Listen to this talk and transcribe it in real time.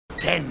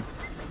10,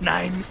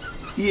 9,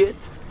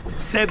 8,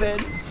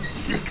 7,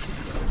 6,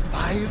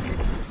 5,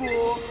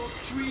 4,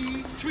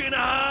 3,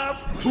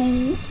 3.5,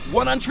 2,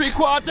 1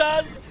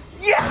 3/4.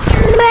 Yes!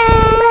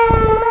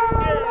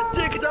 Yeah,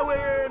 take it away,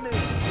 Ernie.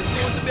 It's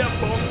going to be a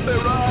bumpy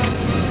ride.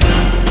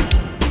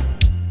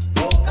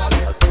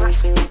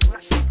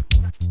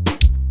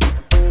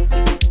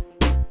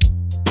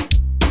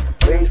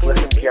 Please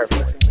listen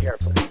carefully.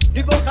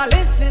 The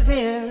vocalist is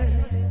here.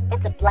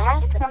 It's a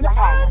blast from the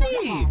past.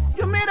 Hey,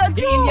 you made a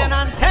The Indian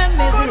anthem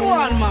is good here.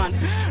 one, man.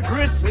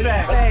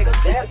 Respect.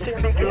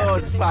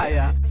 Blood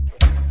fire.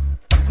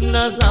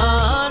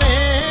 नज़ारे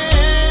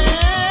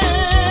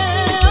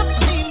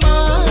अपनी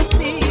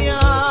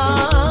मासियाँ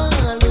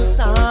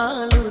लुटा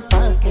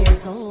लुटा के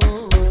सो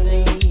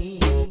गई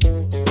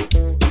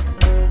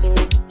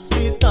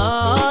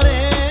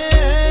सितारे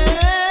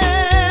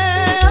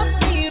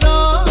अपनी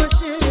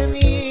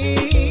रोशनी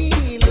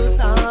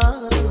लुटा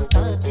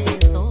लुटा के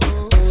सो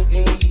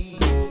गई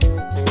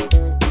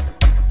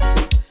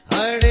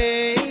हर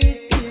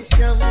एक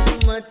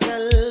शम्मा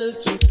चल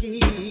चुकी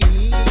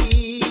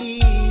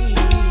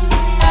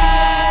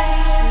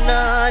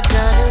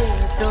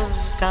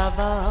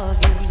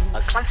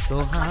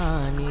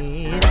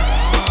सुहानी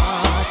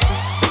रात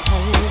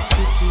ढल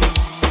चुकी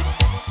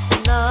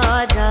ना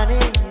जाने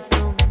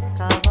तुम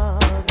कब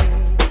आओगे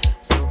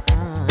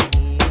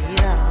सुहानी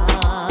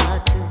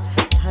रात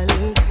ढल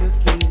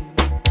चुकी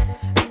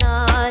ना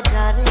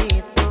जाने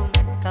तुम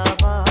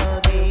कब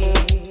आओगे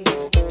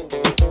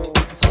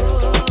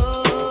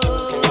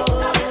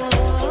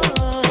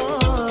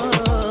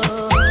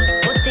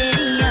वो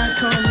तेरी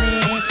आँखों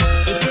में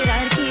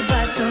इकरार की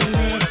बातों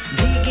में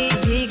भीगी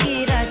भीगी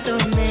रातों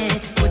में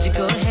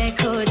मुझको है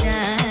खो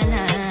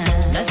जाना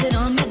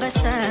नजरों में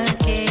बसा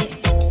के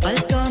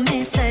पलकों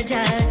में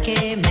सजा के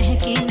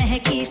महकी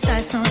महकी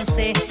सांसों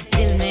से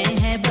दिल में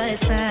है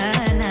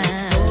बसाना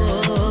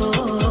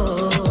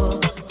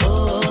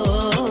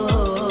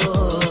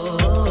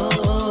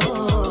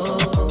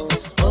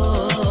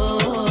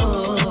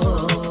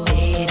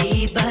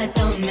तेरी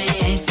बातों में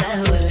ऐसा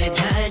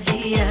उलझा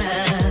जिया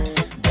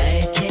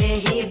बैठे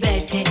ही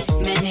बैठे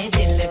मैंने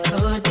दिल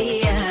खो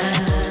दिया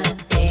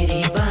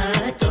तेरी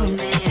बातों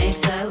में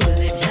ऐसा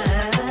उलझा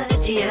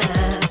जिया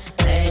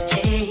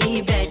बैठे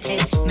ही बैठे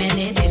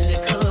मैंने दिल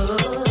खो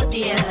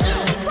दिया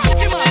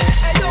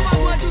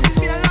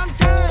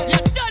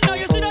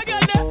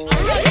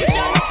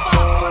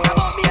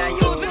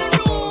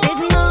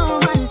There's no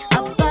one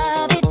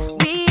above it.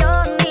 We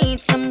all need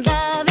some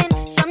loving,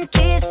 some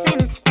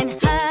kissing and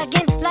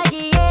hugging. Like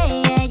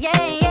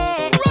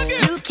yeah.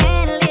 You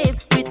can't live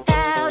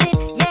without it.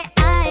 Yeah,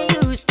 I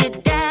used to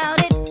doubt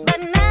it, but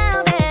now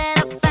that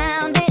I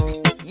found it,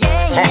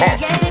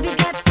 yeah. Baby's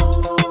got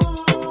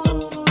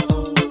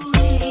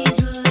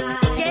angel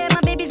eyes. Yeah,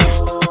 my baby's got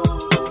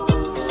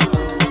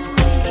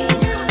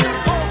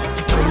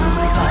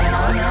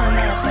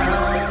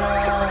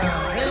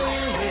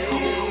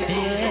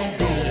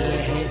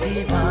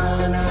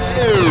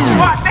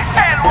What the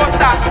hell was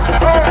that?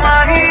 Oh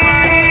my.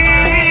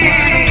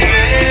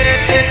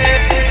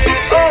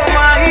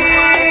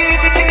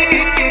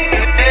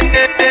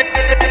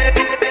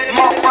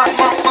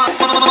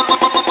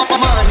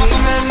 माही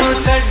मैनू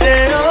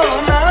छड्डियो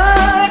ना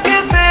कि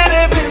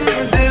तेरे बिन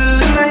दिल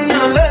नहीं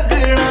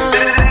लगना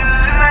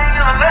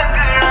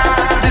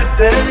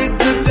जिथे भी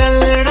तू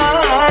चलना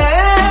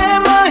है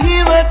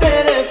माही मैं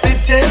तेरे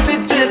पीछे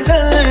पीछे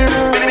चलना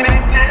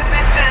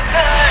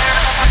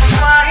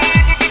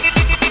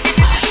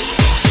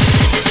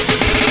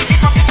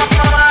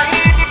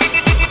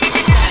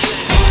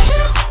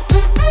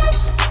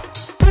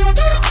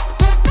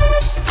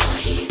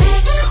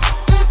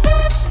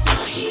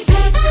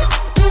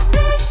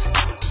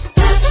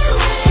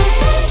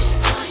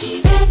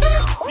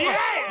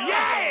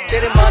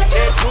तेरे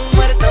माथे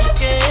झूमर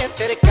दमके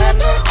तेरे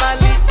कानों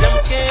वाली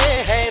चमके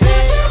है रे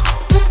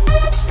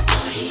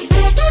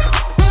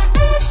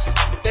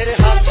तेरे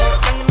हाथों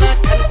कंगना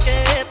खनके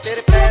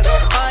तेरे पैरों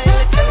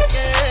पायल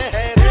छनके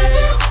है रे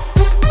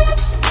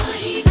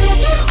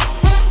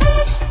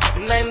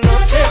नैनों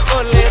से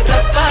बोले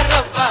रब्बा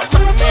रब्बा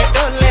मन में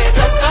डोले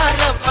रब्बा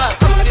रब्बा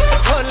अमृत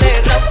भोले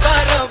रब्बा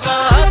रब्बा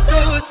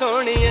तू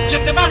सोनिए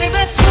जितने बाकी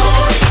में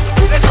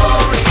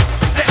sorry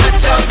the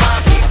अच्छा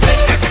माही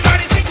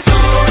everybody sing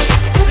sorry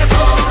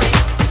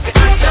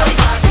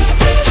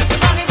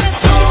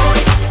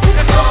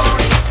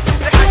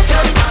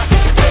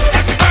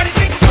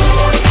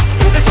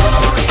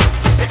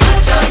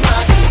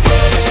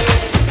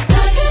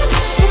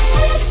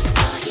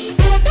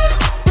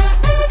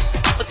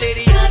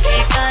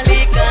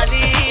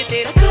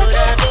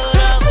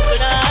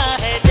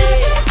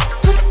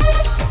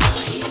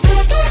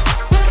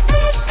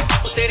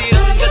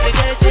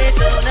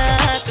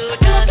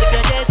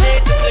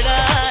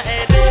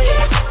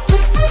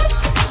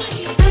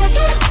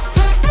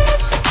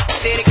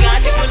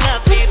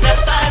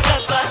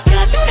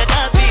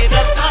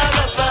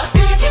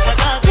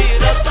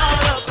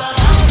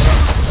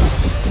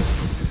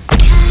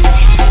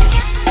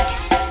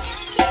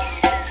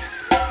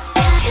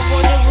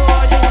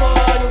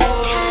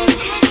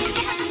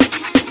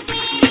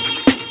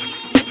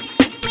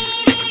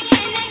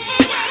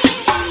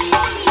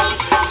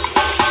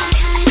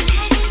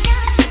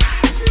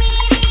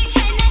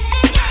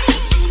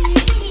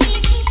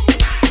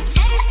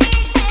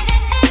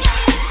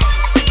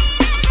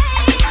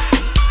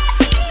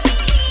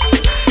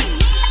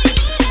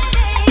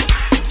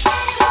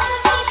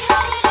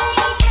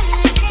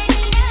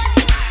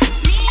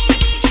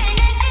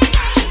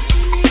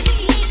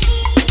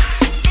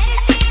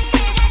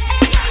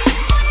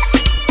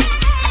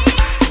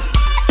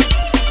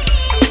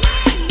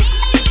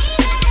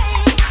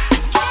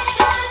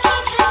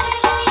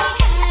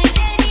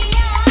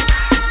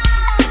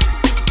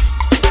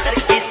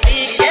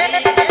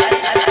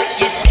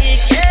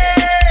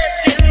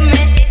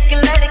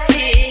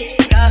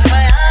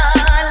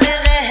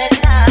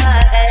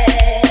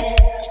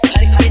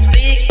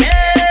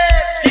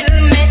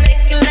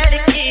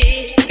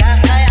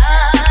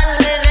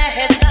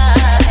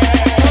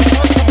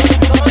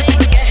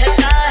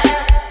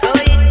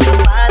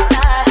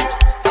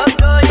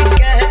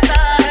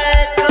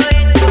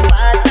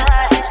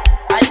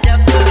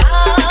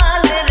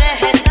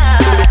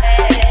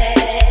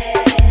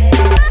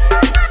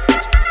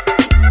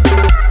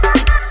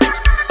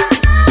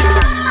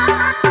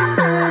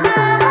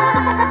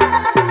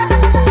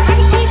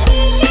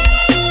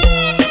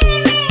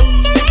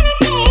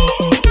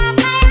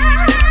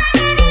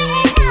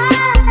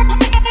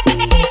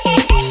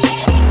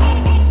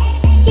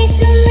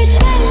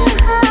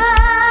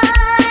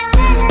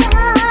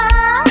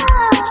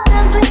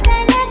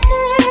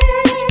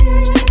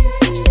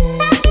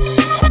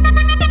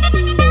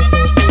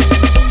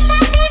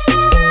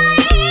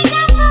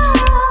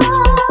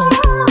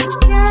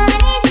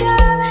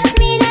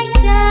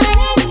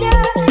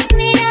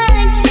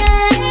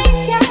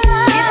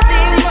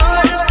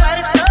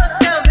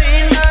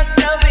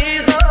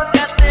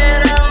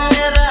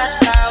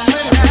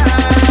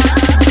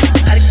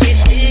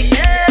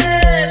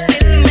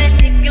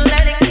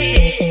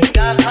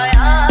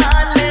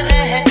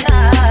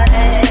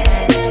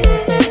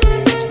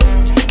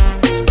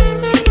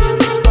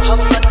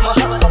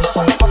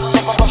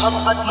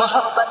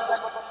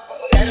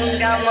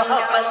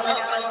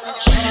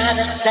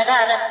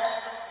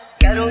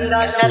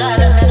मेरा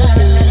शरारत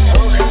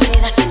ओह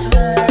मेरा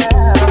सपना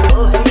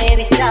ओह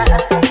मेरी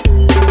चाहत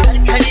हर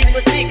घड़ी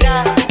उसी का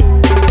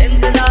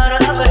इंतजार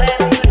अब है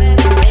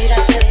मेरा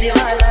दिल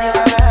दीवाना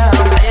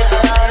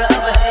बेकरार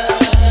अब है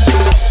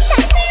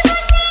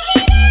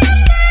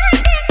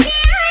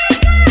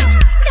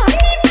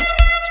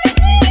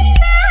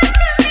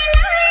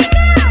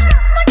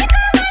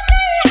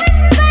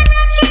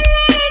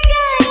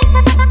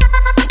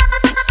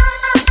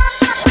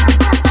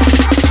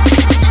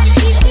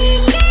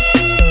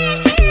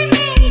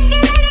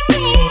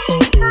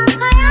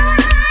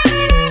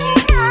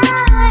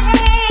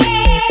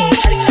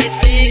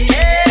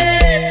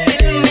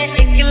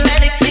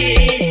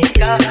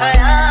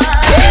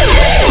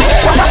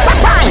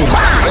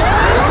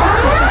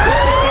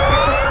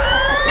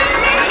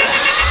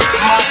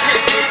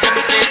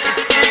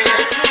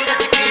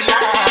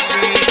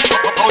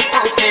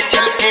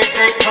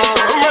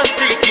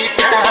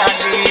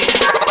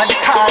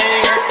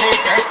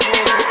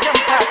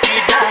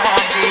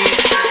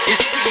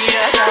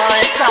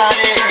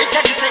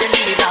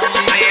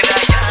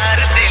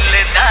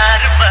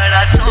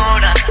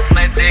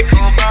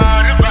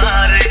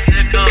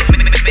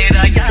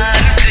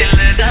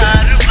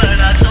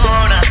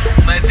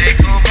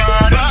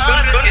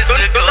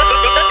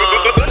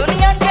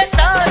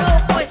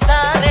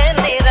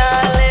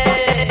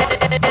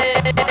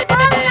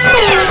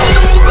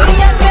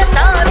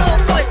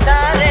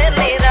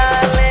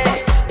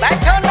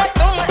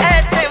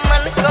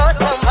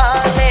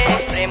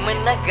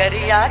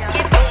नगरिया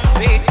की तुम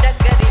भी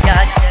डगरिया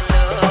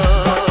चलो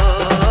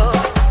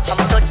हम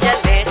तो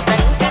चले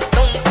संग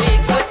तुम भी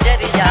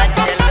गुजरिया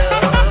चलो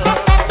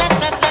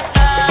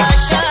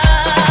नताशा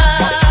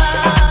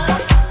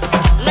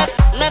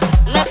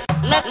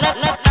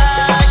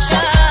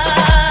नताशा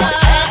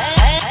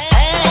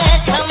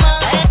समा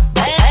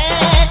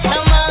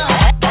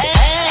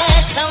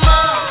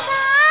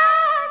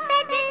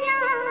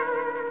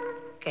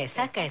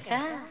कैसा कैसा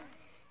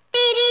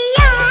तेरी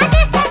याद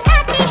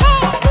सताती है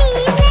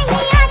नींद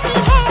नहीं आती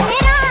है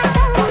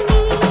रातों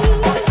में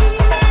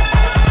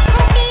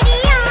तेरी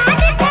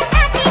याद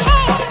सताती है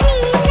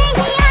नींद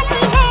नहीं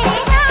आती है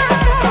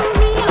रातों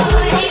में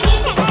और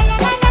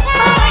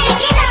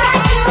गिरा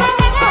छू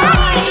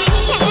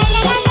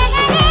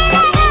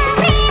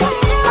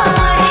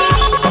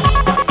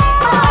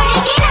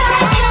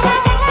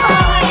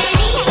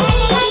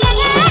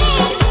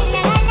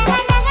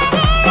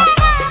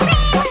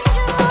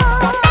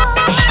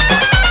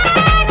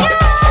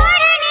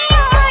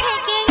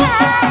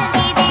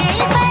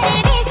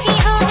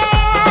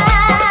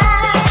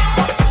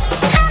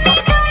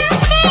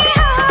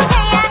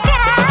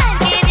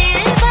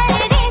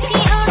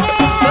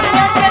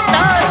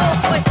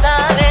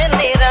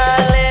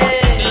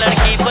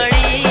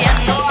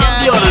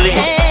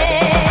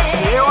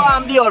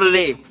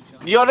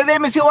The other day,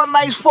 me see one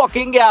nice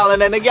fucking girl,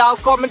 and then the girl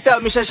come and tell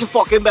me she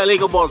fucking belly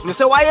go boss. Me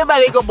say, why you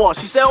belly go boss?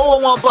 She say, oh,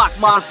 one black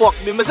man fuck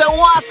me. Me say,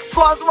 what's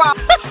called wrong?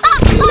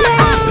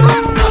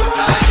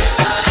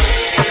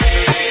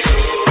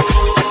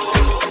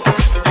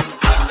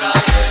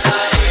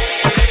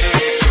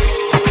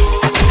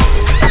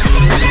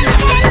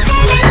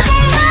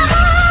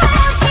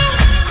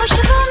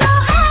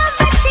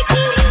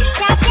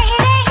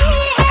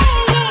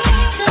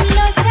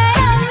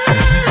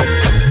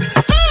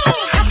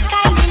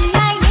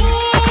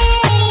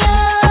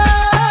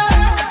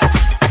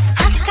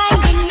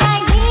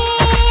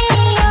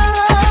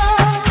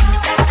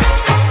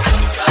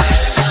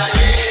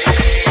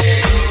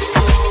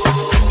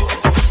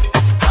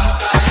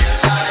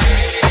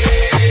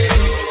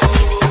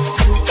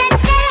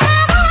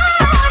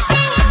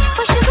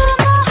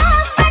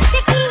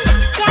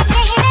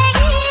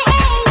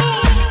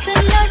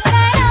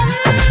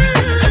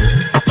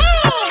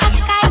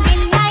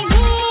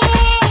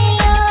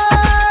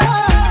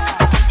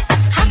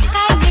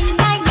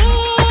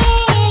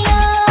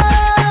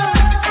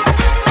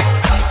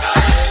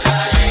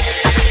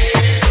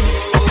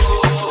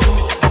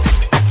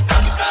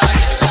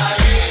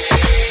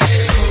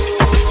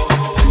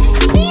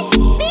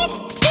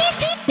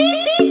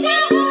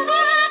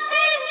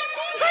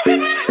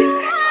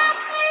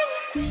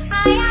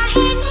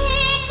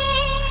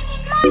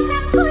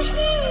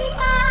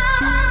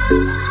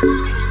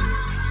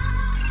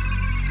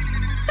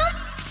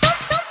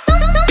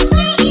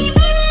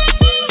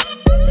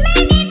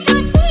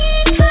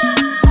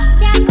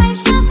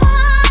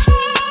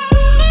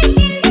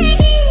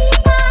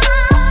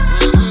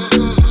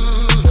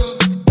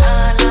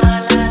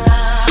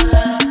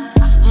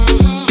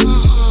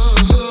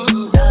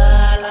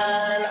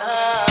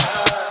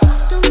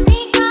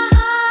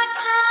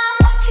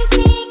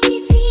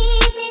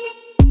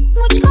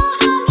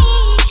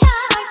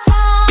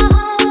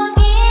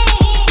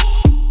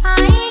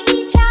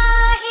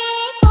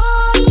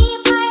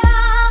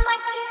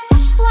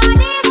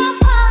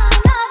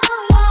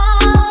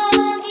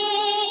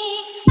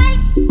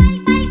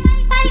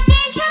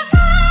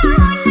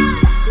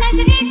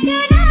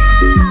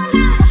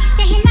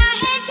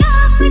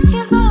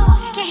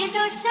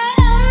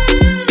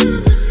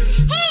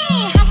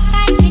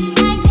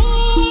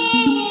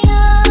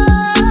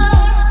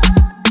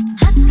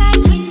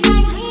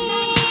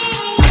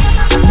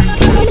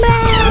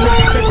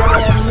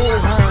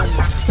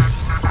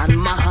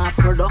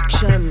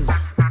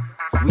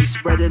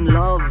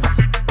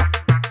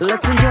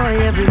 Let's enjoy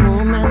every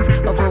moment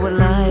of our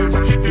lives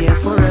here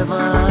forever.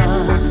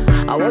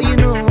 I want you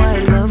know I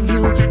love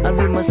you and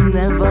we must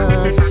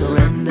never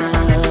surrender.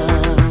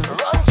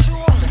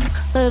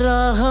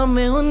 राह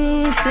में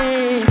उनसे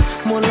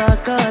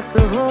मुलाकात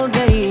हो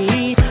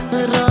गई,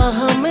 राह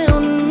में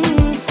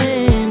उनसे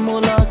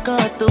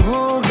मुलाकात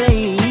हो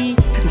गई,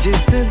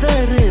 जिस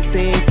दर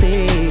पे थे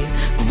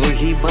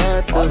वही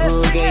बात हो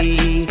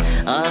गई।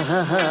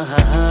 आहा हा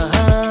हा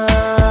हा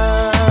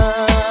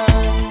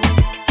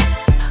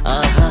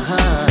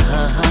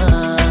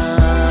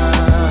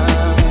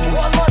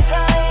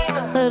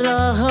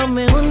राह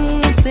में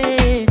उनसे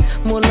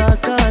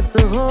मुलाकात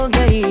हो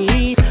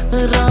गई,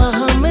 राह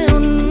में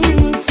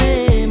उनसे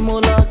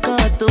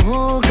मुलाकात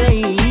हो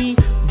गई,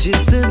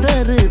 जिस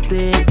दर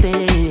पे थे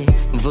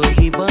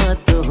वही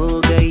बात हो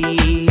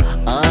गई।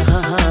 आहा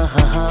हा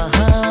हा हा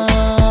हा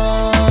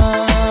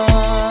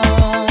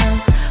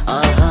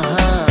आहा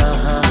हा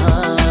हा हा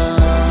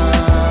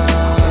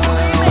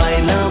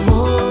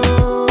bailamos,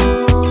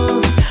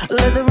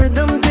 let the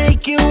rhythm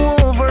take you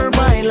over,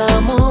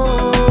 bailamos.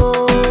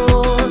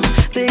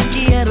 Te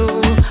quiero,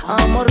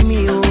 amor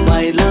mío,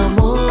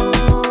 bailamos.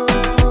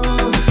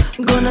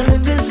 Gonna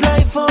live this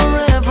life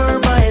forever,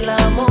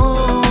 bailamos.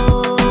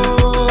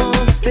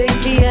 Te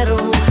quiero,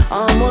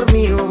 amor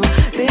mío,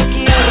 te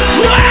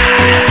quiero.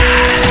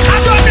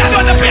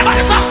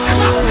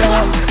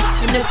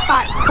 In the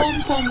fat pum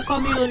pum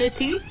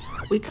community,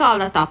 we call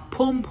that a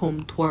pum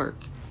pum twerk.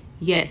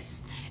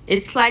 Yes,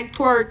 it's like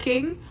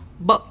twerking,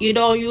 but you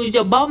don't use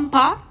your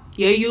bumper,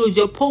 you use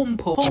your pum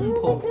pum. Pum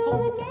pum.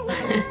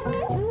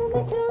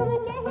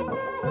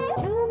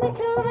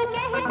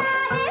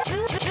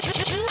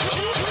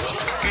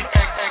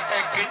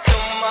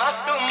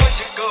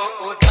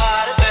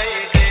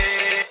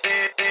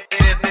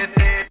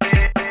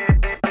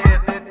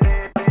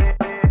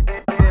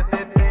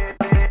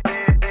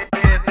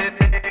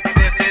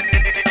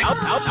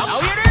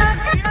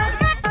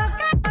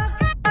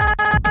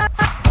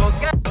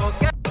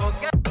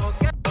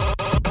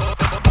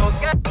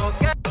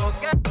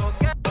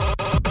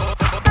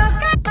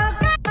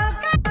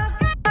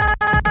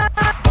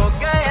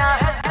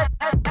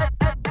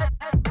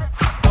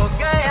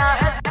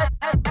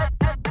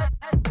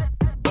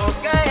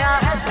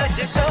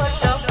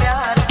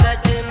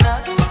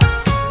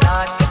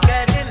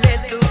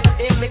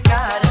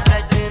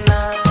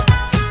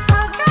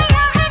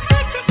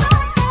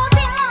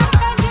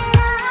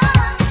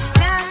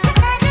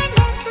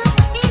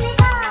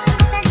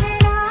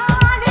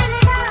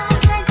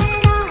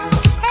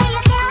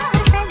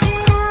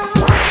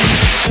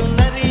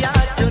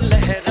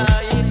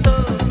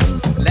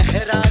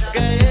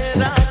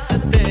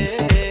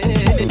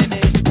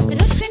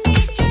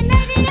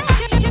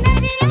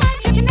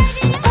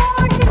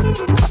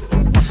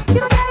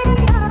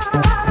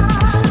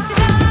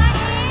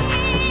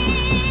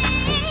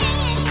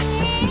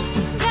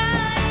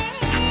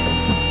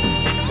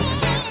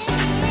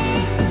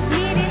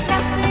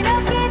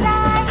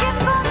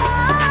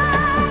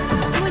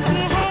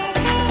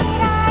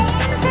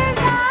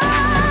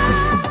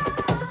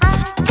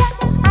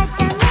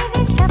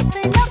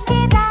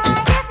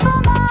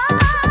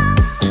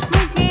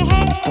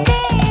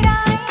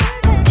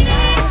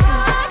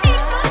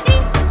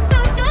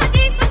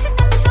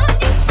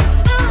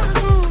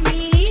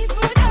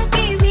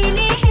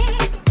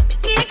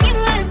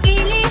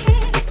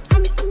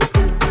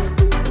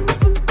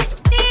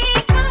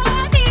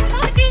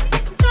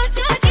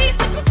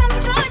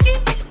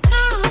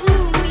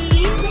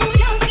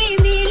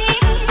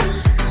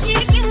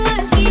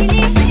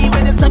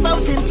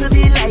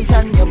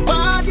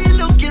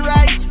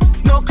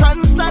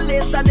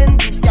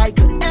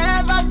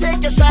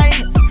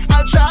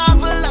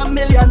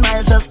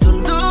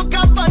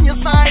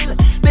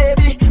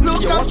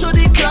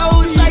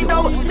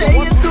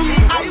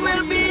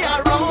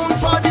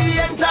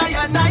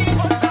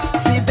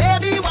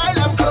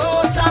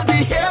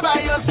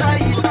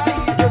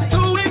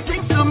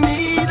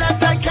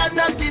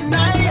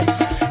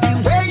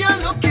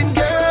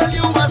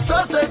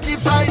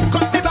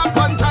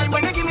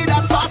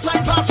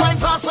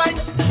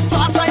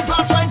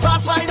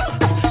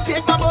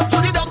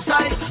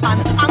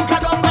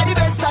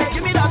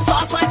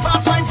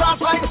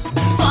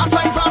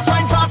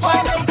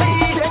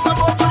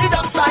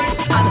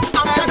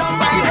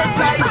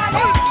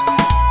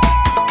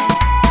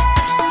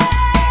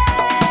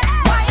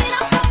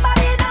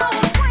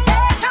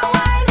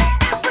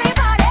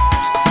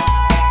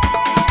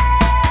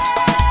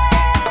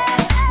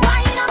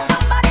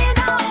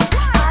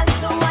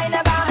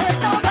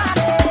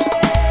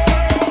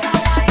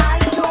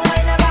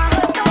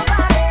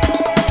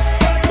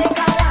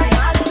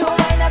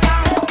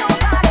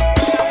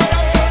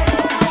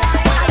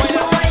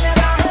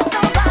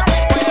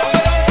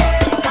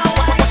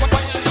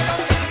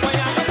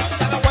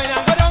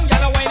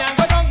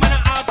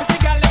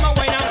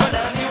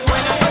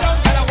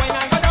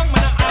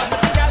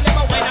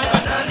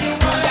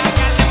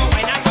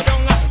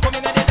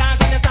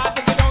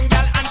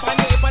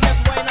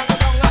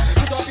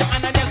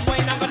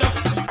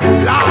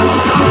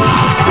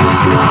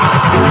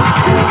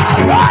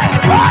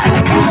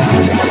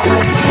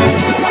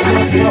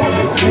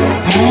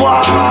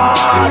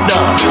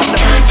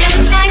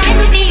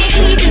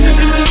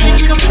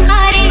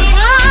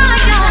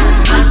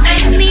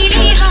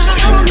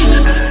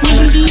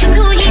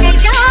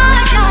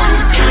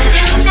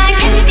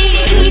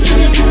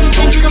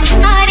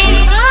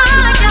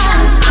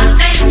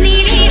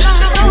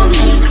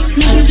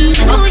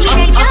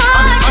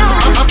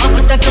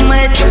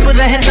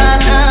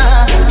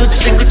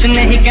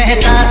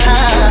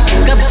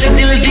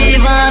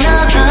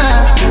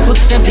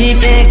 भी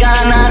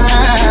बेगाना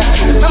था,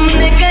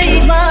 हमने कई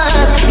बार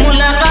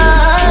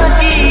मुलाकात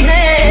की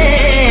है।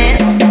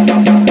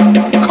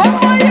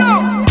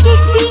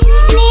 किसी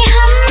ने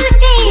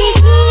हमसे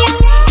किया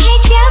है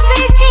जब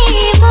से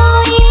वो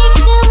एक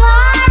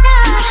वादा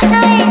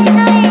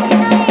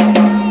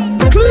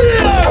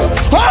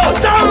Hold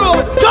down!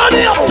 Turn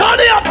it up, turn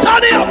it up,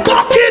 turn it up!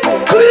 Fuck it!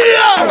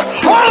 Clear!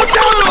 Hold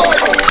down!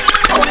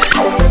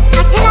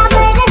 18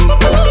 बरस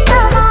की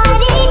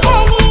हमारी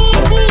गली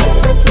थी,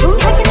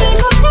 घूंघट में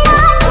मुखड़ा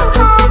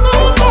छुपाने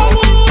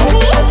चली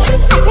थी।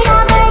 18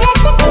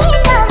 बरस की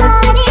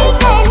हमारी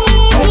गली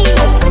थी,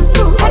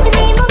 घूंघट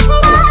में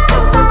मुखड़ा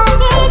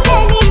छुपाने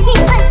चली थी।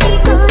 हंसी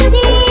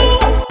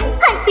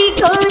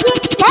खोरी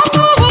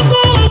चले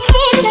के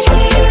खेत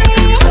में,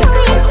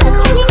 हुई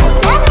चोरी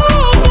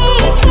चले के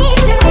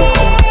खेत में।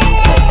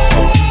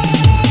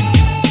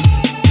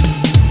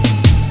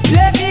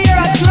 Let me hear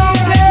a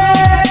trumpet.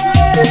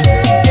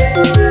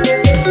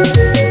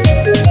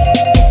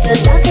 So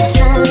soft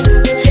sound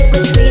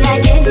was sweet, I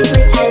didn't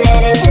blink, I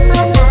let it in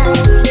my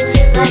eyes.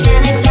 Like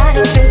an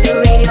exotic trip, the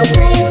radio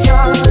playing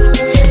songs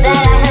that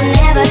I have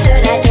never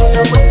heard. I don't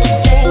know what to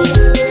say.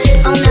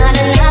 Oh, not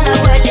another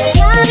word, just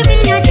yaar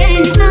bina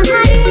chain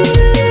sahare,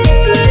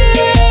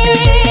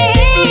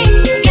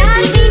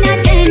 yaar bina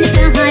chain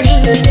sahare.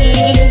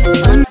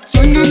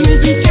 Sona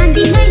nahi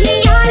chandi nahi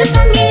yaar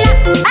ko mila,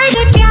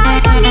 अरे प्यार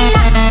को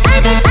मिला,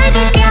 अरे प्यार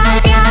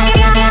प्यार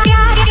प्यार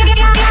प्यार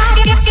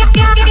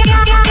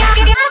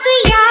अब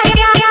यार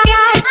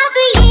अब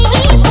यही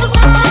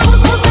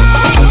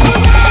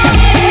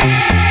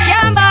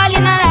Can't ball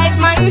in a life,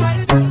 man.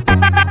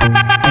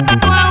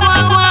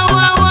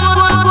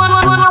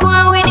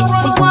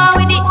 Go on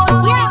with it.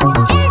 Yo,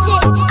 is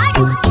it? Are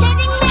you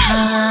kidding me?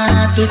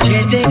 हाँ, तुझे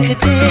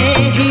देखते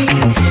ही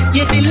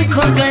ये दिल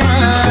खो गया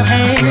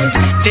है,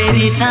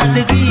 तेरी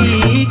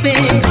सादगी पे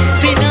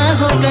फिदा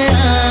हो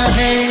गया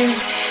है।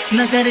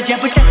 नजर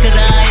जब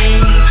टकराए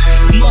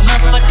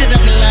मोहब्बत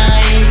रंग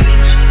लाए,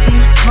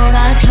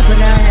 थोड़ा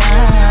घबराया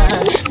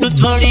तू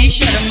थोड़ी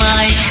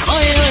शर्माई।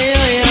 ओए ओए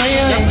ओए ओए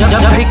ओए।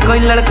 जब भी कोई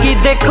लड़की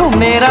देखूं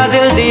मेरा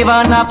दिल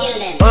दीवाना,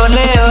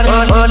 ओले ओले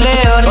ओले ओले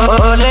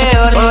ओले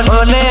ओले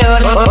ओले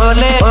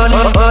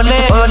ओले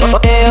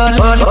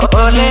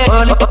ओले ओले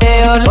ओले।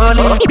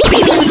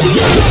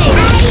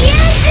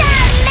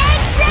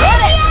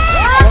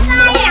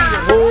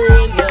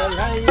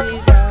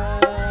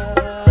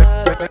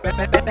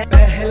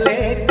 पहले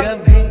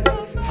कभी,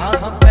 हाँ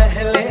हाँ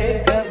पहले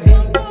कभी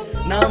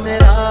ना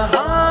मेरा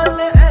हाल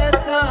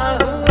ऐसा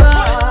हुआ।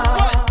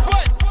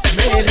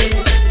 मेरी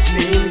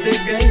नींद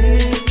गई,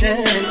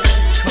 चैन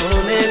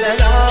खोने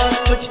लगा,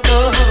 कुछ तो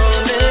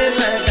होने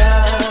लगा।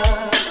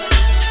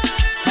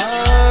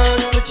 हाँ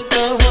कुछ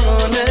तो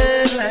होने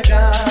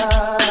लगा।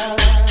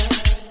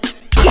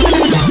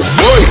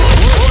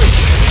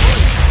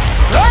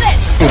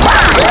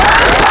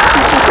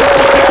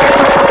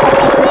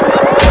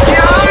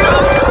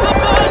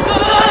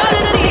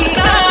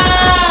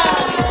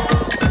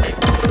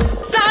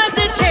 साथ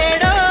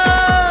छेड़ो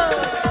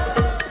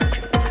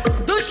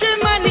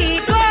दुश्मनी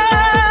को,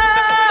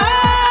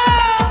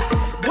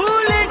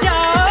 भूल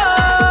जाओ,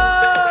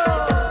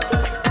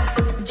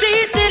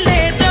 जीत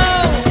ले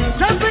जाओ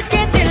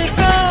सबके दिल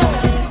को।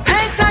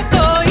 ऐसा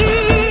कोई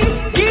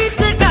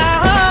गीत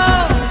गाओ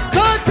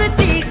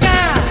दोस्ती का,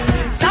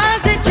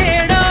 साथ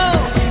छेड़ो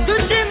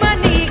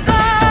दुश्मनी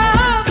को,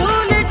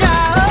 भूल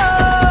जाओ।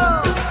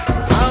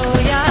 आओ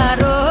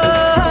यारो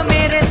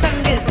मेरे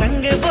संग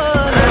संग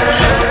बोलो,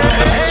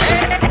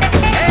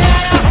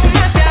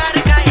 मैं प्यार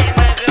का ये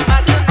नगमा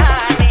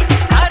सुनाने,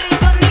 सारी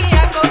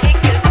दुनिया को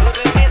एक सुर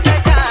में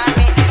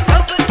सजाने,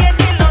 सबके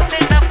दिलों से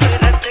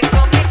नफरत को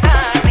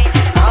मिटाने।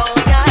 आओ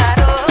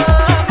यारो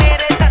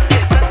मेरे संग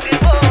संग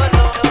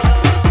बोलो,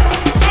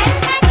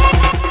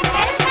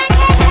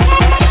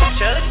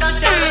 चलता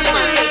चलता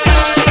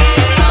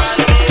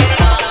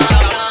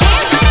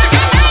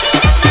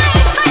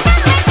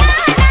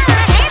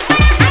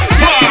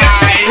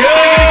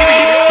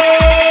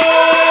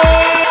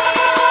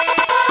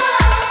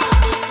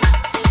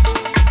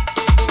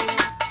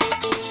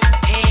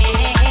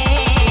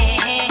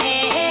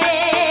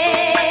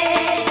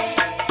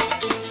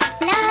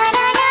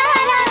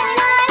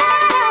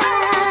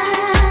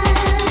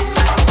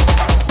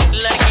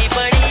लगी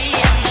बड़ी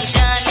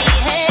अनजानी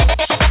है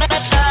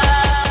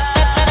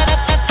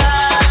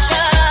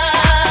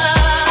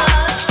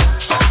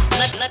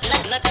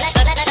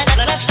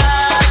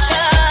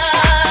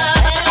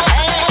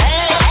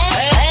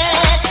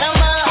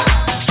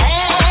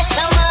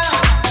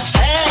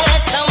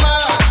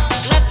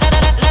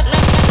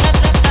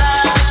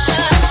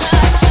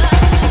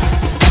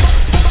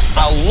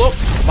I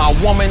looked my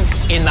woman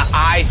in the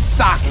eye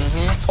socket.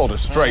 I told her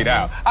straight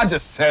out. I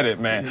just said it,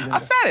 man. I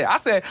said it. I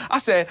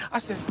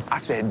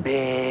said,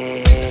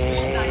 bitch.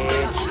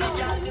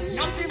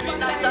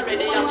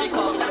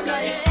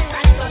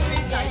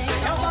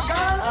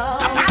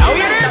 Oh,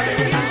 yeah.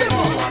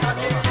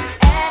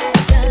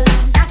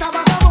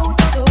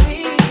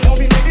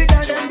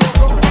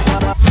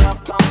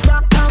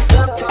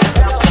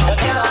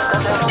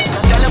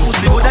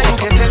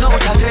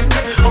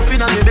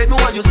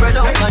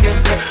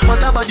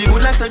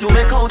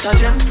 out of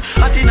gem.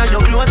 Hot inna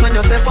your clothes when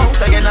you step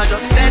out again. I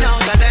just 10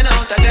 out of 10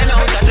 out of 10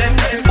 out of 10.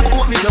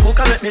 Put me your book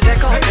and let me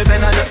take out the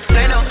pen. I just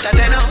 10 out of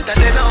 10 out of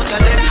 10 out of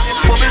 10.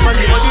 Pop it on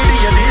the body,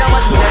 baby, I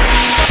want to them.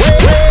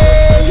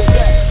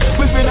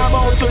 Spliffing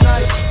about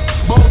tonight.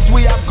 Both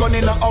we have gone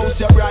in the house,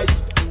 you're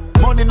right.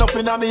 Money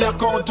nothing on me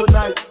account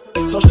tonight.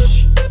 So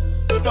shh,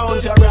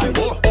 don't you right.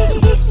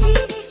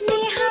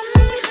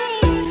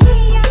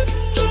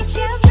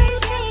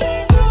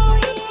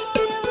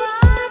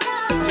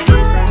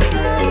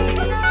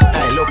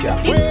 Hey, look here.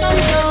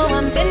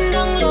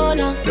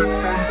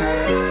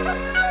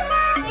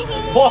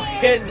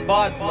 Fucking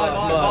bad.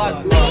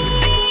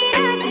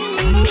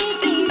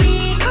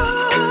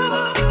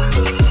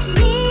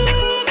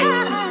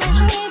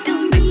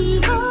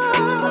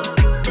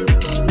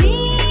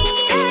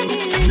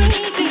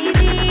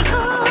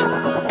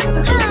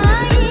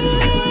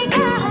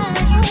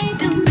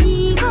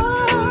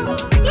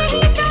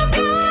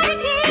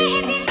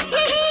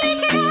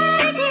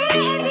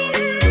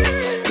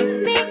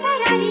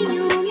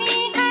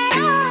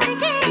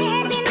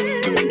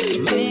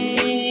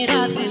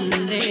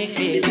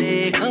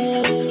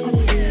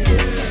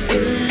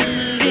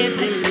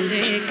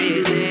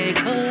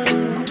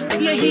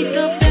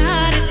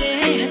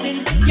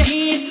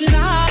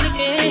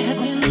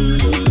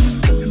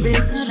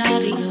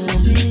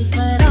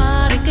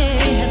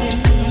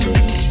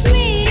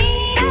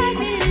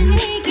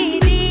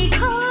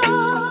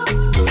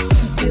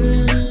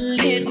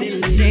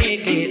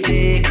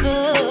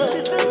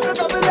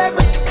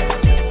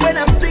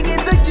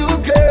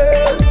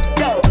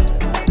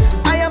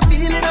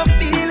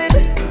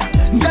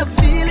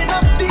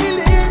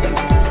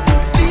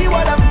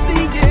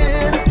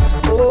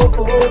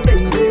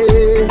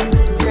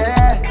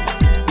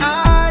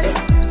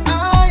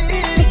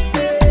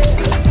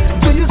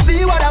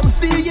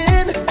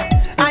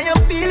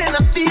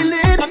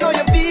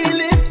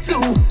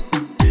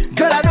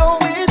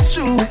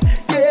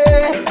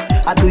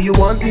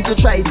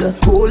 Try to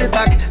hold it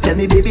back. Tell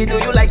me, baby, do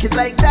you like it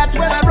like that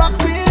when I rock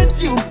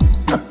with you?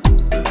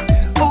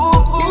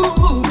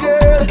 Ooh,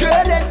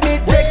 girl, let me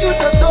take you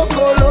to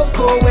Toco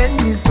Loco when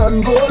the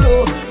sun go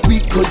low. We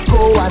could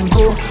go and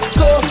go,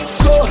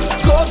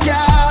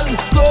 girl,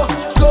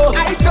 go.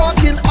 I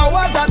talking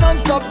hours and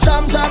non-stop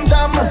jam.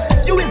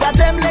 You is a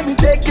gem, let me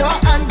take your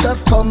hand,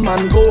 just come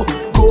and go,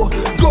 girl,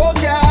 go.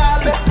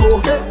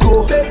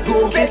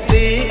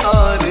 किसी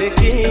और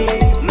की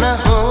न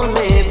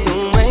होने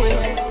तुम्हें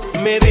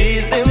मेरी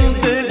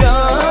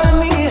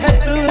जिंदगानी है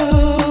तू,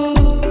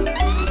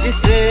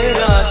 जिसे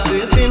रात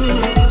दिन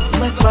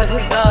मैं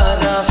पढ़ता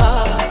रहा,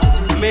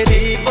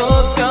 मेरी वो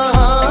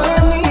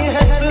कहानी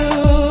है तू।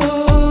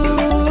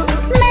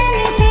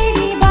 मैंने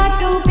तेरी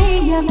बातों पे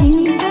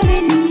यकीन कर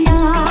लिया,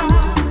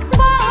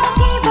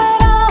 बाकी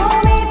बराहों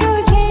में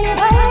तुझे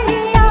भर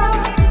लिया।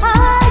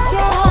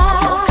 आजा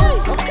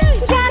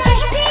जा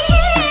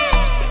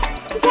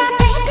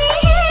कहती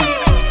है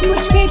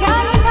मुझ पे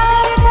जान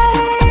सार कर।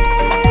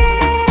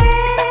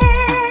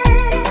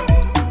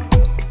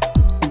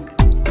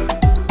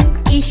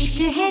 इश्क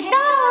है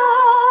तो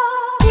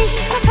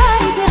इश्क का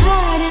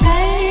इजहार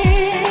कर।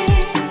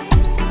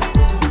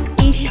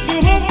 इश्क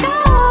है तो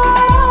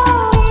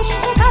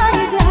इश्क का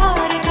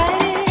इजहार कर।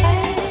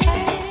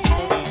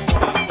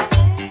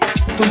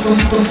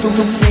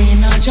 तुमने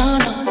ना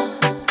जाना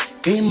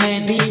कि मैं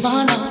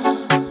दीवाना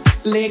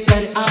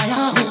लेकर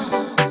आया हूँ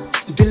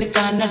दिल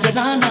का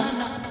नजराना।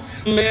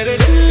 मेरे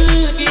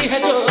दिल की है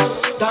जो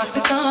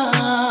दास्तां,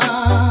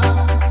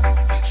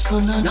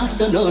 सुनो ना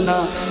सुन लो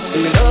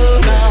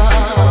ना,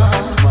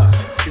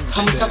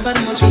 हम सफर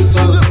मुझे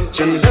तो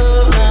चुन लो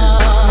ना।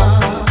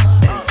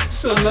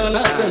 सुनो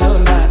ना सुन लो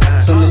ना।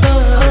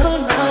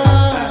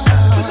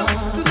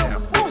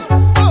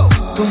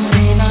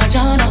 तुमने ना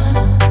जाना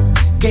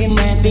कि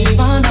मैं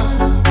दीवाना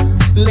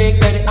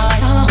लेकर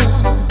आया हूँ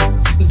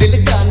दिल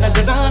का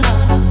नजराना।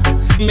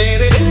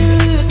 मेरे दिल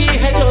की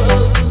है जो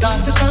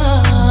दास्तां,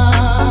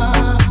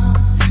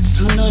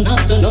 सुनो ना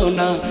सुन लो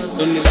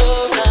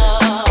ना,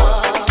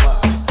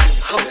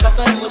 हम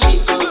सफर मुझे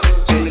तो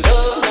चुन लो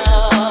ना।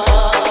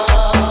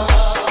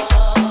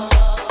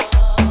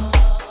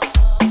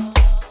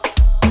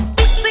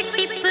 टिप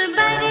टिप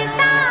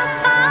बरसा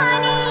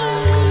पानी,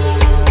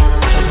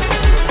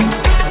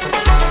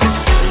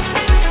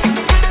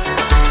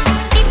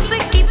 टिप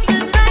टिप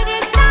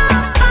बरसा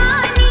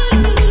पानी,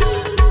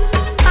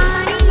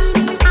 पानी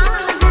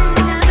आग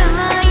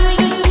लगाई,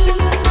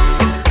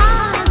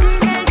 आग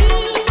लगी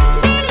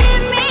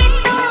दिल में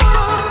तो,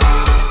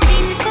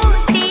 दिल को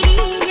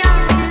तेरी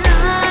याद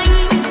आई,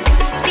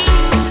 तेरी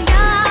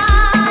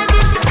याद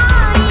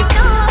आई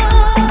तो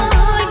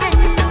डल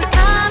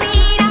उठा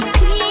मेरा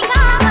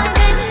भीगा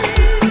बदन।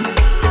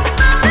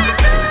 अब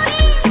तू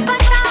ही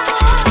बताओ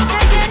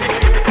सजन,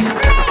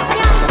 मैं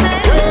क्या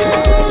करूं।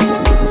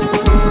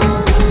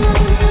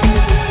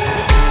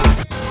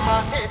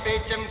 माथे पे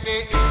चमके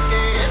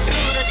इसके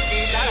सूरज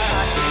की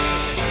लाली,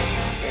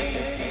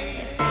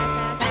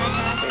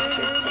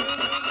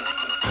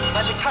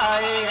 पल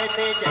खाए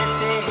ऐसे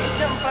जैसे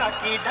चंपा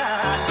की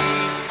डाली।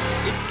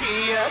 इसकी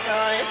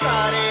अदाएं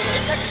सारे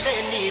जग से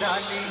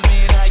निराली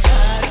मेरा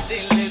यार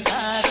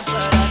दिलदार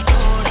बड़ा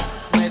सोना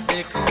मैं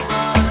देखूं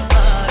बार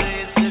बार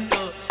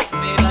इसको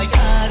मेरा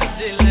यार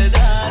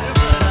दिलदार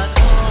बड़ा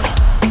सोना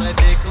मैं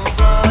देखूं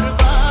बार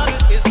बार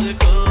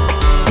इसको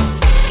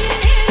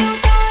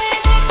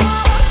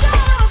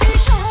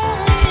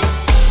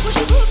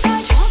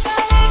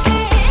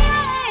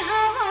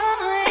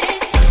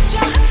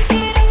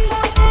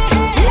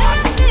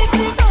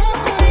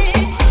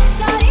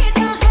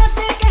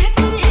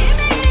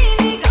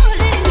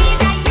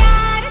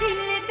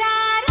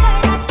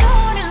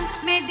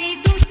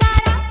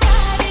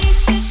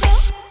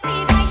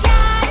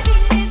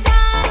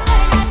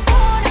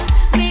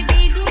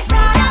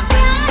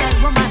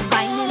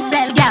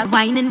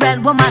Whining real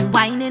woman,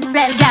 whining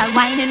real gal,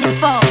 whining in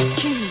 4,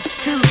 3,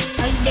 2.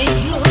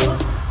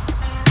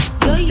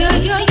 Yo yo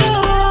yo yo,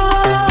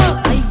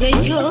 yo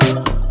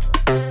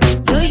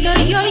yo yo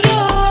yo yo.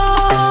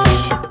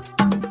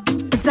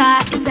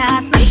 Isa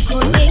sneko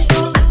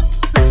neko,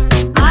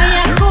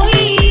 आया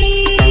कोई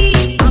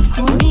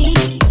आँखों में,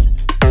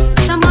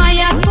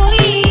 समाया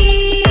कोई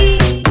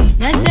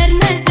नजर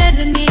नजर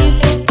में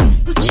वो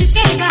कुछ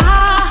कह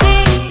रहा है,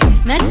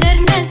 नजर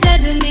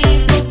नजर में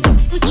वो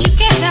कुछ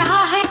कह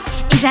रहा है.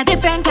 It's a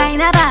different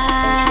kind of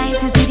vibe.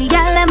 To see the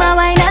girl them a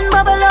wine and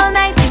bubble all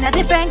night in a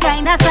different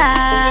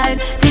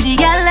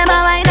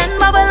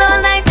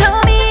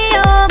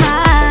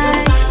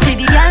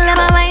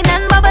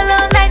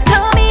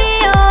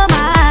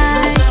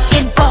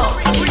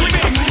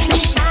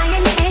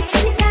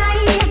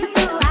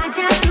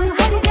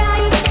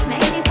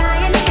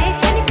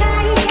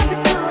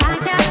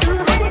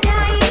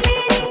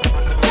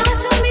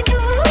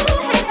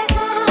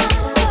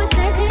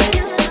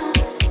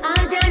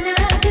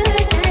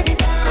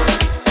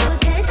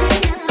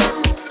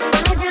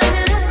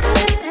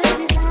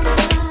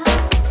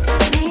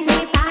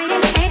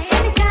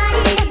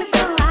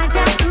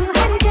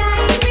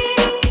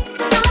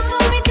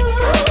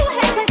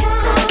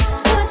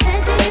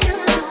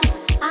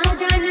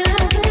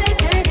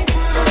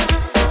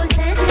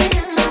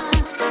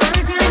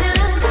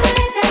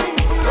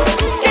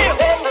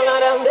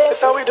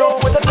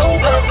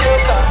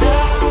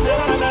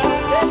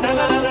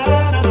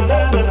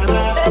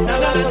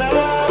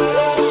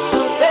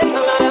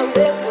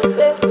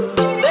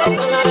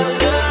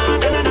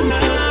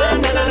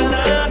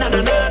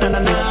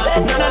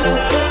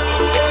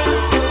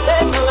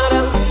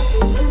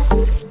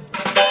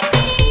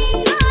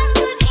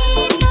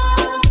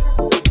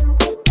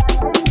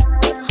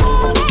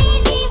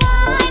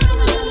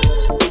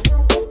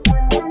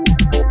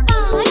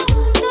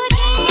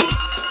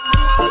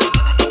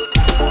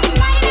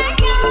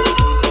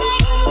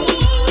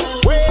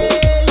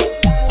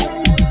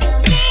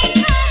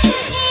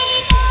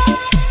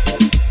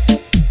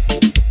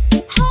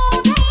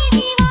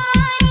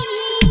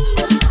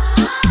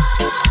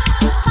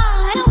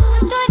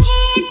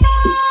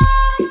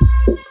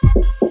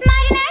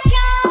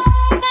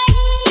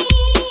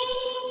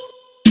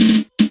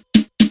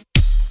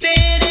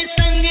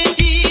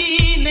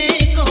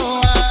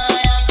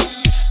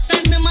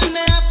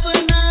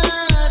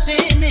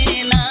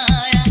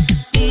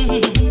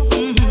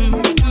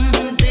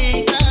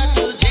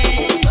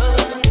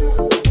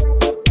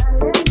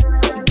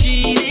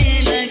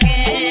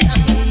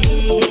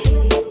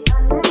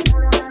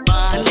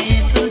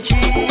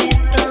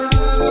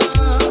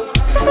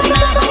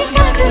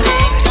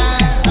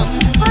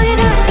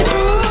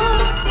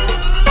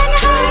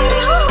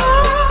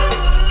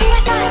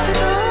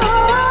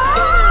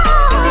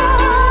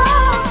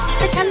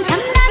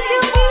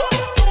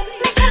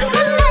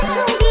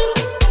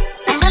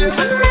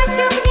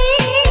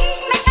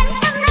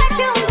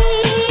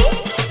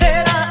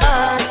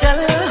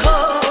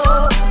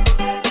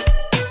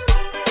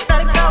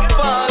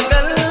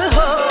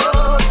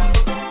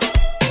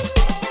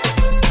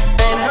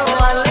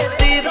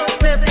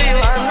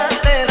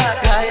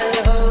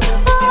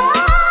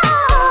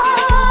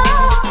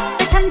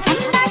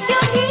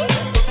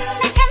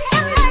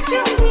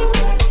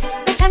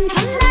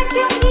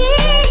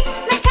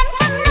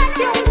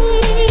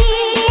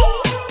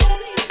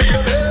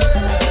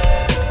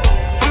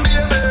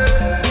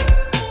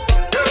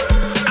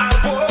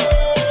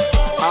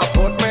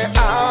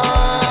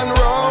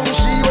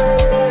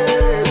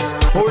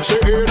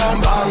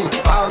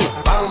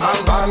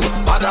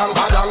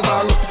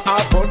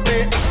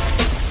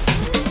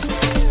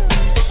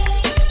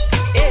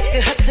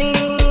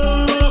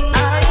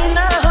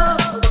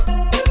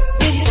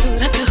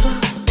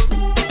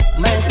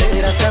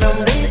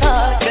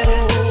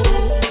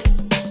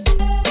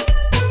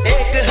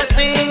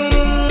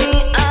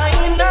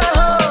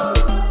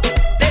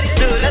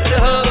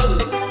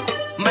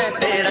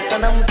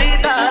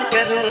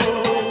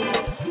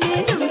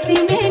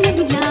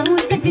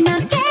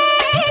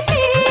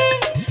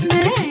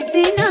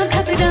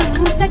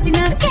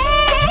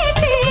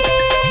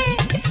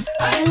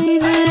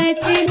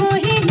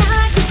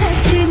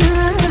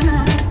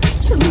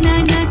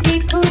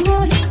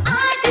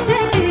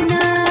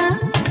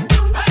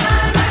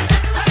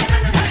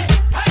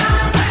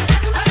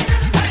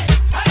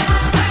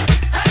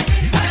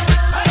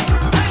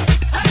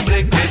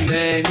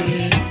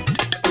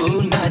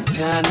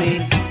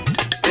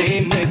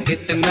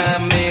कितना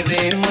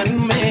मेरे मन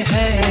में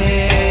है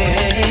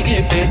ये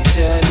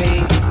बेचैनी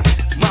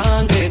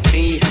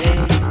मांगती है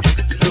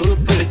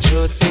रूप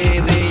जो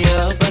तेरे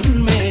यौवन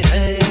में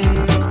है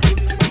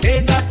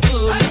तेरा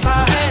फूल सा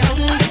है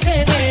अंग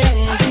तेरे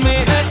अंग में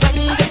है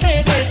रंग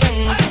तेरे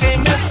रंग के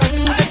मैं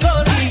संग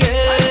गोरिए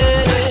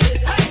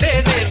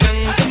तेरे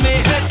रंग में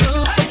है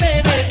रूप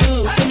तेरे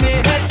रूप में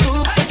है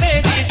धूप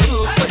तेरी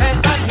धूप है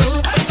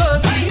अनूप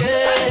गोरिए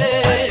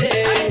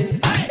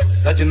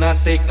सजना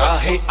से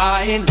काहे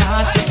आए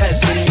नाच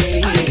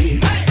सजनी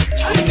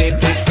छूने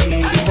पे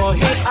अंग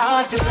मोहे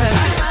आज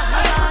सजनी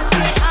कहाँ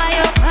से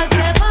आयो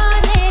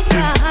भगवान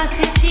कहाँ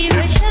से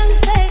शिव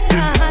शंकर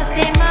कहाँ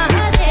से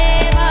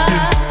महादेवा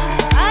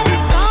अरे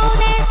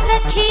कौन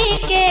सखी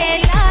के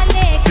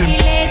लाले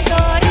खिले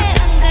तोरे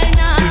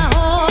अंगना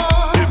हो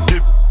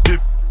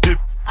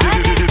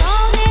अरे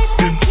कौन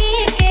सखी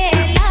के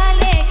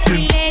लाले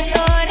खिले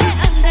तोरे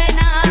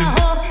अंगना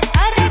हो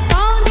अरे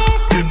कौन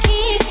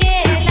सखी के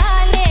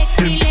लाले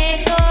खिले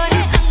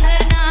तोरे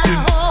अंगना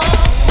हो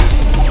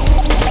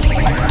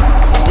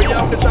We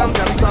have the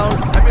champion sound.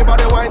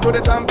 Everybody whine to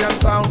the champion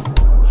sound.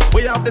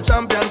 We have the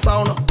champion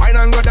sound. Wine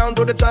and go down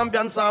to the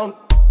champion sound.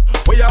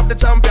 We have the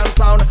champion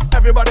sound.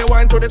 Everybody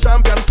whine to the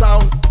champion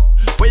sound.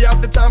 We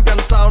have the champion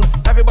sound.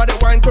 Everybody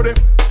whine to the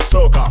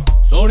soca.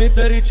 Soni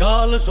तेरी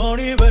चाल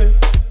सोनी वे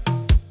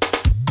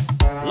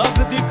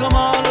लगदी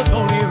कमाल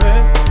सोनी वे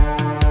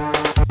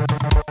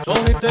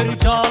सोनी तेरी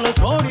चाल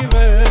सोनी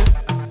वे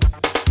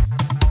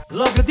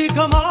लगदी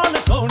कमाल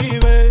सोनी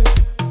वे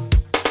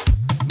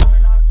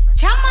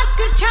चमक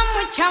छम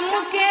छम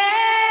के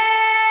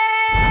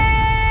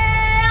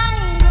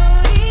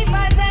अंगूरी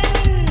बदन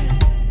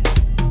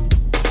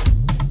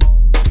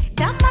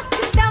दमक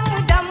दम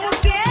दम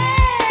के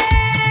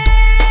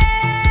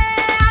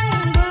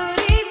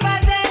अंगूरी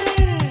बदन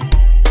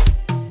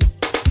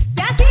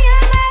प्यासी है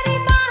मेरी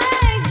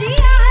बाहें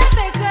जिया है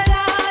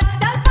बेकरार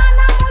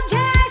तड़पाना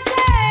मुझे ऐसे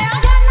आ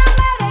जाना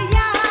मेरे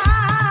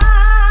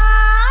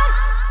यार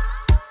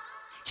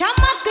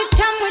चमक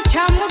छम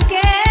छम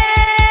के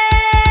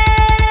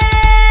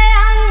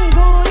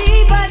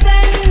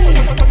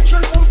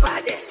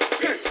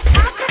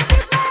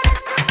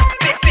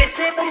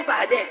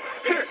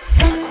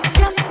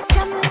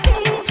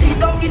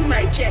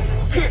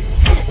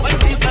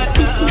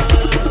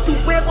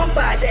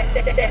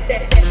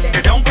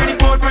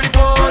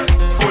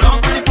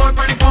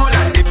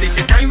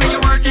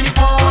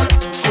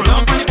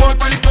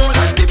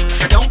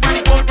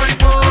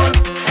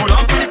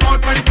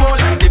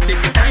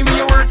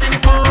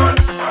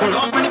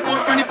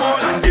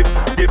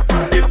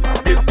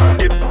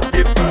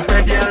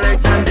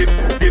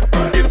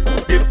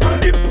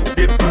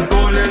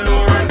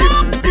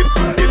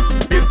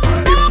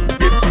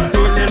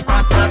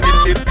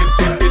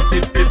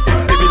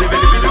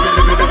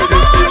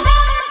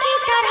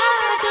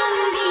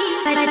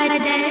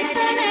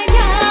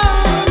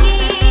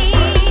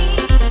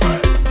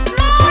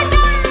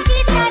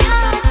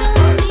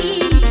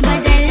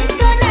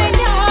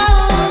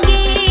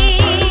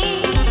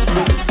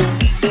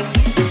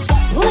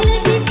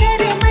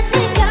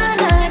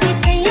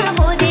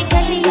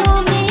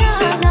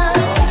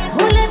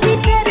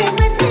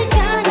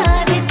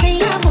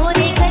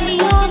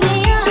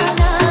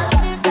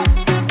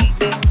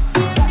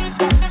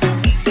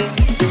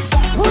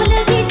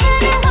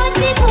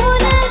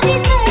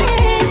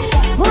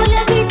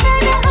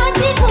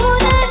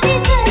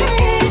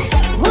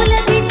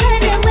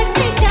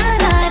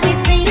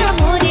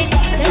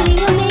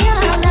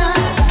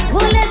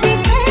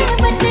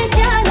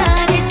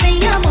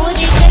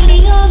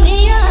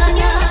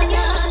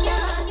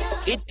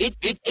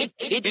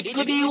It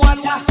could be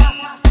water,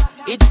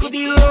 it could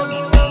be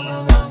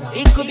rum,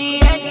 it could be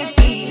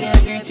anything,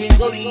 everything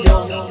going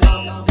down.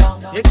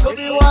 It could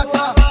be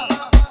water,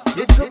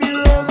 it could be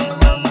rum,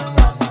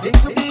 it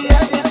could be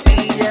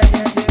anything,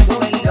 everything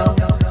going down.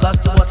 Cause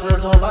too much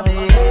was over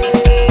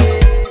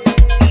me.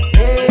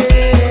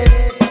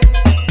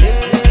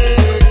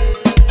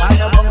 And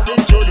the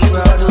bouncing through the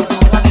world was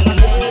over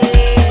me.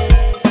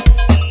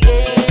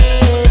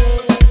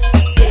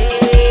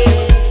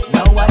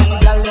 Now I see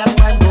a left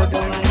man go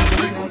down.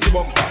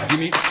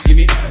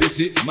 Gimme, this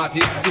Matty,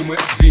 come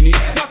Vinny.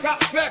 Saka,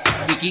 fake,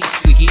 wiki,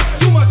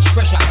 too much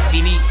pressure,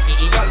 gimme,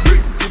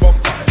 bring the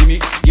bumper,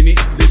 gimme,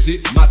 this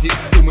Matty,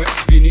 come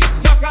Vinny.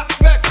 Saka,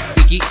 fake,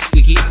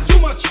 wiki, too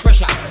much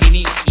pressure,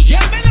 gimme, yeah,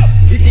 me up.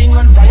 The thing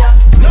on fire,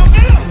 no, me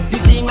up. the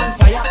thing on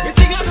fire, The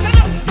thing I stand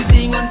up, the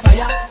thing on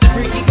fire.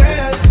 Freaky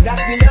girls that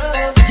we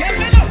love. yeah,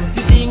 me up.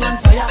 The thing on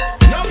fire,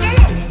 No, me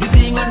up. the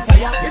thing on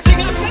fire, The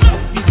thing I stand up,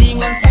 the thing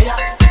on fire.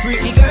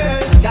 Freaky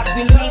girls that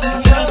we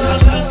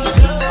love.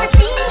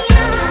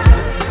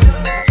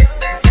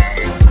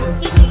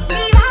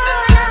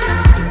 दीवाना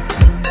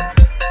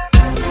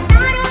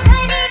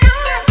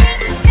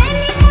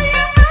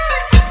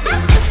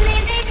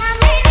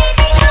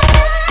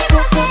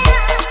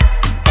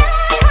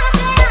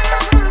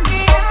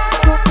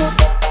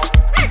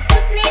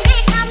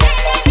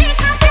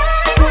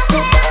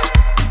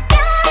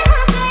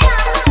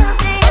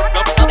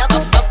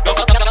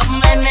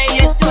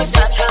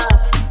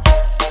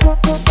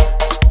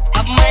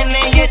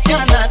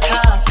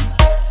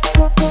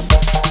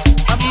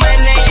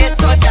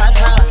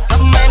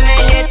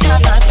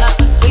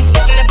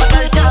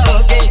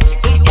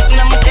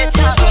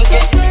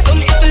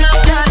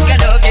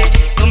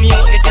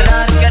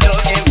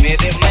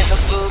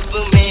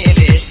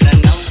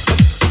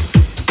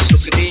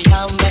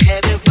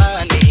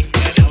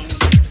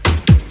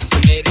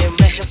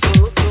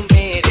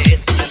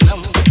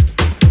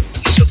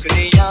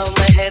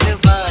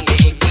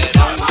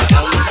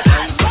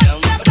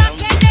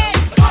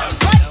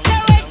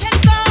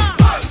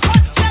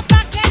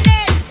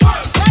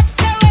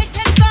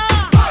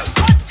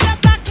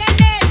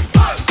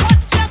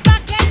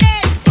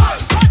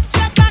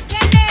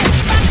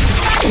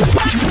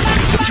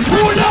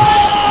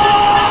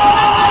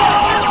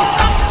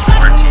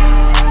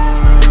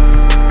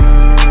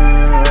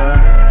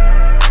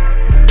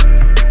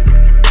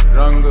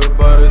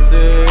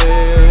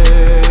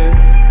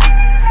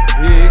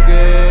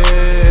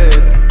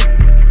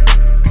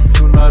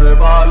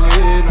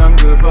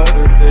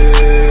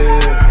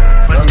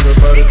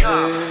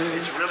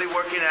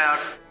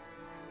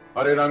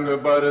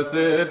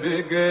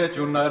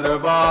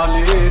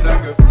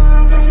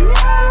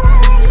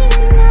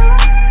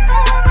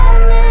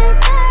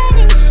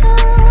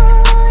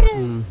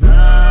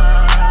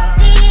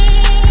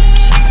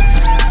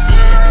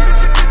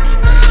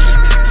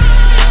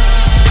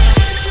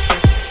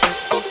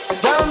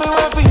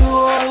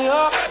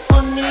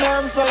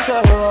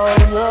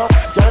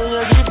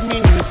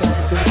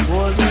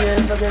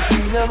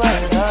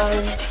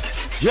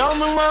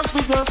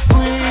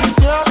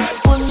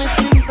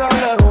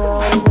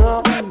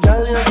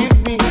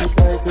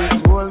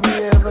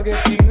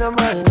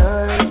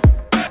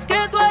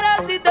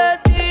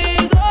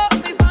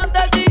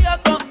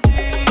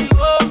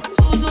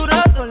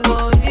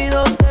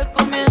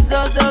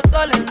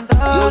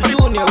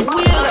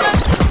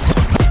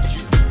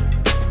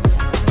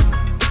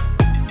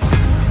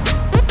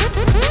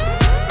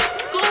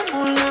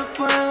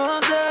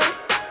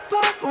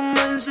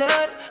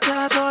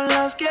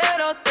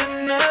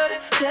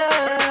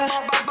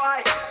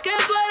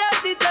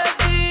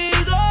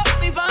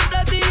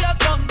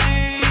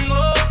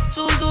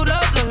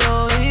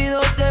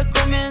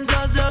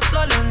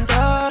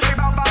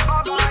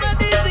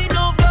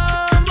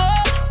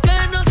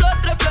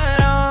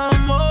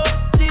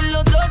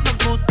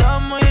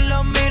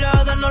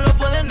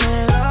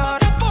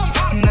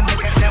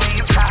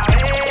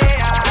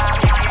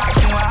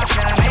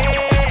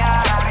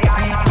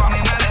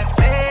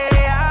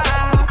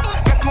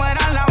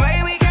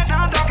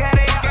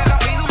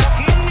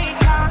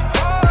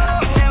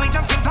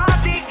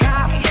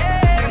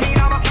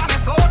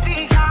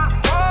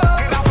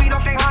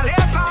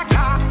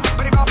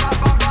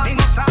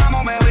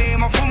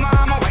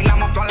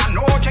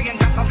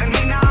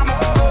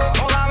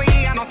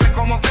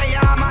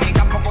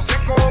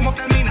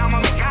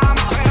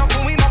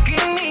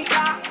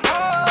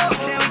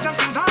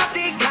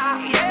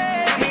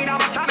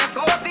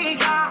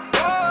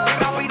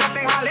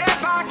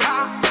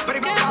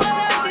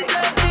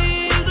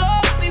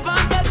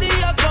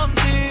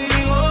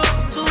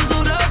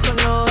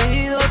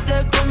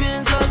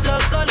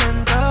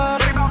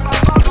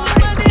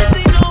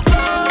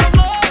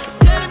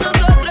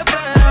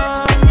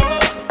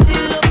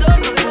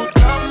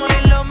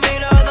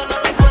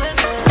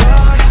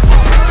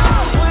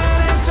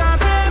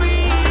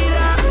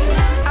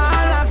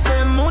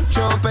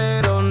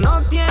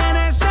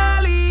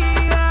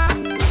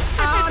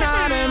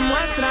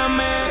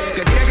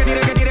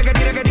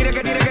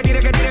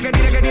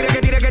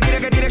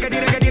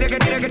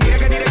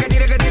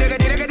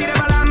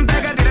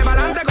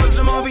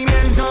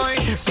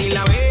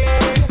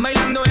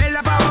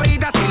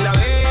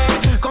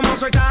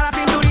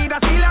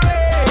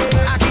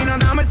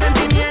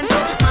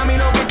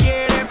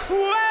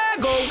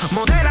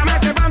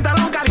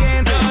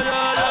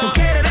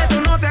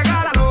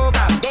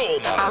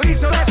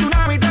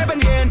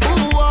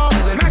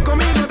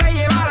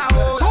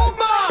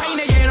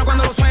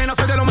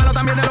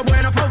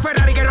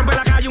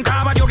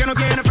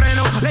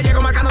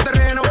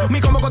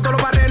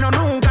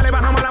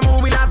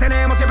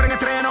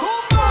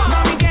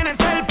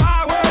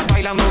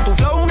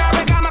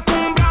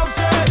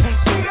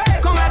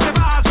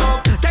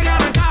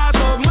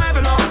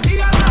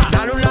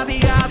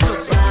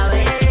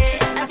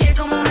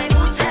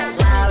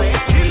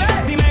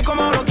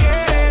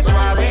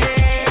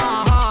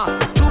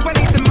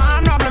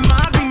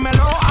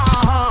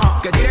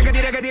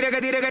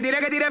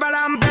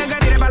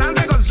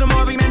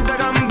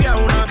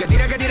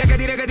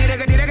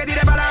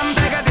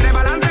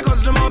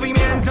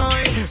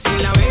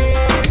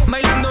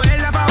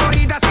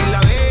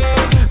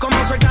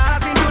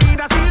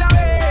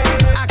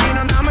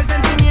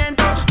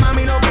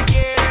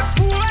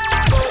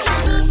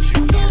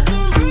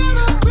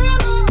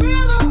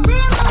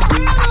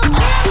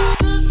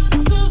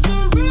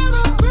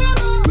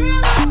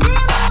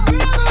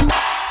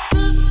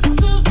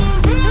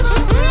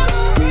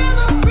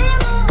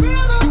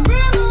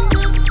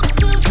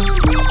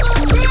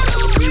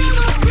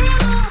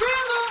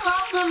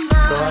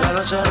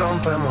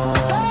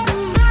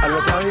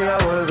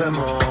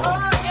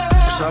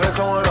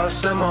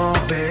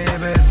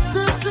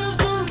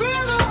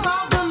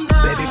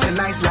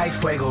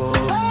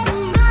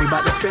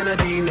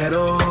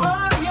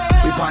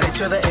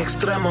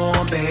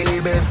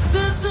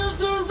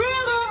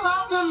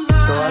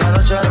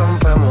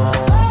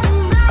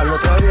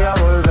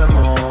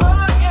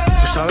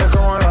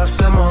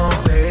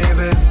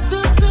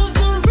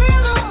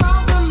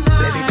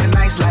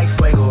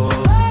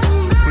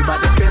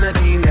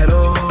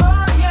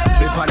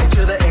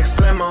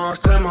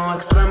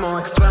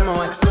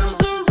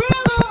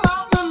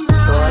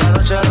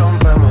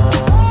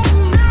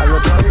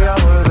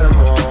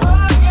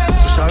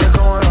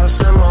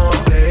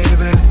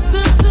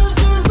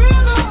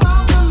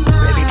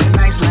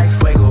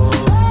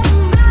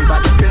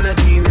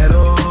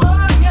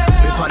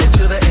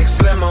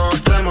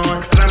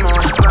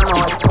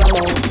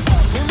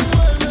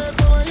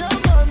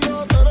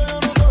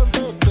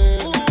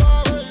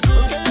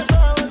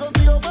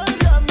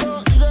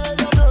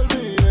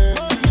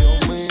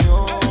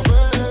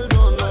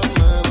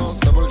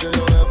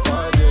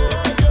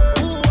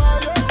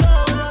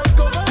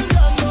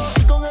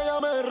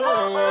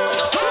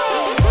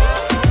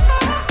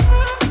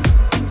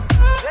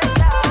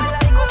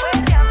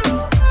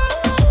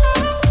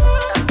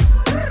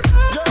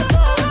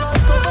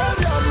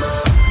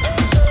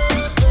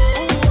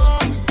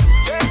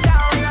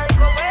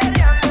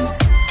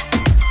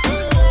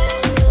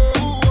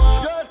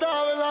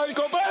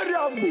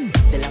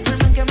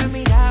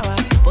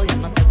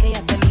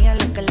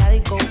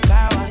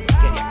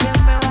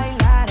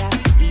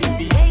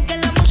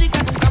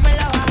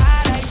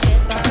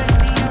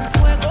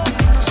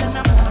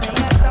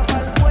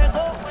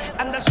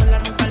Anda sola,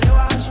 nunca le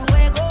baja su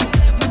ego.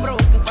 Me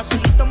provoca y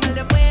facilito me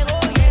le pego.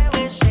 Y es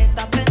que se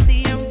está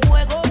prendida en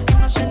fuego. Que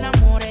no se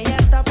enamore, ella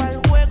está para el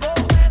juego.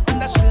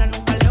 Anda sola,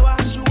 nunca le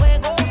baja su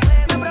ego.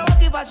 Me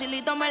provoca y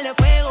facilito me le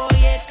pego.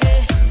 Y es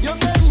que yo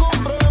tengo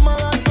un problema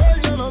de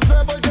alcohol, yo no sé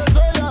por qué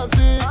soy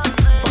así.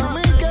 Pa'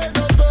 mí que el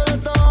doctor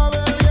estaba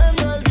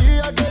bebiendo el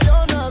día que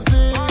yo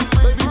nací.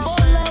 Baby,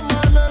 pon la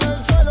mano en el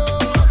suelo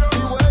y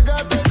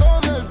juégate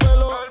con el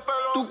pelo.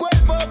 Tu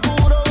cuerpo es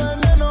puro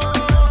veneno,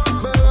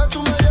 bebé,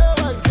 tú me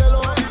llevas al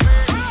cielo.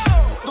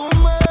 Tú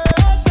me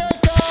dejaste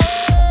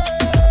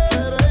caer,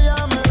 pero ella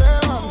me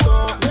levantó.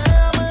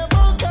 Déjame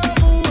boca,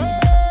 mujer,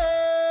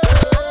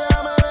 ella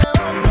me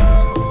levantó.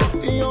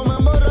 Y yo me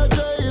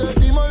emborraché y de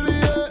ti me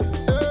olvidé.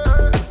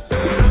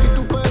 Y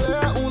tú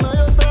peleas una y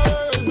otra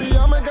vez, baby,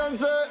 ya me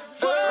cansé.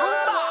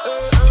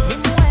 mi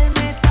mujer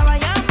me estaba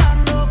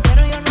llamando,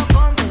 pero yo no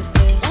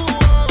contesté.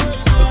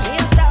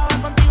 Ella estaba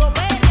contigo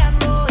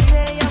peleando y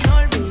de ella me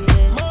olvidé.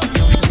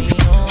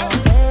 Mío,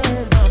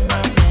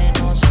 perdóname,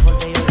 no sé por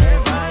qué yo le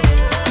fallé.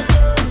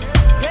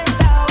 Yo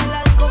estaba en la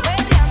disco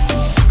peleando,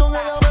 Con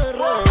ella me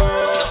robé.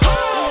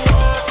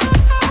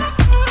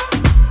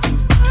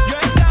 yo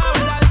estaba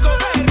en la disco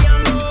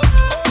peleando.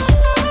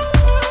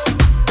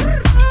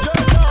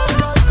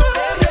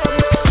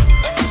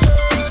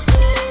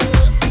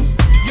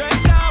 Yo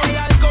estaba en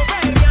la disco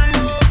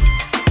peleando.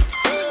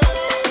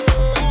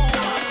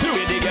 The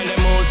way the girl them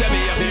move, say me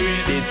have to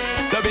rate this.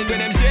 Love it when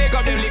them shake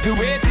up them little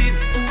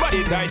waists.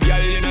 Body tight,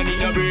 girl, you don't need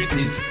no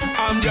braces.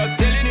 I'm just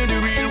telling you the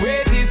real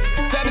way it is.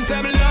 Seven,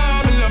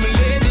 love me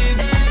ladies.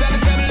 Seven,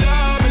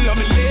 love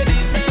me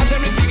ladies. I tell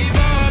me to give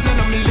on, none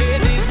of me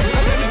ladies.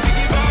 I tell me to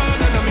give on,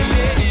 none of me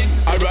ladies.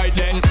 Alright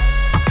then.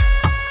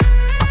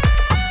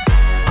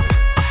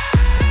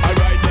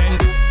 Alright then.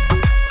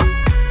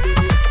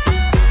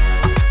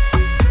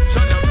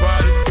 Shut up,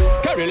 boy.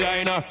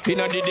 Carolina,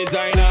 inna the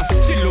designer.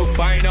 She look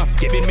finer,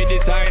 giving me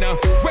designer.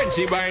 When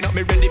she wind up,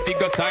 me ready fi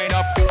go sign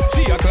up.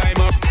 She a climb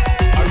up.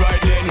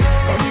 Alright then,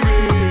 on the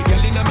way,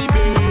 girl inna me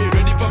bed,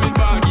 ready for me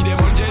bag, give them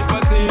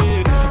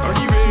 100%. On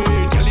the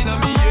way, girl inna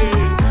me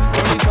head.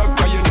 Turn it up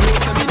 'cause you know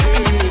say me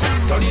dead.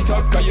 Turn it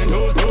up 'cause you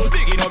know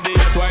bigging up the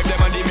hot wife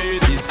them and the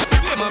mates.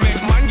 Them a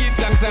make man give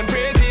thanks and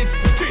praises.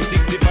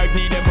 365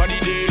 need them for the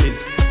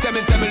dailies.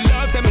 Seven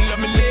love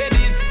me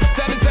ladies.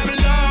 Seven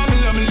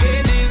love me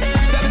ladies.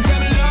 Seven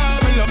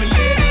love me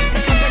ladies.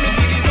 I tell me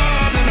to give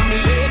on, none of me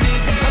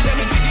ladies. I tell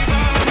me to give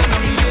on, none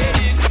of me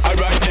ladies.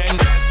 Alright then.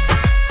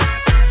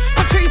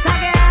 Patrice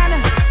again.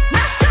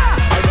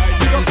 Alright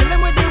We then. gon' kill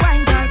him with the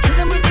wine, girl. Kill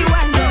him with the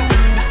wine, girl.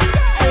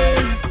 Hey.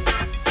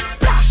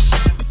 Splash.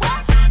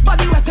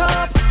 Body wet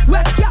up.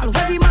 Wet girl,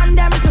 where the man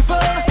them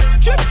prefer.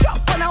 Drip drop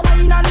on a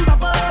wine and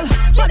bubble.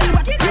 Body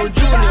wet like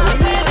the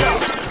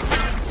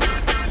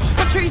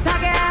Patrice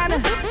again.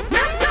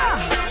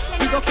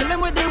 We gon' kill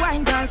him with the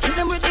wine, girl. Kill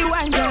him with the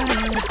wine, girl.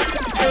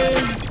 Hey.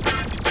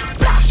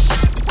 Splash.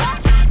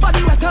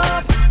 Body wet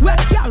up.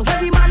 Wet girl, where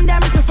the man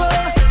them prefer.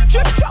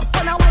 Drip drop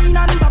on a wine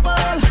and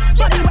bubble.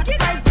 Body wet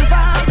like the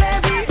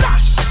baby.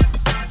 Splash.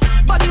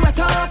 Body wet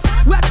up.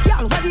 Wet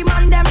girl, where the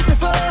man them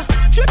prefer.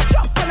 Drip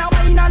drop on a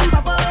wine and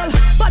bubble.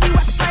 Body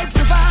wet like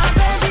the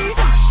baby.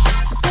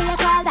 Do you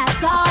call that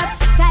sauce?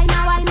 Kinda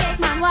why make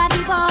man want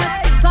divorce?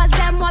 'Cause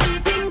them want be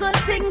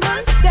single.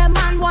 Them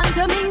man want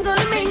to mingle.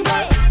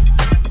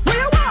 Where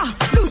you are?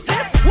 Lose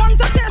this. Want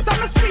to taste of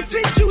my sweet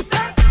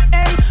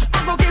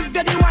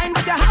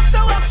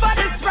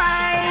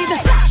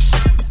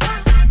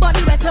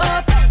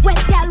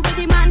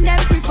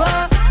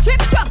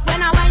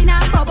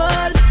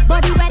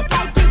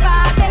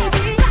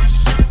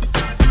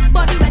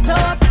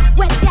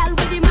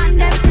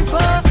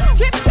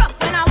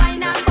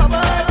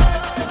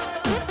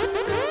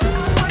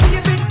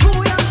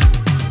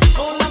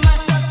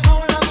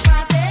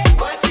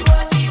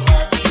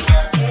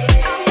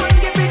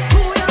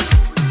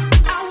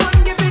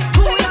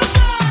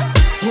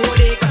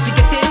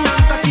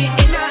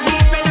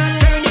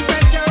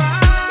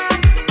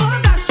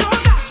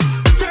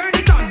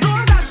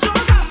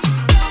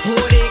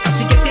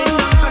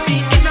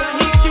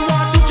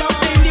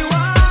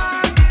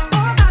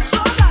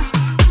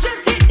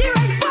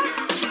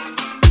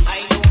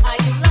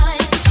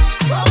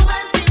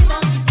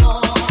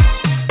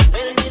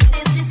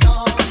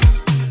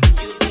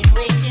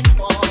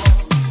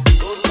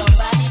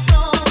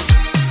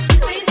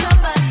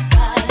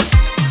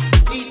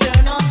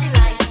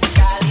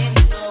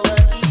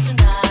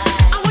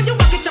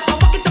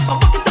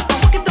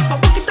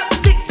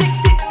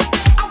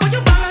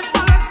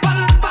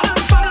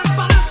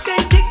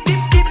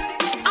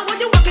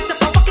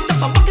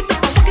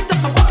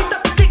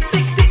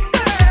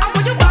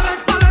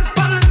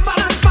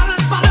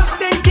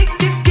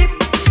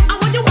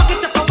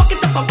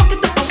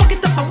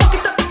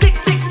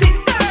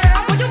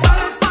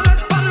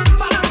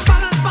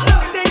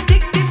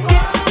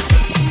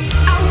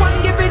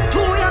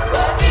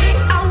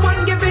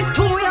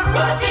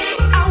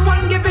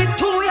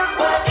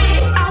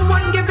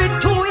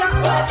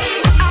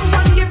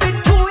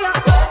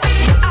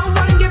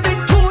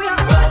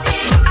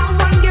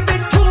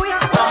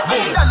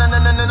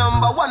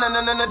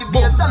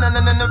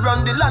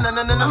run the land,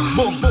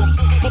 boom, boom,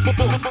 boom, boom,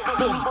 boom,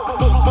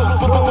 boom,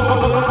 boom.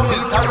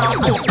 Tilt around,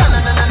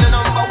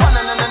 number one,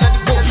 the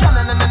bass,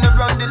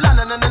 run the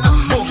land, boom,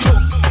 boom.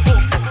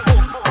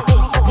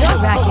 You're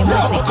rocking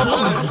with the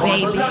kings,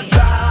 baby.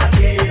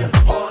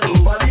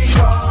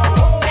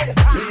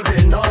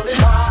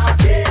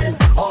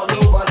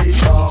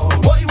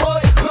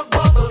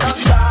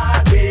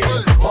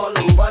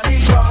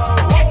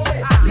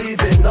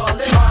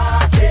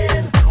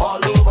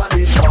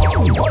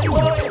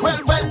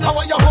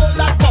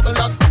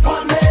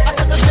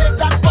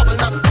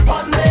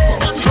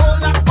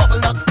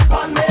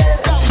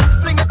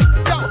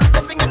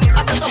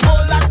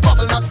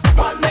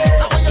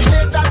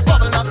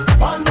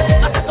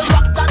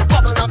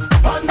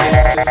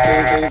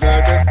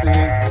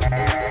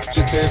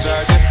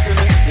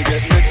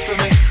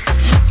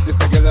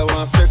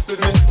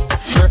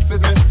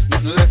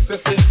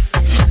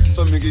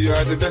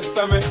 The best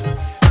of me.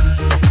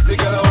 The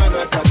girl I want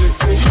like a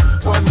gypsy.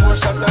 One more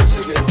shot and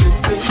she get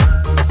tipsy.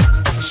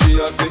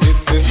 She have the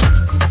itsy,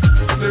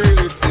 the real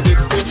itsy.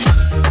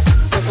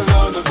 Settle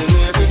down on the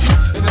lady.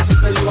 And the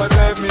sister you a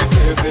drive me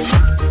crazy.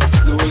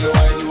 The way you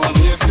wine you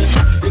amaze me.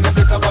 You don't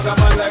take a bag of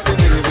man like the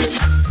Navy.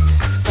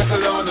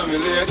 Settle down on me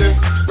lady.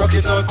 Rock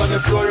it out on the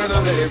floor you no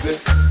lazy.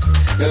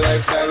 The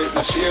lifestyle is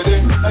not shady.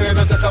 And you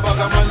don't take a bag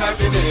of man like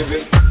the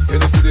Navy.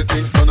 You don't see the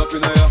thing turn up in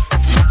a ya.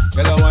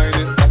 Girl I wine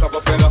it like a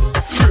propeller.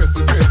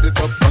 Brace it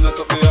up, on a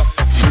something here.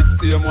 With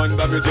same one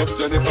baggage up,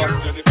 Jennifer.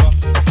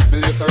 Me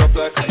lace her up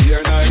like a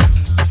hair knife.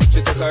 She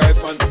take a ride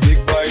on the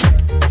big bike.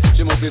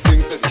 She must see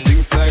things that the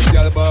things like.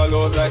 Y'all ball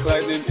out like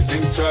lightning, the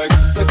things strike.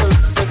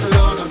 Settle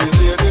down on me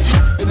lady.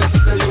 You know she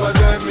say you a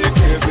drive me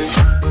crazy.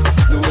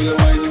 The way you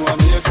whine you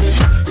amaze me.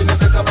 You know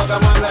take a bag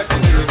of man like the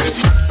Navy.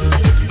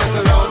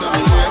 Settle down on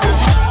me lady.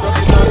 Rock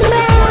it out on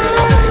the floor,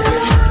 you're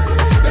amazing.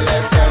 The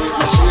lifestyle is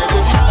not shady.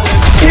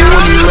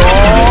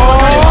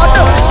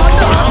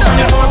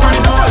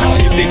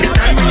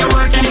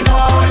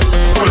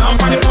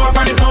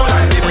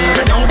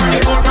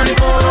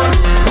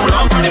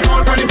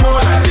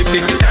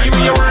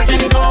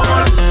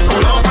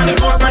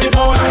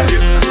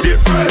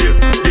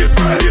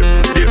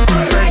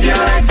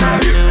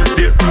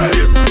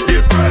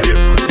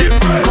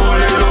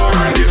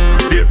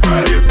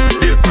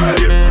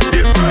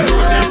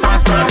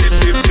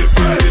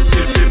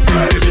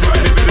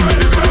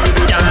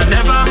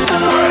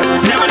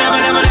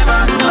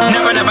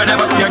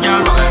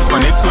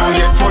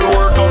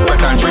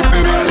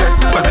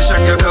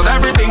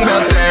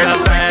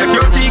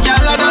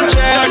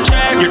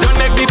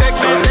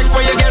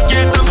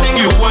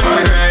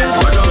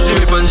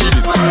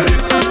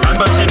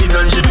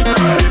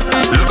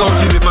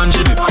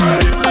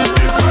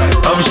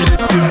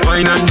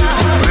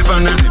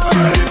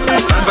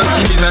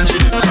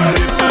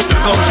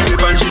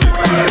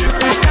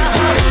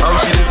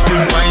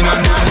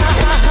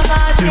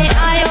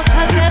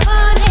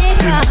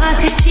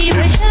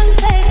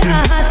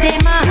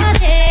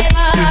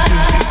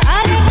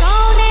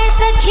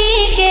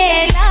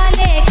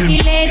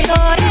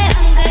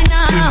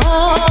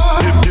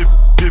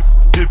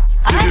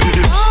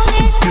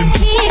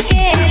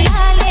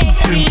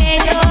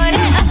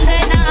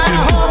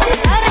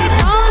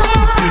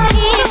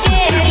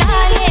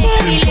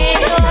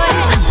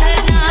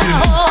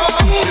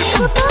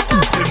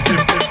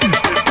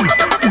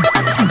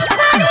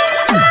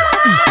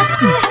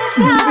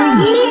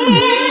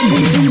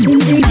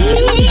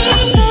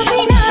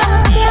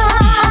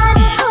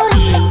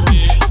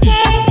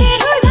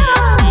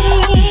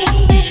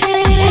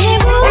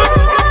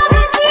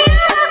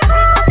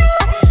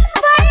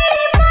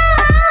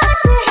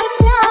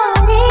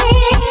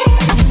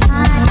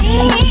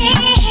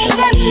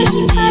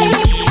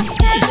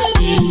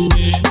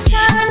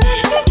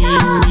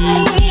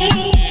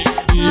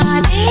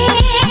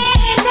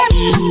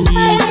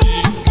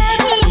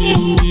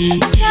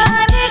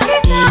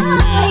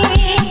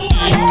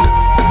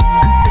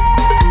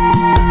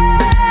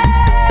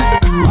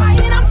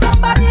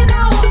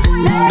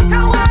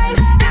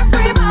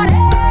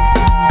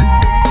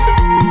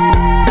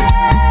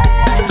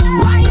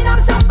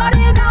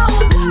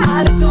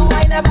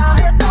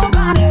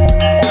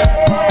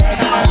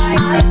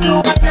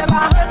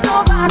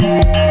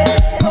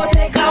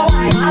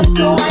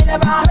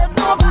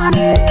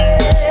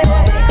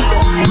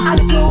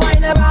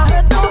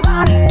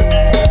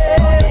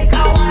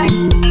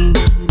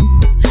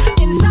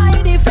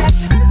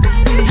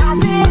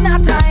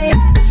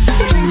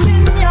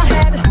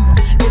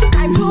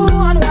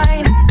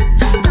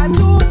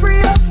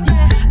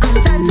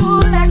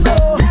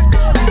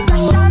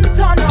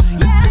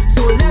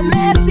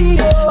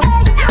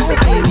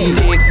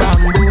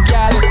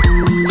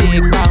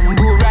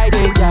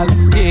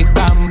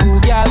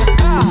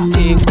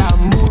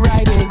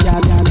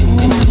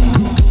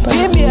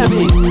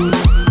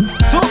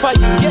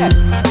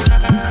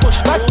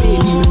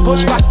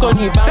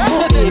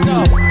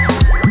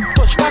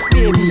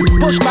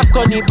 Push back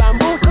on the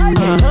bamboo.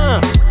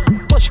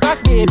 Push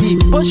back, baby.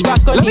 Push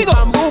back on the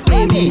bamboo,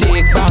 baby.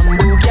 Take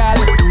bamboo, gal.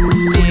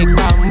 Take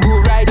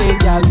bamboo, ride it,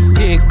 gal.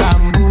 Take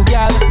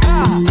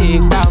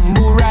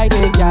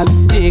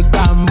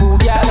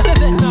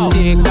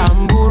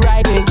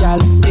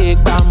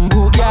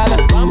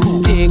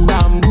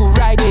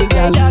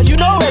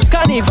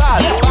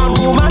carnival.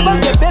 Bamboo man,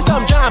 but give me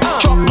some jam.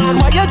 Truck man,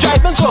 why you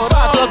driving so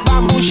fast? Look,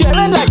 bamboo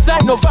sharing like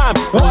side no farm.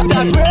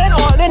 Water spraying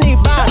all in the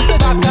band.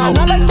 Back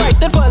not like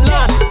fighting for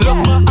land. Look,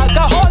 my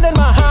alcohol in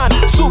my hand.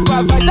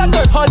 Supervisor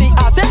good honey,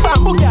 I said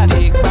bamboo gal.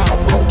 Take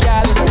bamboo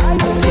gal,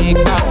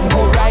 take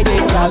bamboo ride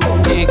it gal.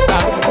 Take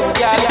bamboo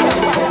gal,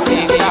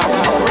 take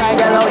bamboo ride it.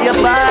 Girl, how you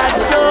bad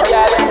so?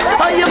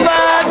 How you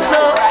bad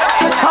so?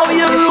 How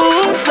you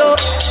rude so?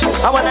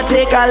 I wanna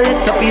take a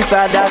little piece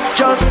of that.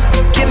 Just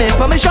give me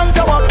permission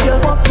to walk you.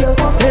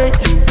 Hey,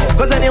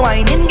 cause any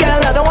whining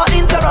girl, I don't want to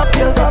interrupt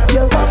you.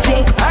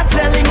 See, I'm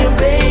telling you,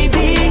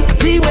 baby,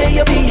 the way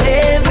you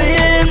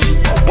behaving.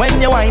 When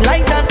you whine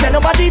like that, tell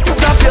nobody to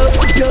stop you.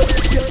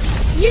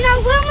 You know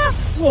Wilma?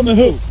 Wilma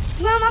who?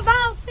 Wilma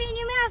Ball,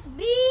 senior math,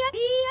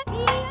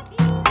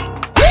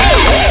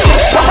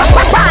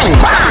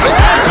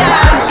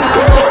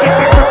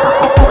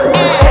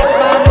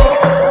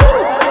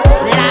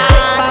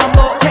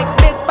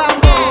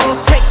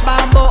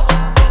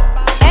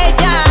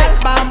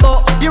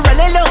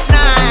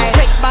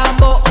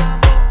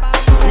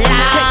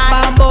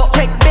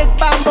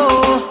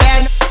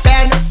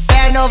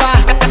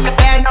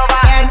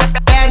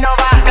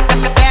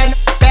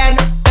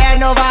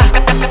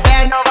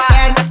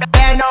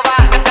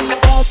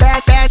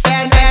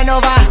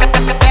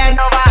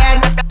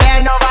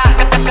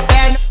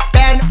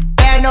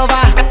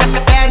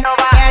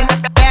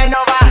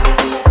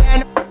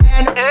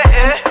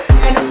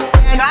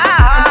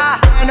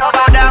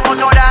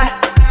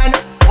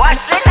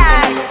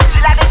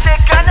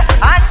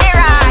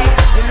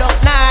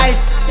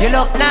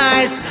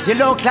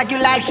 like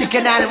you like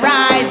chicken and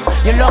rice.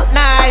 You look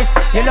nice,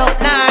 you look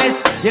nice.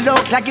 You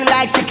look like you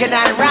like chicken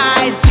and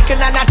rice. Chicken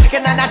and a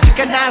chicken and a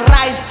chicken and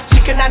rice.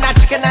 Chicken and a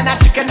chicken and a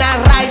chicken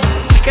and rice.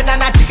 Chicken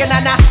and a chicken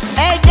and a.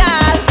 Hey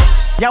girl,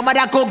 your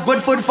mother cook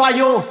good food for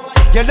you.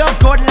 You look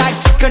good like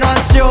chicken on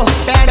stew.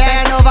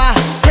 Bend over,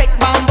 take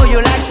bamboo.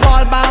 You like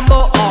small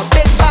bamboo or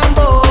big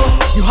bamboo.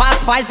 You hot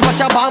spice, but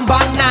your bum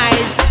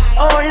nice.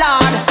 Oh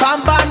Lord,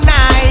 bum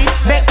nice.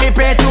 Make me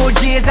pray to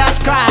Jesus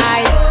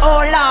Christ.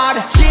 Oh Lord,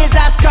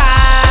 Jesus Christ.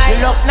 You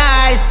look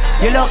nice,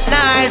 you look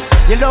nice.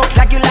 You look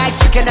like you like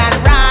chicken and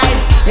rice.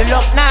 You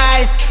look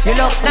nice, you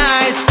look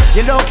nice.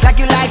 You look like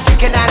you like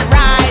chicken and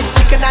rice.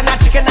 Chicken and a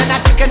chicken and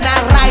a chicken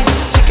and rice.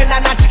 Chicken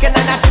and a chicken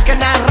and a chicken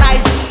and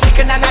rice.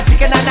 Chicken and a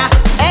chicken and a.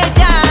 Hey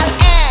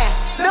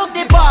girl, look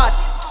the pot,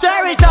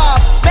 stir it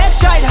up, make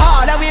sure it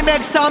hard, and we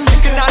make some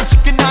chicken and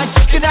chicken and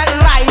chicken and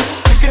rice.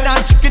 Chicken and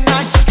chicken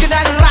and chicken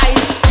and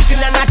rice. Chicken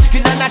and a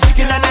chicken and a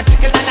chicken and a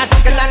chicken and a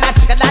chicken and a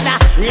chicken and a.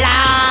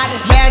 Lord,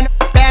 bend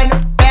over,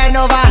 bend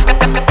over,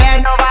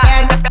 bend over,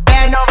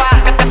 bend over, bend over,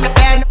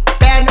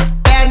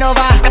 bend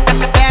over,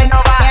 bend over, bend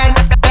over,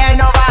 bend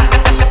over,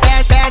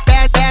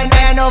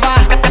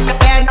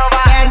 bend over, bend over,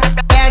 bend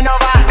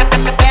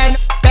over, bend over, bend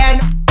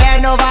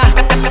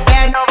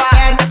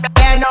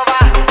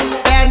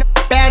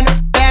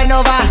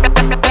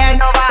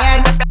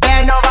over, bend over,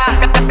 bend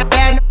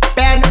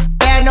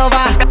over, bend over,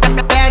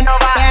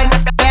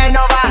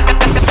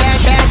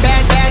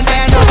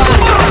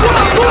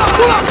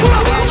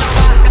 bend over,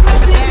 bend over.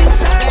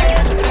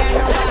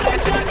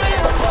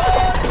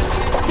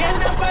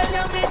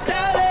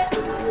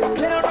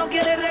 Pero no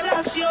quiere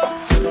relación.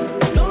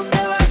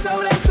 ¿Dónde va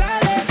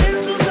sobresale?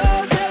 En sus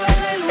ojos se ve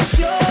la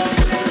ilusión.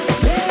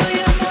 Le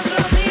odiamos otra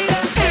amiga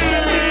que se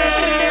ríe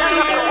de su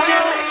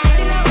canción.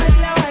 Baila,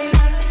 baila,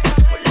 baila.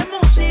 Pon la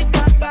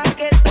música pa'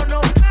 que esto no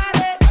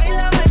pare.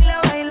 Baila, baila,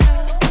 baila.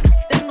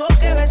 Tengo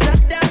que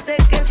besarte antes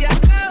que se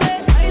acabe.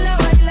 Baila,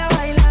 baila,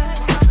 baila.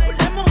 Pon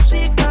la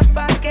música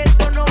pa' que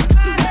esto no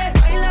pare.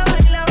 Baila,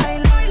 baila,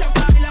 baila.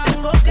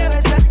 Tengo que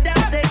besarte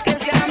antes que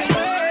se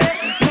acabe.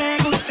 Me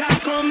gusta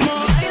como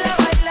baila,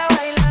 baila,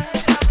 baila.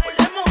 Pon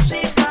la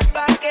música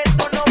pa' que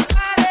esto no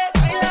pare.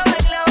 Baila,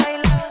 baila,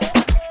 baila.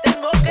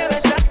 Tengo que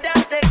besarte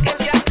antes que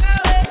se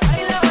acabe.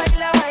 Baila,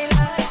 baila,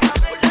 baila.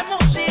 Pon la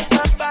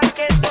música pa'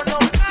 que esto no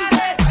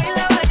pare.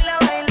 Baila, baila,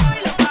 baila.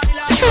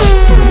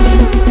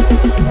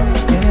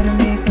 Quiero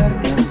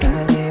invitarte a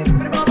salir.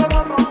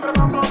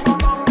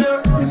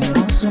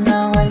 Demos una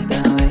vuelta,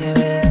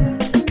 baby.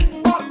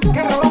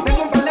 Que robo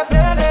tengo un par de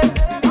feles.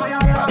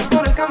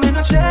 Por el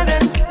camino chévere.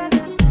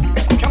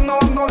 Escuchando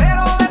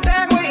bandolero de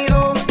este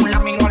ruido. La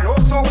miro al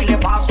oso y le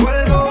paso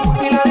el do.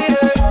 Y le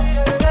dije,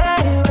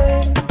 baby,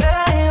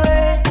 baby.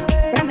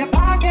 Vente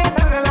pa' que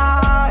te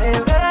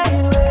relajes,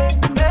 baby,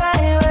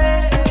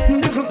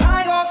 baby. Disfruta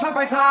y goza el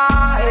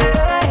paisaje,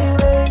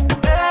 baby,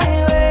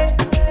 baby.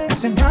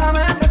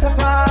 Enséñame ese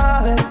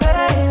tapaje,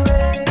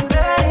 baby,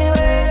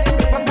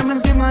 baby. Pónteme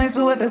encima y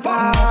súbete el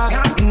traje.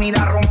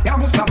 Tímida, rompe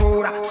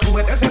abusadora.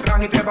 Súbete ese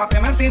cráneo y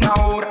trépateme encima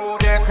ahora.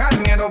 Deja el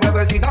miedo,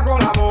 bebecita,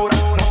 colabora.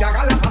 No te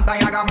hagas la santa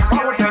y hágame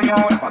favor,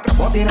 señora.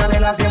 Voy a tirar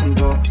el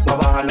asiento. Voy a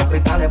bajar los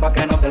cristales pa'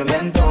 que no te el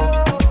viento.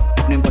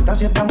 No importa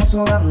si estamos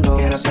sudando.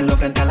 Quiero hacerlo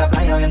frente a la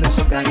playa viendo el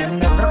sol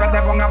cayendo. Quiero que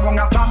te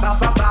ponga sata,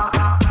 sata.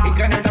 Y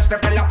que en el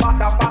destrepe la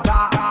pata,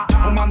 pata.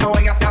 Fumando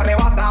ella se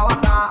arrebata,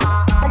 bata.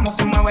 Como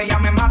se mueve ella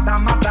me mata,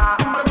 mata.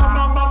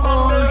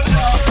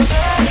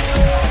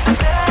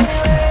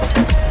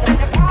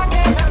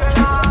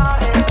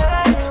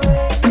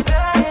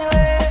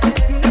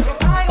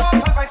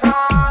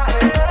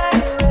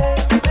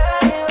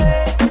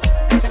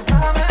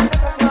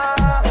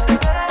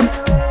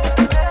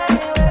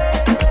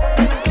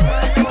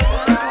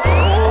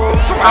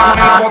 la mano y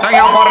la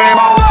botella por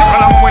arriba. Siempre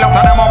la mueve y la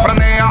tenemos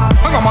prendida.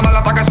 Vamos a darle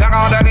hasta que se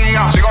haga de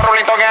día. Sigo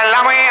rulito que es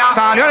la mía.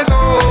 Salió el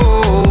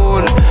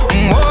sol,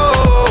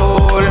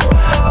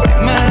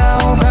 prende la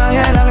boca y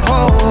el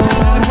alcohol.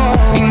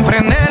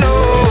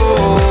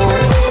 Impréndelo,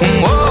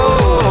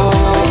 todo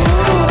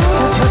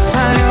se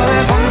salió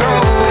de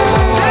control.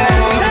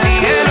 Y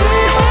síguelo.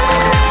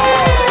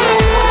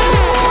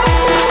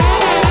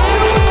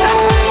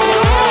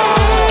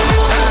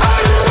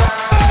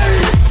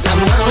 La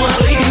mano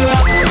arriba,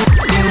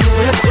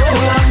 cintura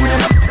sola,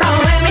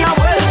 dame media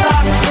vuelta,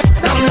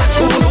 dame un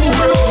saco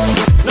duro,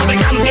 no te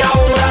canses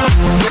ahora,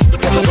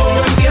 que esto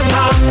solo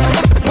empieza,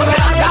 mueve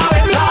la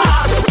cabeza,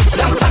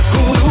 dame un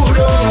saco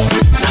duro,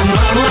 la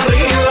mano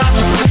arriba,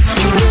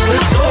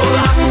 cintura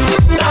sola,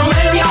 dame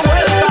media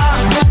vuelta,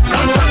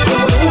 dame un saco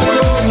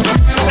duro,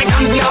 no te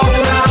canses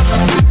ahora,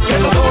 que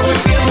esto solo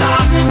empieza,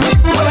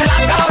 mueve la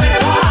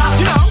cabeza,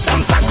 dame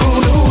un saco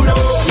duro.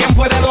 ¿Quién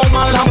puede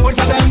domar la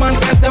fuerza del mar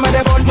que se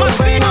mete por tu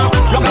seno?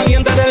 Lo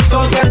caliente del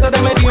sol que se te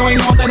metió y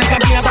no te deja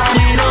quieta,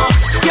 nena.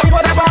 ¿Quién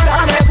puede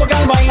parar eso que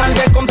al bailar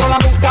descontrola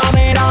tu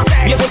cadera?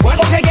 Y ese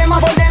fuego que quema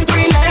por dentro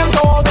y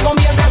lento te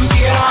convierte en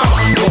piedra.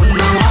 Con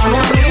la mano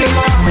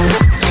arriba,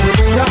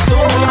 cintura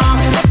sola,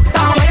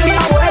 da media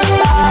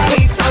vuelta y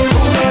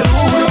sacude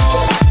duro.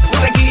 No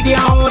te quites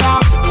ahora,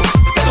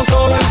 que esto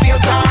solo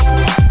empieza.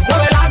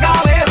 Mueve la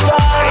cabeza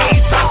y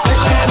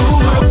sacude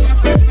duro.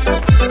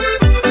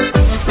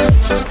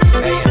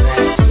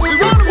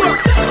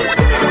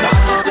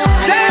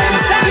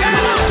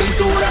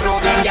 Cintura,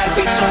 rodilla, al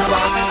piso,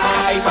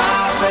 va y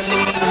va a ser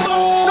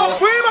lindo. ¡Nos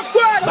fuimos,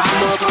 pues!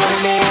 Vamos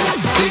con él,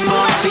 ritmo,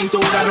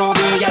 cintura,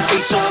 rodilla, al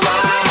piso,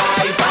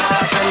 va y va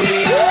a ser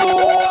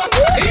lindo.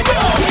 Y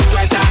tú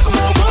estás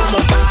como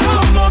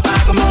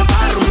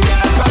pa'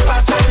 rumbear, pa'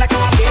 pasarla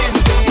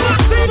caliente.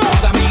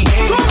 Toda mi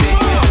gente,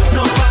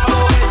 no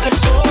favorece el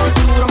sol,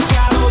 tu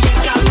bronceado y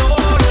el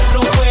calor, no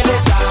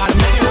puedes dar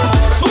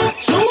mejor. Suma.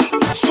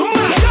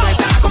 Y tú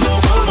estás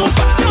como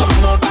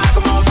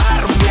pa'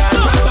 rumbear,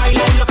 pa'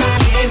 bailar lo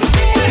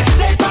caliente,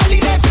 de pal y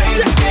de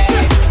frente.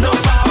 No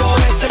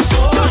favorece el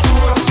sol, tu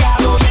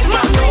bronceado y el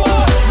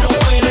calor, no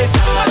puedes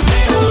dar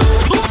mejor.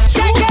 Suma.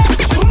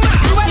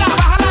 Súbela,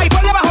 bájala y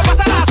ponle bajo,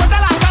 pásala, suelta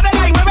la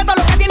cadera y mueve todo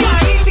lo que tienes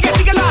ahí.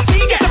 Síguela,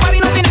 sigue. Este party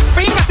no tiene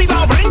fin,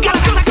 activado, brinca la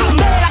casa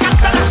candela,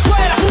 canta la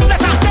suela, es un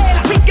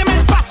desantela, sígueme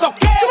el paso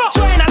que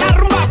suena la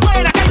rumba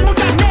buena, que hay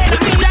muchas nenas,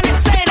 mira la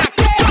escena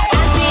que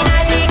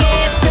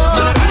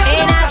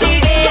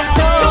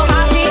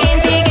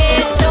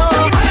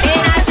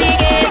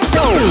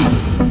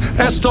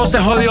Esto se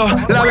jodió,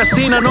 la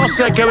vecina no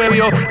sé qué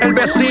bebió, el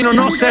vecino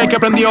no sé qué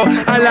prendió,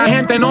 a la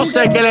gente no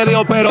sé qué le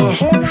dio, pero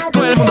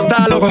todo el mundo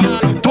está loco,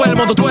 todo el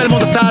mundo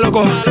está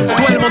loco,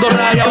 todo el mundo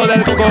rayado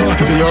del coco,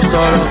 y yo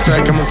solo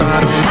sé que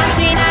montar.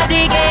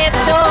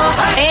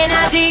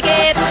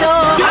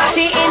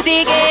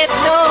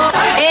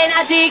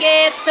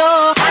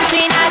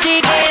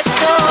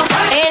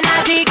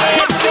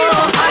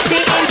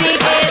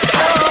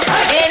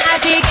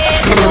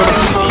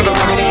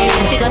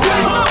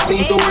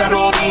 Cintura,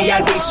 rodilla,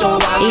 al piso,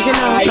 va. Easy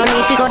now, no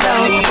need to go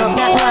down. From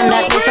that one,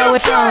 that is how we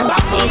from.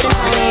 Easy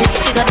now, no need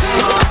to go down.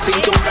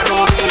 Cintura,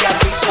 rodilla, al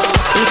piso, va.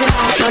 Easy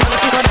now, no need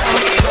to go down.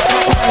 From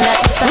that one,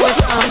 that is how we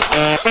from.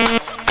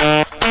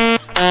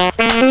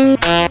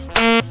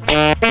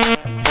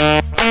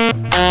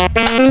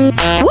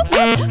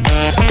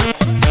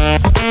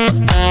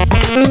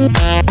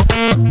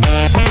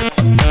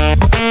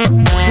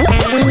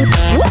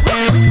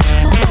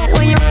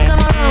 When you run,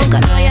 come around,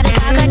 'cause now you're the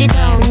talk of the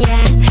town,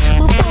 yeah.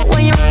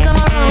 When you run, come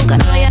around, 'cause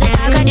now you're the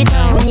talk of the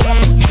town, yeah.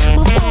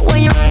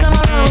 When you run, come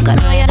around, 'cause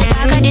now you're the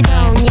talk of the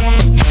town, yeah.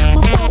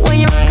 When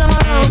you run, come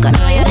around, 'cause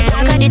now you're the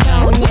talk of the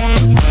town, yeah.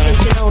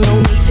 Sit down, no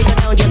need to go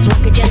down, just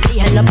walk it gently,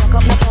 and the buck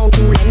up the phone,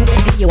 cool and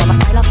deadly. You have a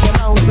style of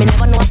your own. Me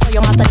never know, so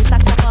you master the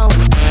saxophone.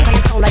 And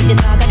you sound like the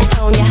talk of the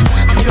town, yeah.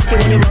 I'm looking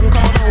when you run,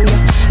 come around,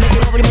 yeah. Make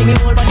you bubble, make me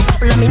whole body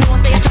bubble. Let me know,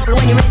 say you trouble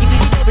when you ready for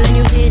the double and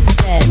you hit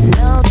that.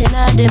 Nothing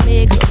at the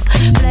makeup,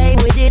 play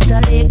with it a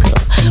little.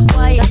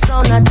 Why you so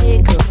not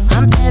tickle?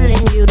 I'm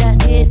telling you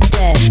that hit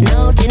that.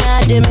 Nothing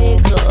at the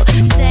makeup,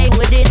 stay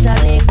with it a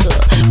little.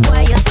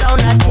 Why you so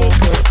not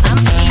tickle? I'm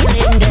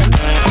feeling them.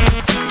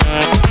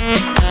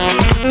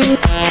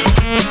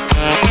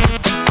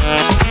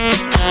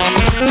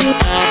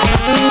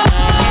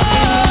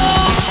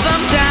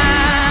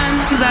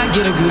 Sometimes I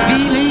get a good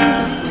feeling,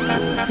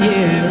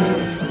 yeah.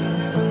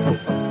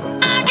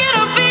 I get a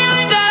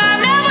feeling that I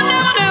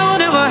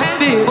never had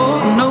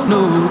before. No,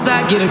 I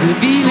get a good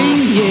feeling,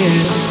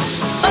 yeah.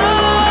 Oh,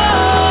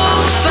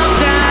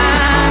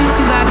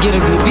 sometimes I get a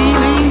good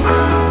feeling,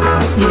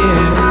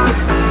 yeah.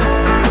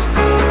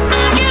 I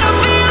get a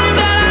feeling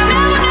that I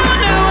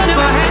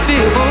never had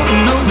before.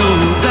 No,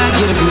 I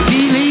get a good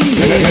feeling,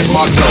 yeah.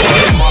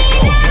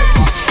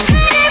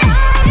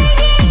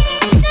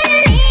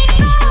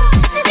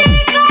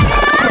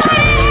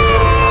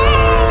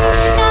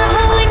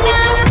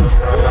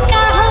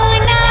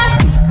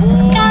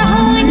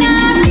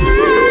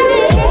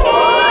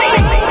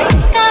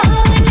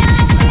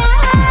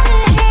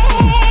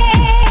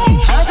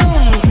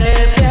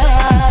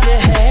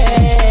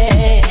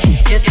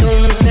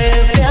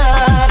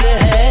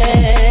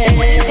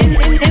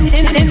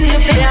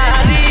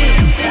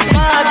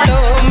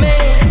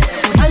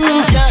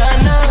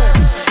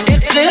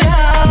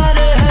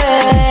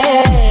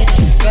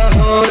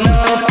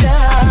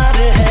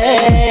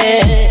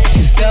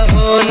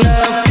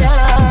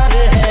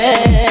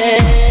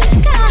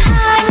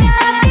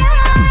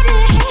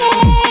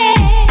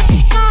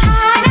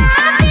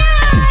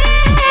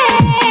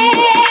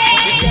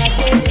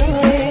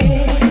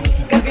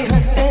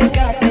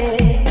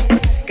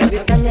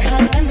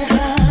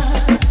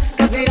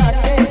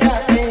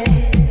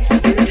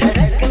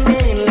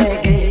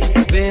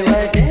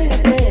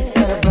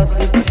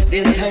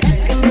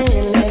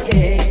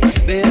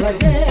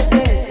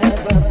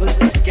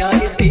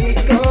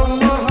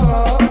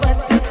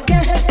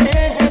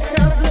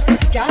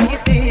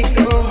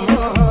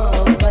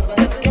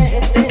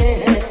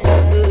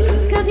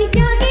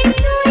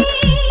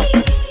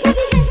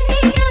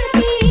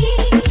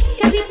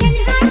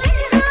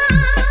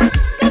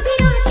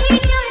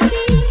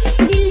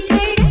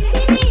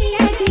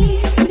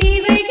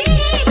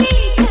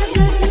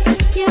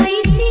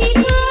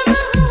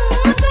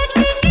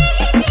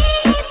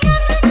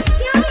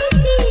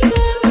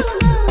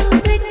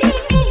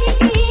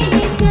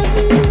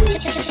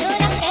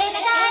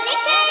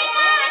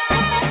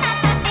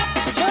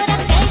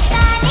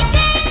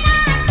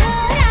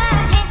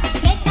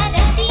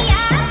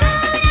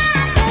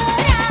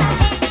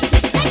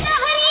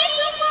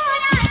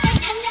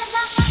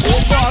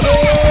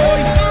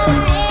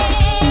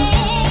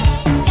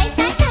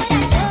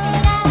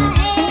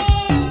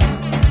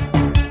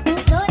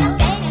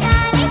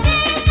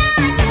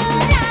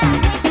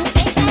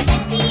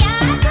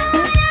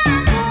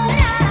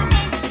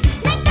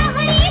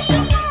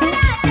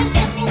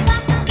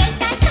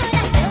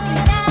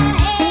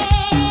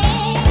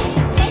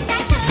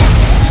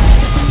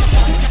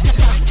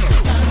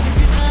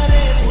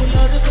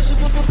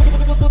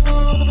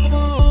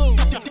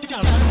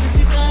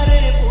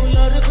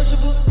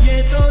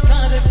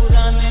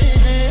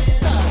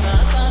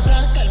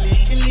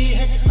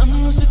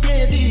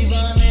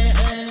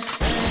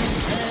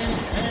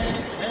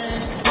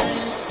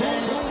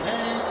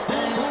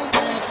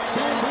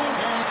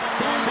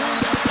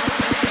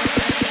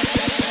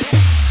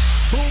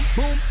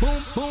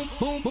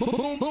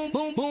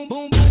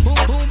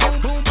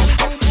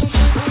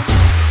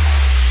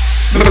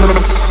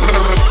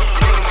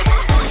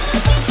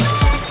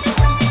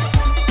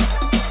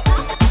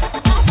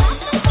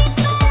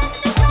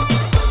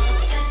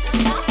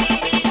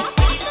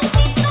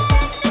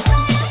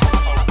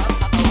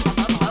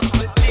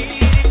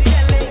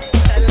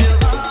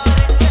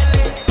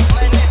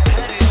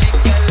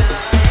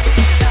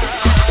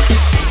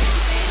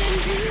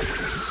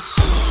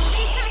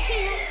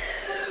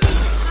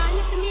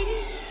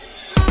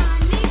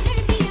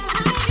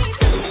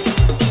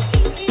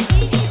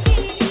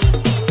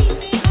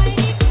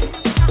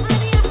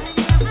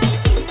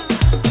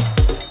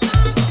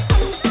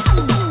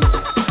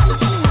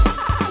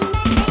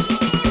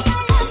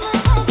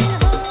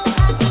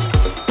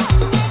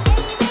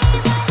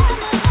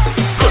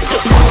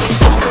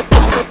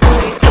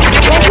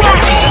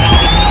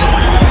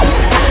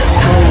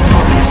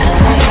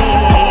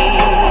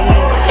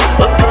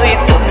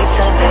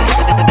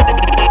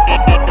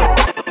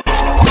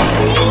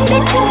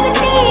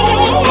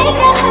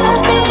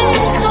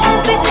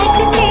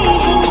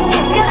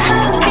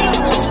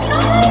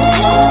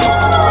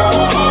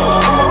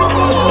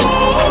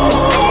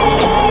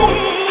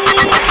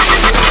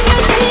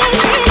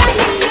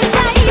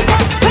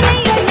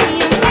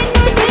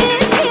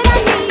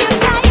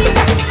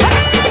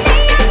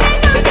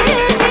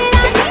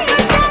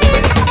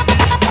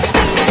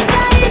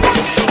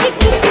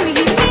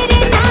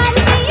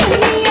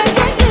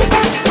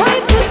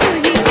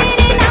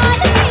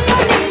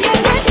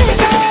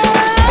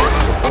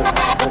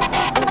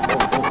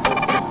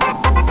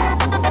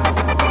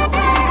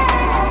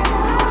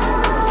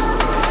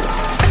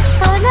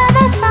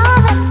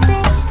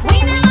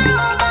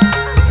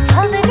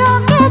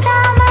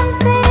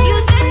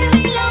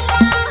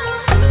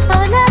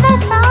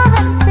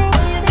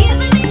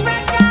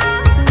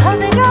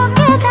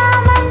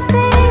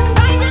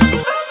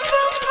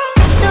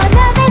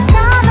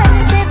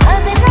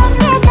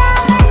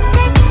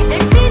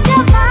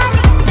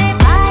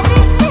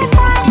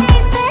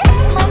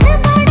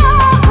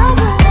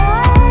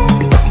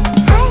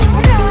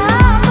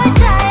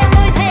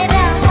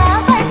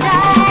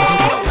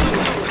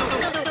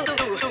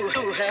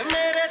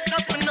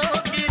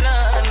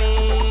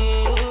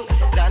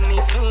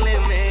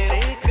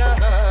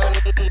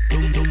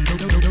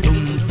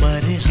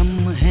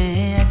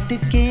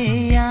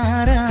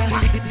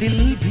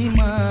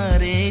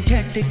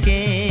 हटके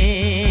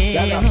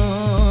हो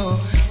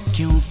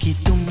क्योंकि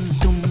तुम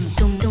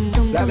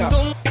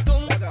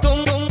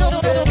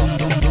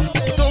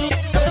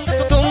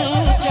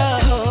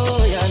चाहो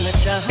या न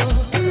चाहो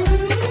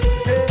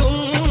तुम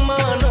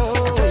मानो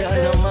या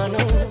न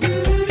मानो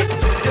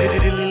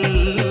दिल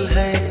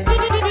है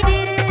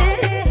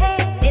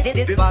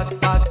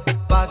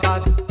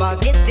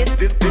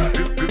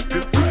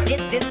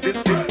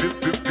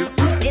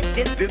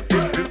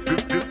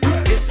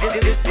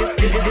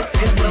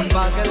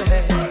पागल है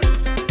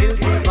दिल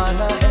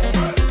दीवाना है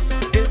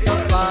दिल तो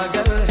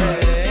पागल है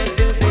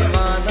दिल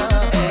दीवाना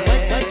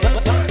है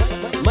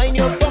Mind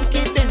your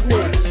funky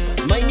business,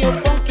 mind your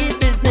funky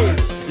business.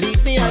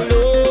 Leave me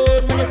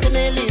alone, when you see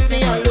me, leave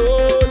me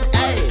alone.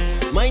 Hey,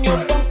 mind your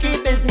funky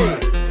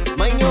business,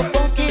 mind your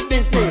funky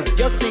business.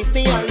 Just leave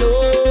me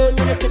alone,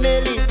 when you see me,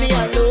 leave me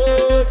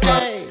alone.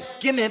 Hey,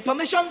 Give me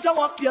permission to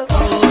walk your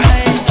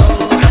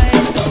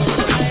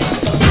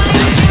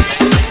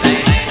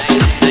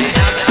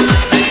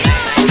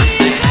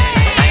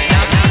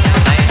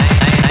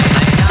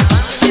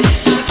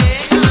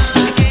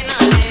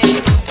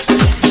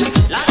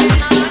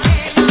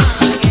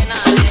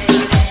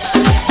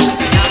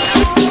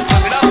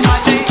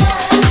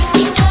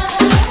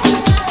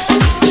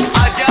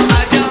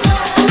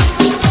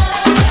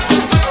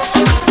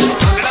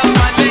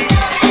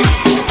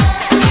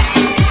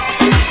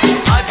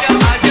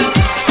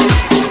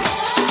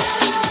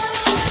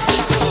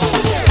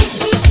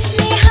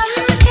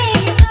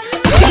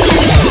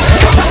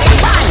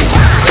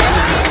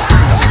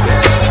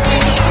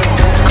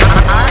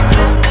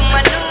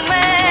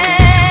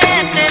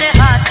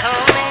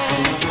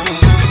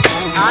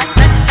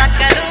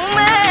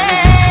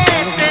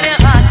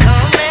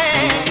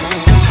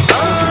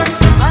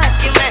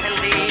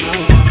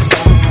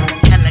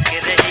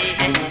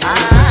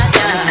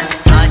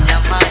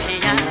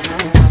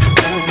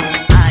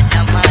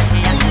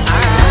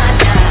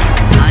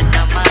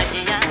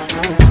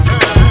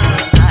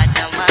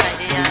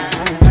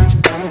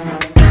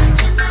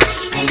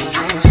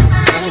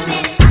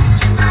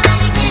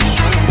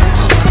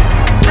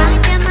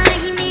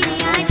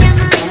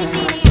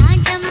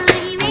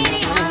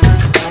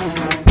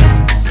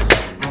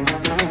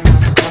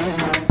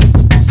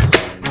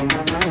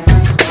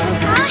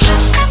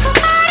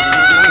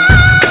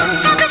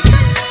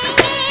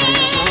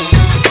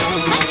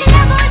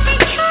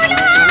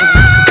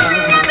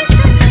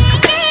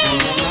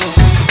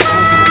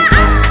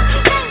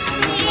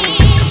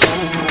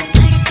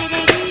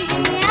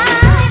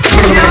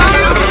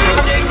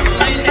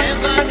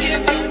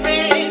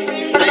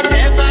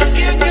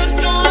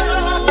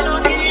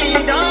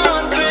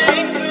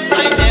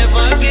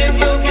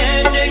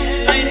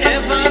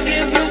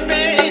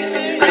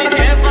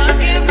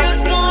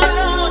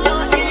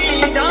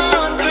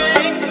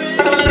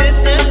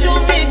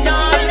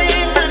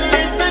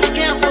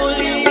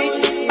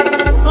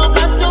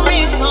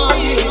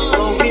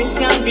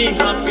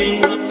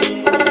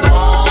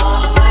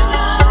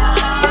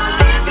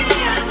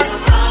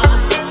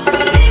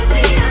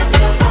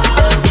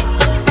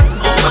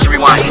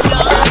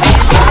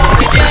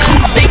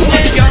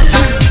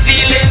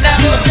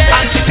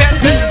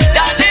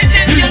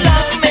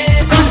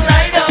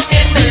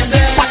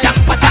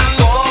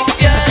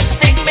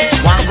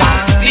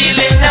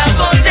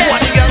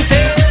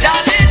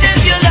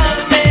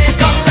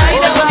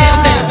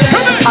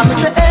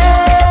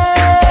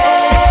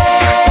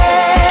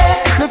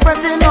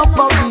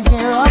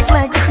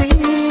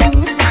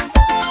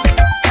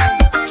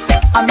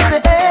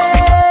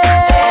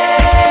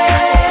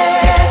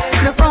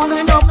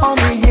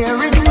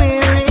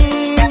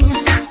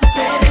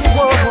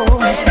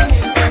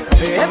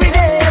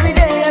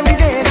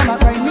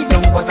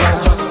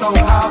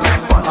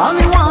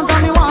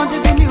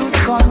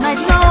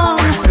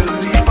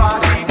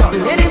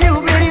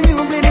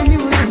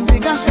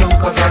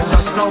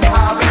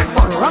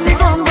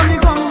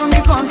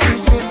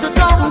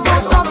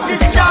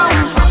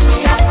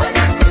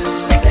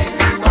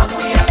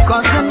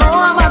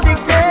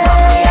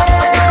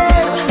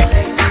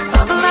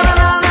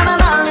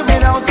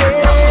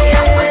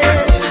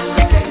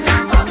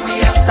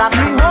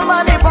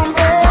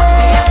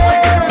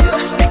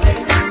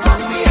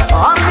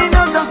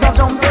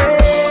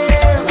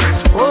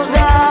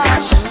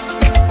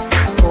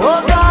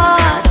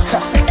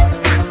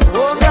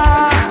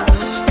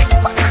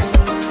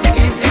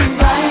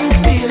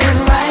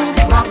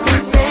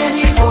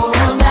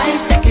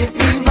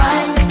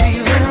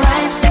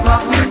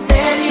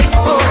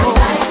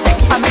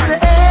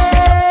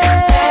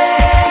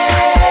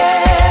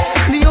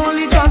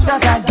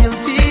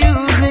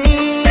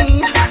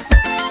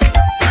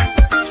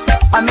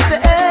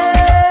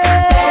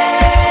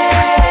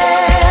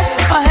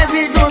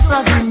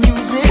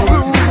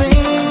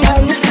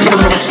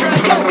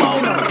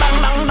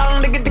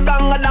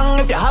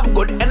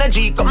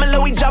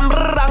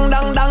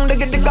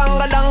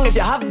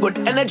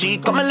energy,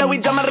 come and let we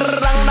jam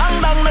rang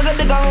dang dang, nigga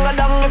the ganga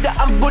dang. If you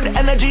have good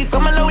energy,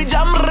 come and let we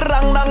jam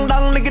rang dang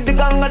dang, nigga the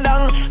ganga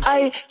dang.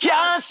 I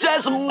can't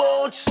stress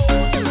about.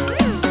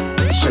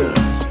 Sure.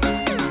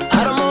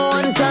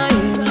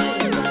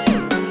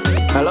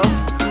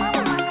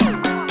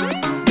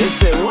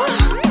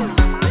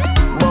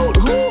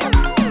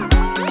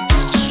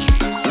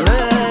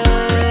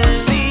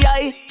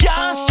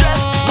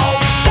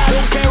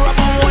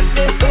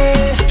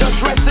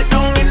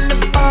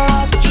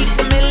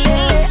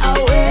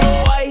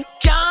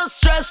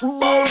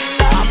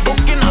 I'm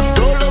booking a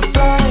solo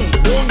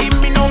flight. Don't give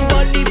me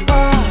nobody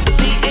pass.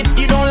 See if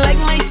you don't like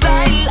my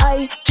style,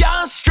 I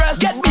can't stress.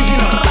 Get me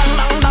dang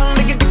dang dang,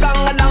 nigga the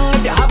ganga dang.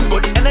 If you have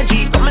good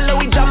energy, come and let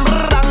we jam.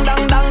 Dang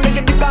dang dang,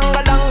 nigga the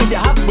ganga dang. If you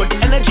have good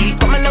energy,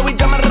 come and let we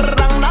jam.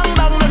 Dang dang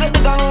dang, nigga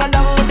the ganga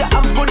dang. If you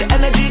have good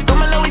energy,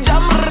 come and let we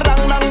jam.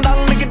 Dang dang dang,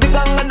 nigga the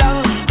ganga dang.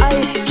 I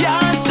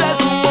can't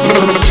stress.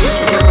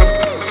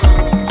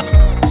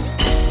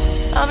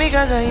 All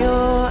because of you,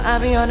 I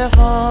be on the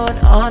phone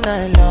all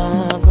night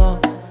long. Oh.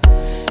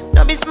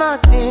 Don't be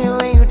smarty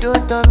when you do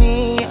it to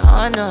me.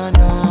 Oh no,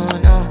 no,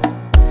 no.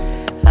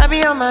 I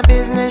be on my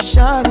business,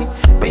 shawty,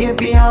 but you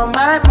be on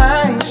my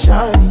mind,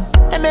 shawty.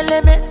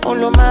 Let me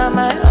all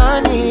my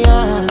honey,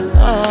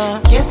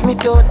 Kiss me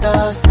to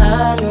the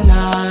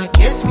cellular,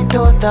 kiss me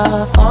to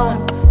the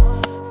phone.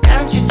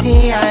 Can't you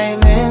see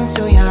I'm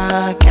into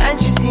ya?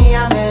 Can't you see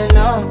I'm in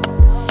love?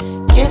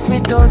 Kiss me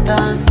to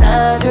the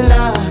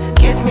cellular,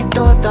 kiss me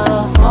to the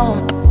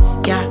phone.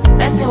 Yeah,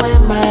 messing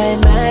with my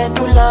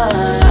medulla.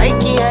 I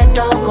can't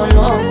talk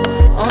alone.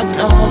 Oh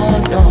no,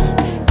 no.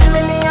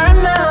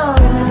 Emiliano,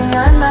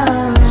 Emiliano,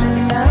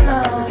 Emiliano.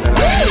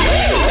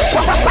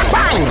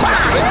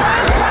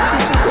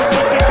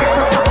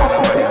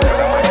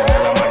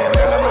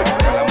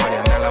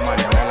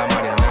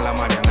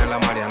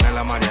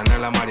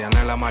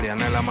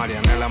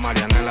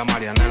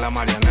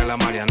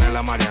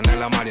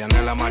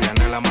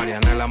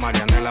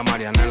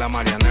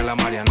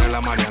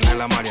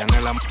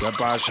 ¿Qué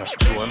pasa?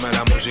 Súbeme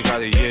la música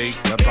DJ,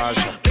 ¿qué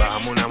pasa?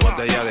 Bajamos una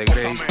botella de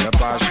Grey, ¿qué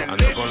pasa?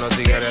 Ando con los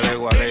tigres de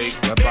Gualey,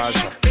 ¿qué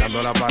pasa?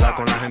 Dando la para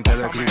con la gente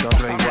de Cristo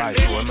Rey Guay.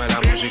 Súbeme la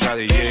música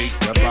DJ,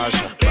 ¿qué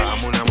pasa?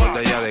 Bajamos una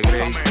botella de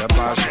Grey, ¿qué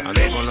pasa?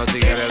 Ando con los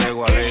tigres de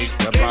Gualey,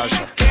 ¿qué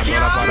pasa? Dando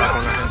la para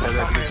con la gente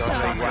de Cristo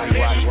Rey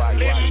Guay.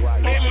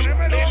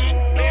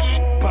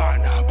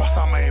 Pana,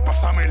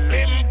 pásame el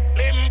lim.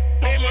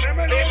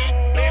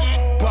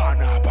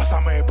 Pana,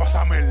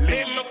 pásame el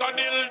lim.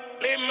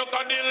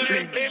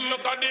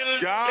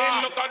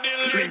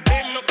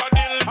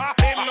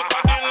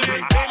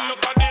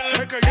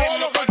 Es que yo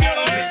lo que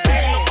quiero es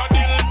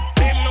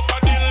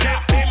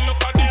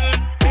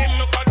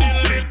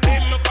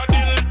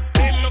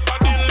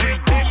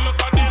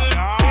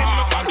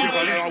hay que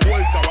darle la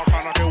vuelta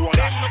bacana que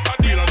volar.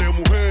 Pila de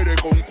mujeres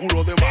con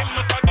culo de más.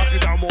 Aquí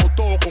estamos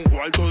todos con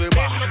cuarto de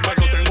más.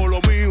 Yo tengo lo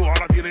mío,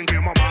 ahora tienen que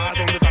mamar.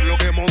 ¿Dónde están los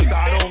que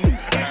montaron?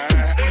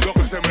 Los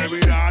que se me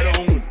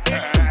viraron.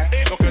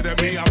 Los que de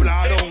mí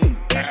hablaron.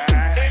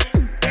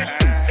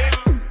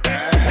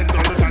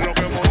 ¿Dónde están los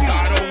que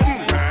montaron?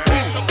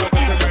 Los que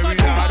se me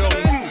viraron.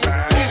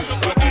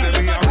 Los que de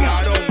mí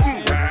hablaron.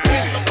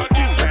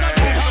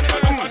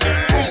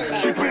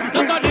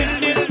 Duck a dill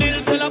dill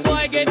dill, so a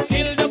boy get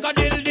killed. Duck a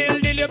dill dill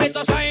dill, you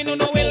better sign on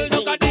the will.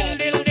 Duck a dill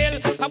dill dill,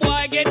 a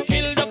boy get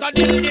killed. Duck a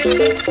dill dill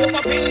dill, hook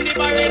up in the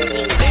barrel.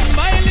 Limb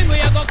by limb we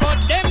a go cut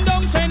them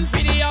down, send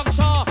for the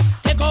oxa.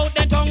 Take out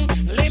the tongue.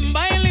 Limb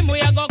by limb we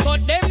a go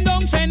cut them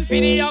down, send for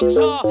the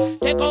oxa.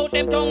 Take out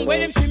them tongue. When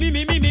them see me,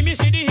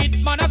 see the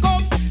hit man a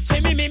come.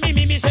 See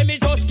me, say me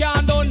just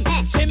can't done.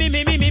 See me,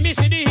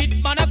 see the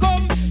hit man a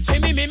come. See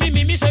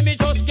me, say me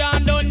just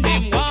can't done.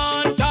 Them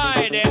one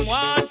tie, them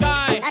one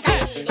tie.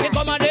 They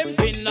come a them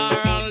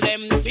funeral,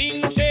 them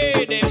things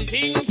say, them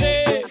things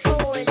say.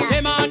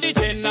 Them a the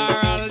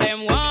general,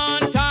 them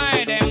one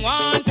tie, them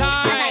one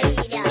tie.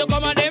 They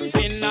come a them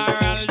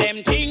funeral,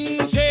 them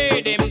things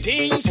say, them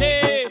things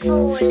say.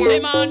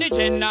 Them a the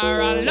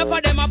general, enough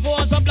of them a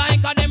pose up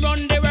like a them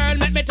run the world.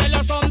 Let me tell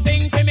you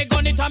something, fi me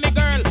gun it a me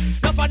girl.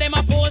 Enough of them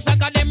a pose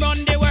like a them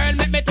run the world.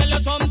 Let me tell you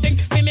something,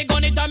 fi me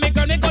gun it a me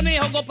girl. Me gun me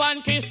hug up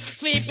and kiss,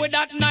 sleep with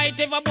that night.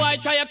 If a boy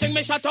try a thing,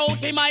 me shut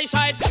out in my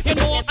side. You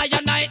know I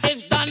and I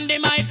is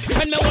dynamite.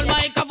 When me hold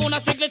microphone, I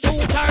strictly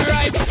truth and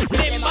right.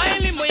 Limb by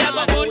limb, we a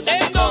go put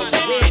them down,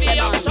 send me the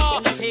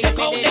oxa. Take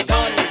out the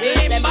gun.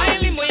 Limb by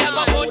limb, we a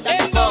go put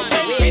them down,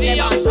 send me the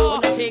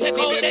oxa. Take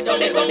out the gun.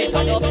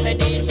 Turn up, say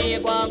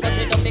DJ go and go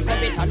sit down, me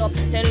cup it turn up.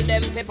 Tell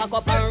them fi pack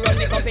up and run,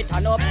 me cup it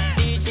turn up.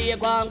 DJ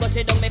go and go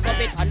sit down, me cup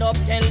it turn up.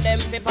 Tell them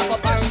fi pack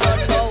up and run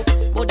now.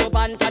 Put up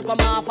and come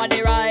off of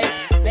the right.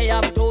 They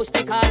have two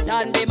stickers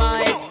and the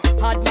mic.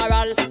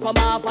 Admiral, come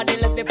off of the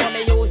left before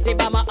me use the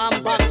bomber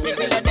and box it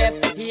till the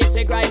death. He's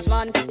a grinds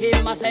man,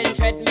 him a send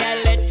threat. Me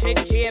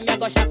electric chain, me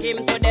go shock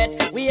him to death.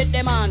 Wait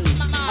the man,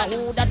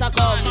 who that a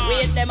come?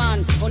 Wait the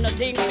man, who no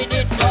think we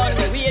did done?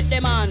 Wait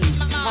the man,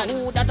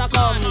 who that a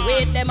come?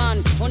 Wait the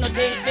man, who no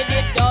think we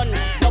did done?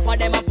 Enough of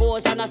them a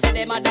pose and I say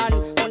them a done.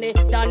 Only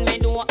done me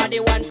know a the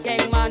one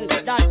skeng man.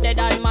 That the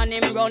done man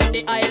him run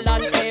the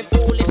island. Hey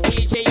foolish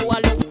DJ, you a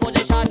look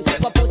position.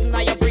 For pussing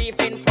your brief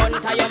in front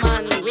of your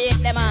man. Wait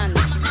the man,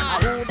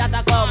 who that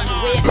a come?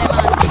 Wait the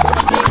man, who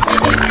no think we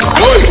did done?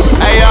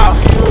 Hey y'all,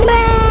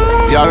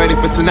 y'all ready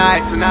for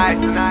tonight?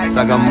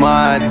 Like I'm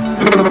mad,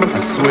 I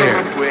swear.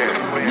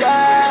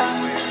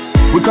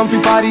 We come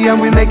to party and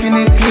we making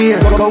it clear.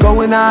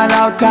 Going all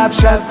out, top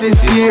shelf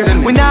this year.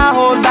 We not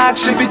hold back,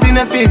 shift it in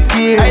a fifth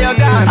gear.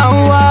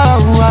 Oh,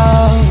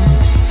 wow.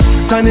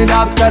 Turn it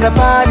up to the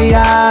party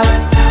out.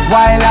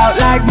 Wild out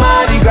like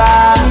Mardi Gras.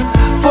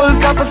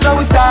 so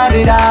we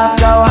started off.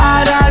 Go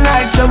hard all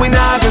night, so we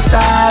not gonna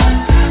stop.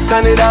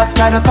 Turn it up,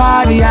 try to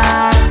party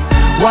hard.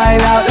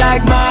 Wild out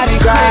like Mardi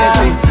Gras.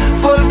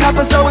 Full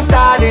cup, so we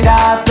started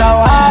off. Go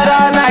hard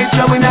all night,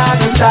 so we not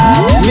gonna stop.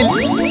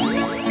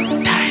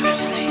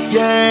 Dynasty.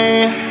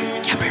 Yeah.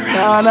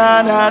 Na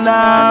na na na.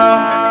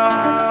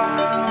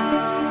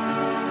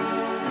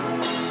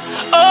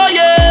 Oh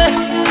yeah.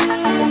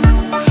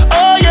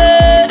 Oh yeah.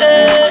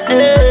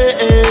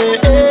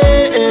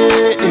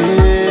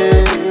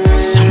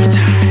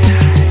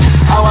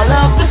 How I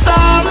love the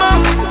summer.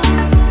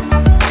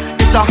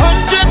 It's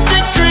 100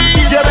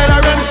 degrees. You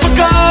better run for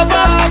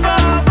cover.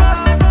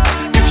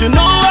 If you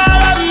know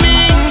what I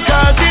mean,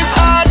 'cause it's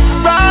hot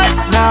right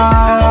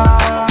now.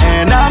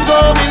 And I'm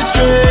going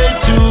straight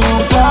to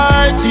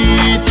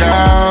party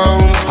town.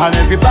 And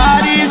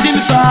everybody's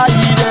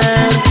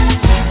invited.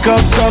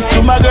 Cups up to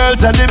my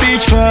girls at the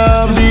beach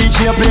club.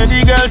 DJ play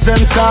the girls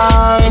them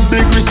song.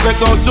 Big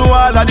respect also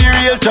all of the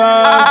real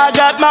terms. I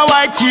got my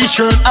white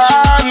t-shirt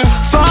on.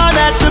 Fun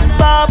at the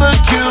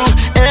barbecue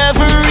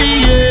every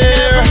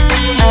year.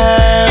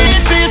 And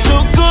it feels so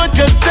good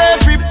 'cause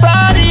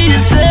everybody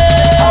is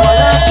there. Oh, I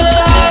love the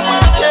song.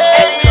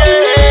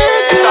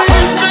 It's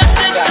 100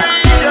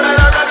 degrees.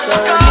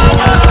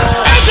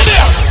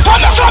 Engineer, turn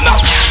the sun up.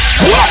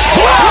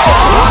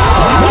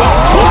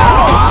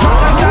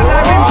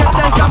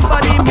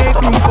 Somebody make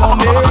room for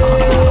me.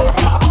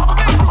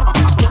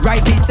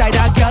 Right beside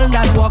a girl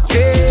that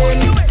walking.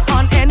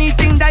 On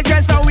anything that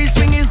dress always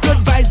swing is good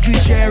vibes we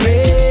share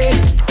it.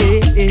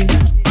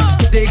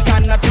 They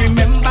cannot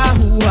remember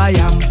who I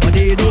am, but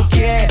they don't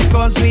care,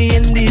 'cause we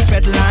in the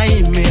Fed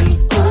line, man.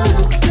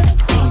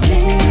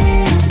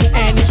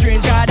 Any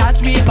stranger that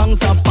we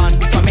bounce upon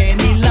from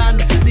any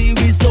land, see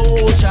we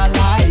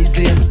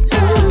socializing.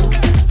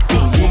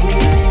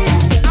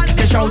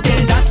 They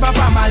shouting that's my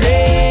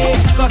family,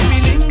 'cause we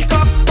link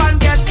up and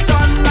get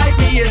done like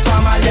me is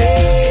family.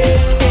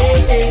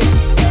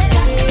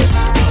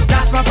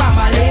 That's my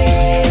family.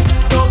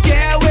 Don't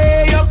care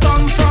where you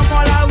come from,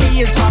 all of we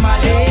is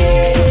family.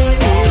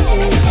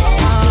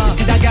 You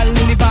see that girl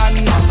in the band,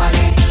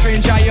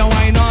 stranger you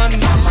wine on,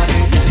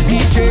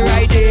 DJ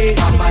right there,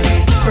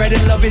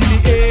 spreading love in the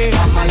air,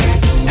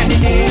 and the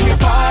name you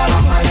call,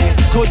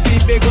 could be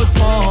big or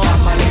small,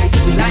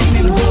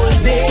 lining whole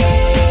day.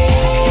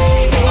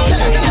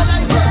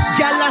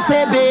 Girl, I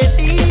say,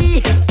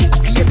 baby, I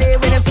see you there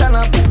when you stand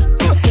up.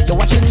 You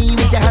watch your knee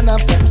with your hand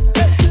up.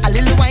 A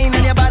little wine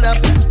and your butt up.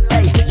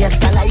 Hey,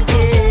 yes, I like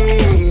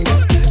it.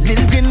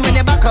 Little grin when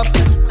you back up.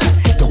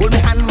 You hold my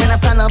hand when I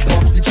stand up.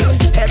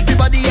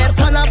 Everybody here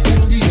turn up.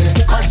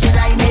 'Cause we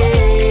like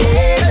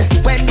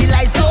it. When the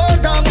lights go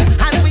down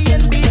and we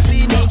in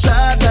between each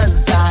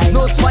other's eyes.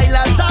 No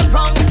spoilers are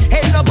wrong.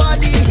 Ain't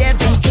nobody here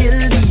to kill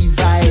the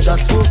vibe.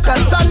 Just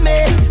focus on me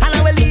and I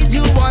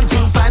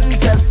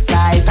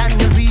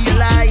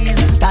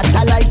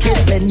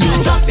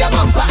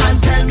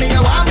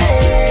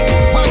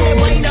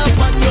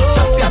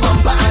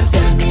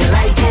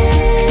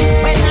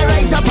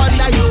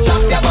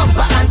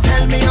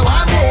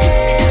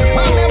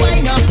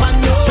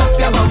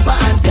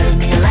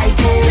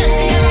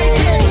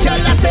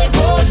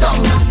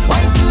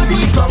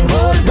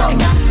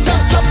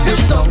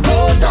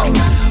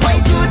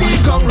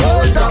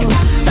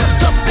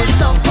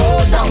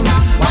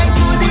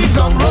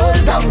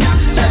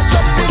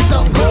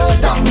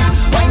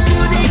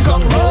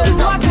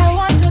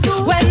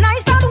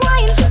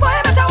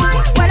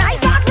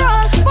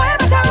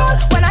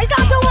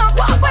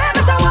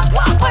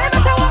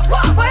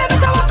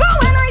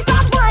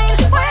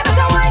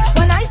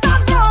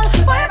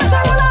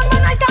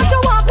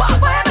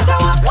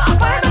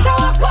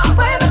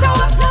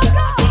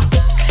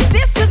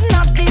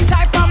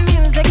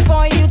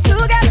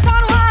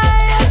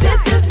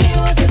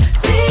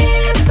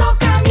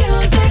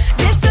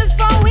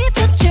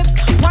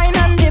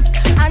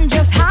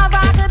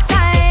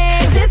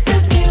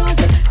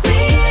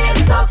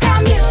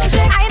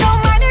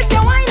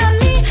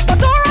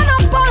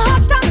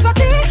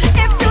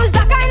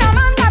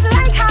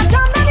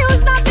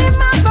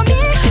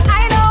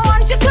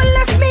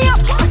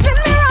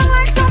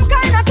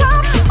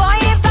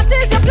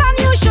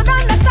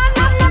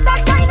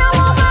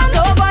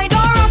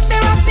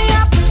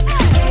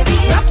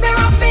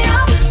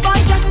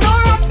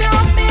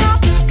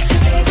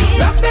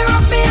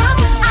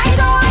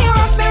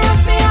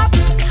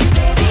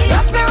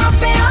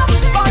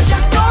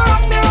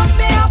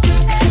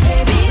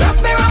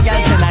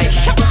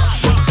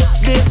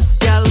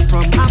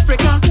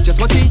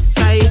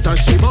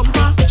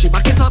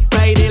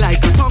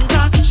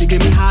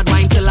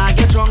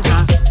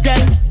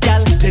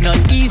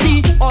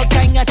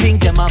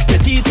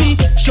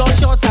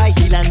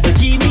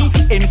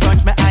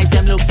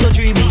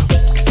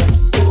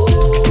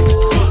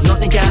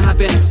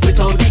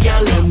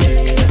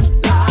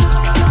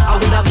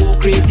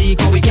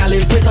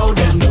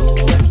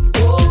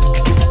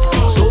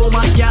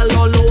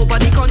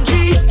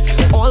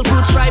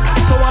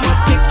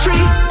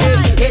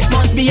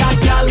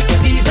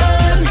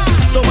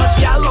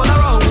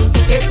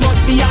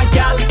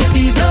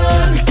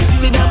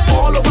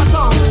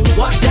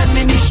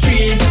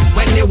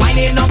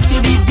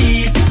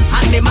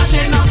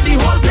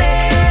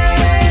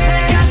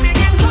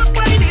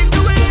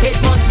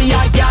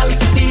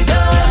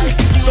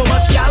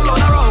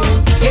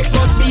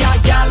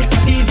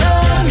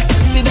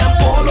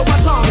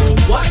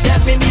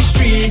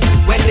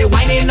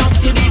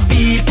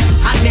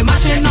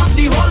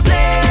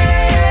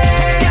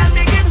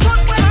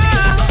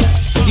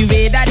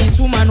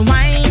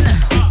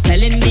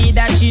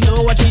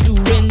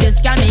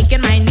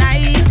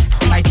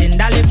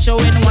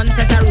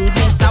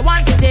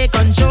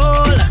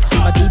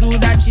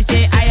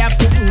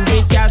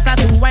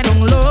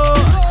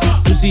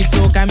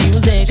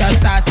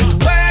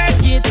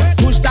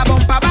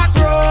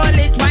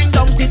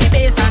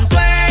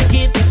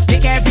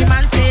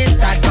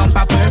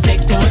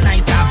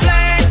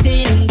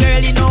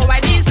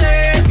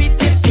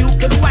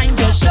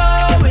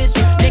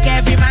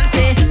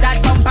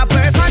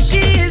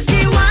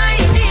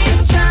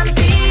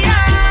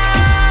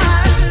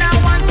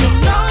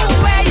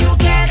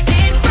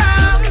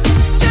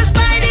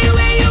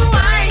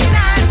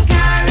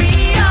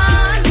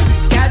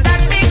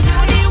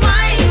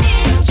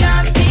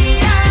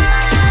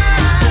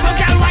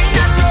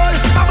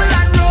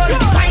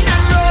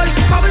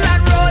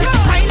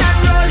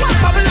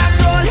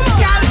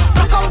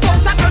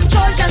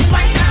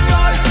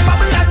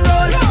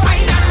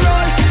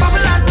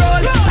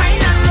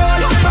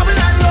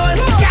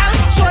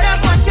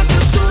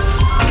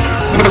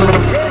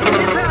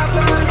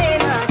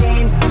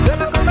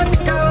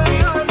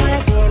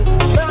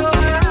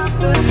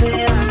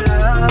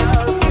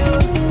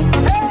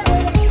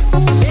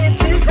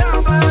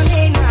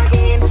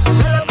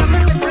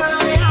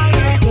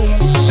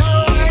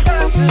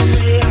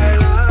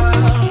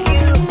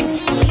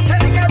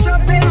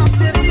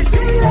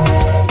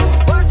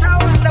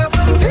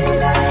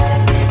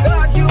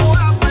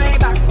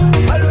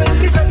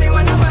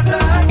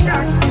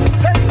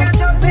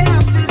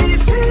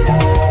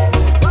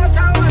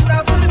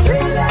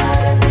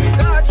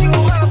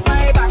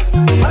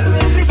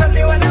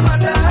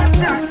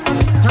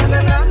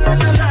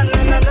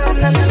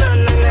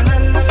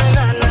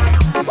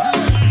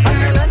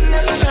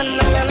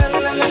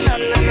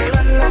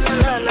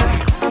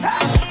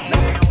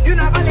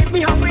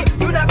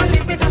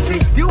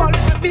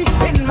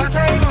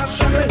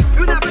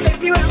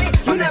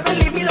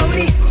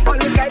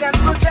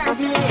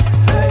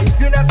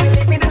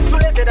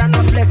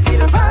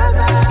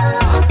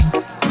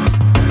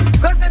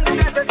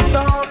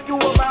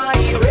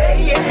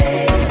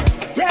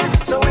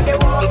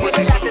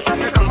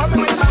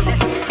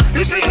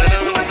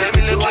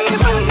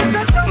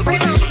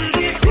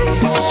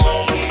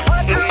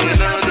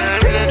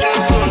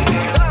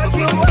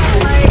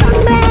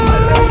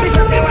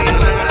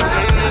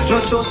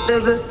trust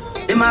devil.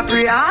 Them a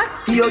pray hard,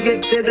 for you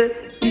get pebble.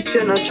 If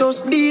you not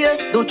trust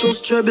BS, don't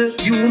trust trouble.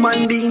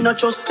 Human being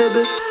not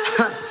trustable.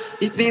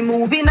 If me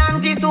moving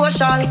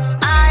anti-social,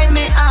 I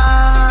may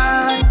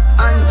on.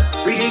 And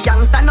real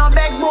gangsta no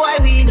beg boy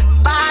weed.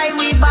 Buy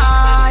we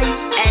buy.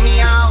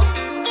 Anyhow,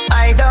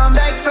 I don't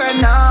beg for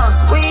no.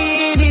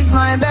 Weed is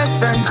my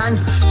best friend. And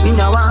me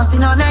no want see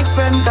no next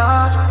friend.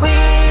 God,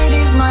 weed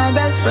is my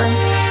best friend.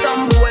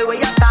 Some boy where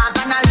you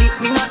talk and I lick,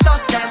 me not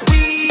trust them.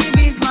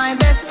 Weed is my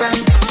best friend.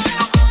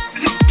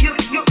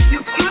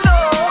 You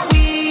know,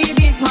 weed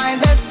is my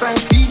best friend.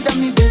 Weed and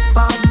me best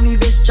bad, me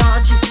best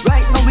charge it.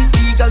 Right now we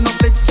legal, no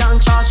feds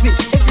can't charge me.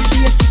 Every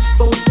day 6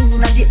 pound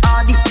in at the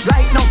RD.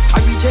 Right now, I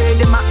retail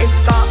them a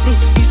escort me.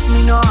 If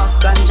me no have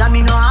ganja,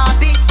 me no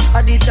happy.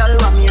 I did tell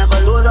one me have a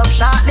load up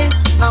shortly.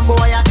 My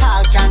boy a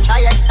call can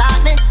try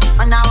extort me.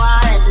 And now I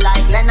head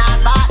like Leonard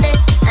Bartley.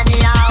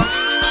 Anyhow,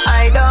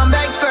 I don't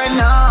beg for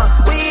no.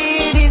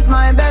 Weed is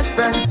my best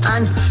friend.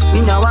 And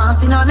me no want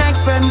see no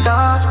next friend.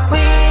 God,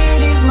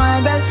 weed is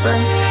my best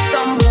friend.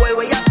 Some boy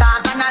where you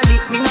talk and I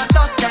lick, me no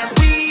trust them.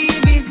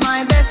 Weed is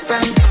my best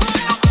friend.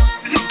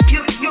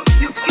 You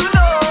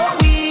know,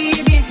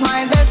 weed is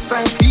my best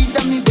friend. Weed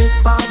and me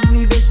best bad,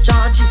 me best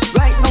charge it.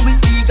 Right now we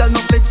legal, no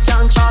feds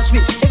can't charge me.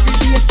 Every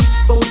day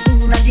 6 pound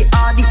in at the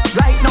RD.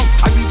 Right now,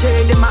 I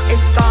retail them a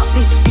escort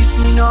me. If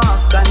me no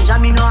have ganja,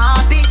 me no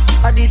happy.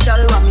 I did tell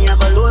one me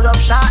have a load up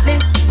shortly.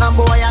 My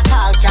boy a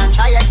call can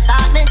try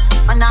extort me.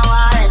 And now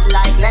I head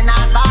like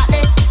Leonard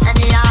Bartley.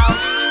 Anyhow,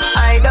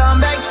 I don't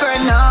beg for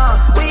no.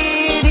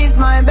 Weed is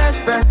my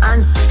best friend.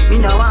 And me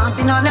no want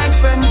see no next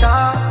friend.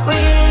 Dog,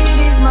 weed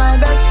is my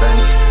best friend.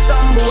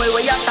 Some boy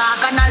where you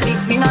talk and I lick,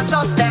 me not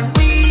trust them.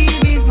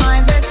 Weed is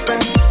my best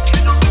friend.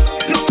 You know,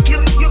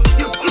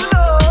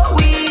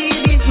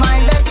 weed is my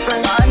best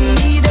friend. I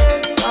need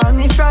it, call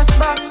me frost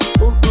box.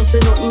 Don't say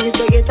nothing if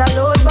you get a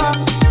load box.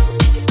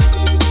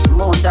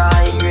 Mount a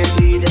high grade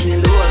weed in the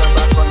lower of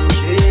a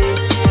country.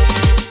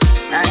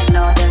 Right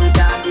now them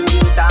dancing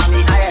you call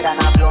me higher than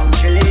a plum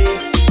tree.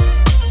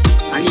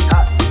 And it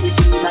hot, if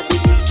you not the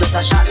beat, just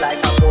a shot like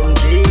a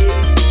bumpy.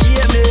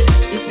 Jamie,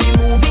 if we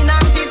moving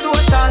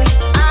anti-social,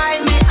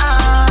 I may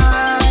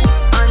on.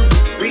 And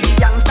real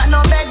youngster no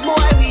beg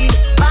boy weed.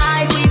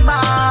 Buy we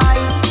buy.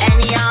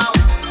 Anyhow,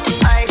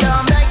 I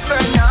don't beg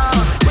for no.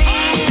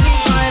 Weed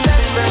is my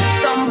best friend.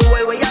 Some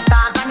boy where you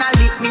talk and I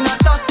lick, me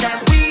not trust them.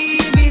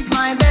 Weed is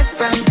my best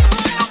friend.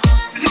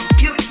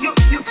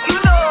 You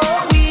know,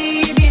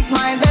 weed is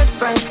my best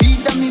friend.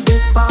 Weed and me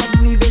best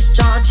bad, me best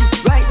charge it.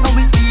 Right now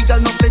we legal,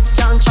 no feds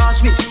can't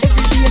charge me.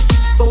 Every day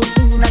 6 pound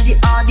in at the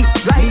RD.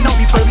 Right now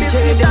we tell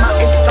them a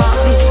escort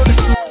me.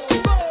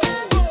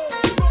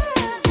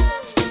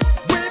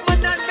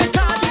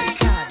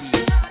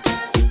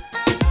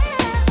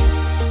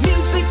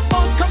 Music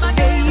boss, come and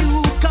hey, you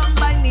come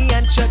by me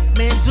and check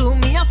me. Do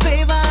me a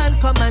favor and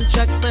come and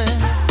check me.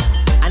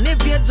 And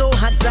if you don't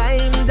have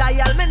time,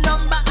 dial me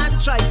number and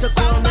try to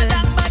call me.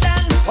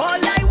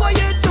 All I want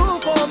you do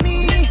for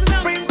me,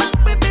 bring back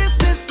my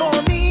business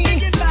for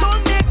me.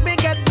 Don't make me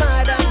get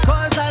mad and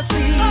cause I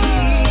see.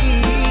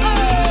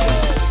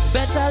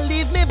 Better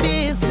leave me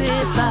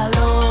business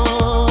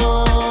alone.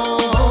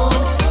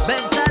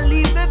 Better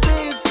leave me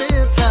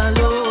business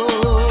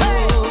alone.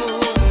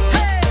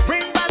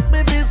 Bring back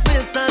my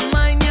business and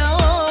mind your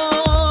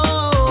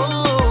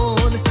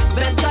own.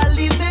 Better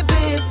leave me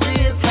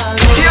business alone.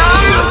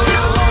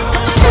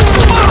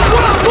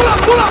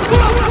 Pull up.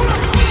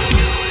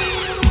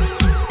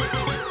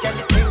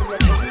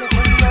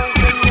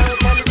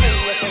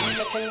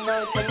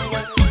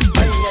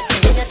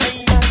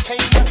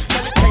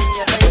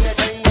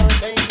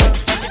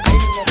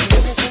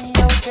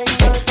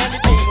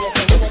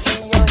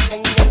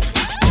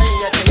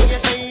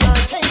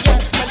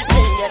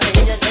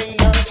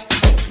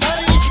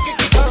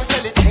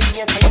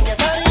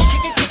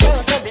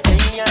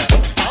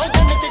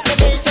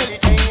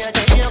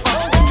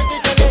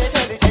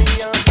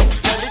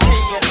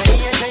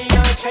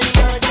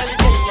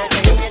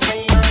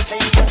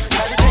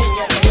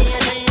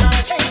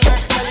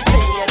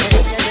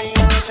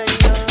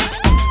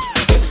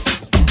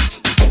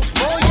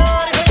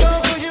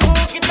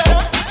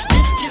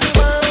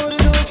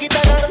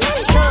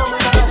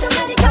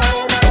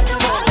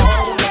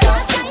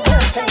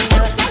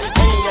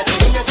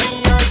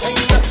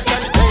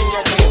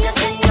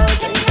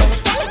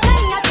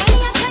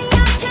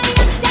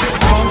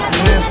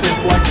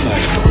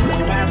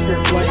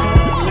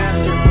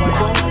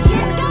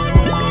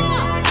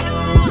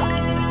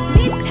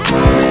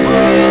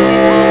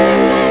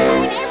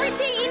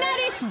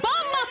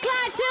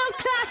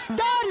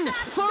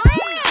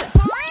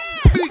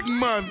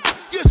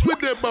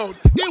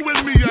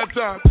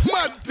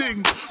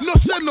 No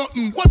say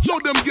nothing, watch how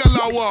them gyal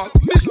a walk.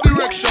 This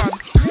direction,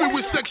 free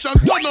with section,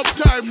 turn up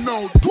time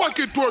now. Twerk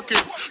it,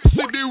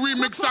 see the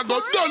remix I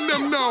got done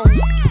them now.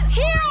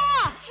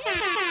 Hero!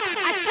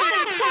 I turn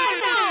up time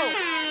now.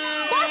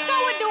 Bust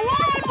out with the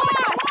world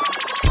boss.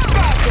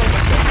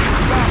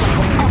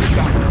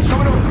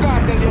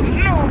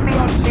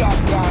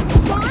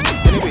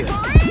 Anyway,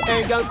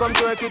 hey girl, girl, come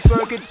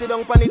twerk it, sit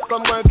down pan it,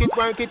 come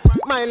work it.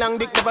 My long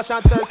dick never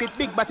short circuit,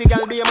 big body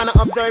girl, be a man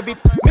observe it.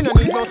 Me no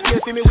need no scale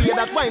for me wear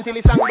that wine till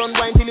the song done,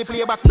 wine till the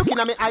play back. Looking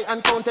at me eye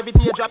and count every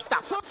teardrop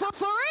stop. For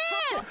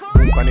real.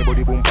 Boom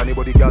panny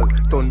body, girl.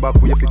 Turn back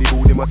way for the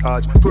booty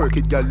massage. Twerk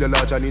it, girl, you're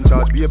large and in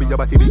charge. Baby, your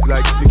body big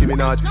like Nicki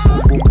Minaj.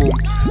 Boom, boom, boom.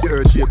 The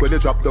earth shake when you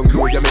drop down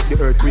low, you make the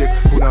earthquake.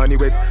 Punani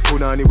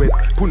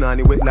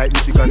wet like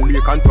Michigan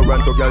Lake. And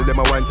Toronto, girl, them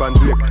a wine pan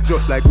Drake.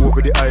 Just like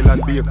over the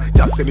island bake.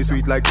 That semi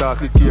sweet like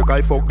chocolate cake.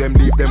 I fuck them,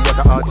 leave them what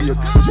a heartache.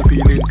 Push your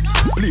feelings.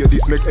 Play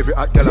this, make every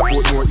hot girl a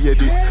put more hear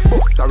this.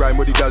 Bust a rhyme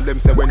with the girl, them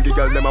say when the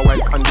girl, them a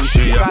wine can do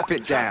shit. Drop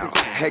it down.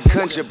 Head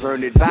country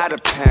burn it by the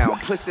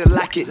pound. Pussy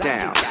lock it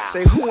down.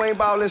 Say who ain't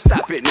ballin',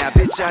 stop it now,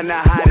 bitch, I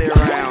not hide it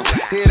around.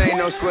 It ain't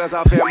no squares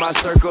off in my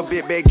circle,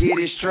 bitch, better get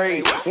it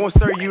straight. Won't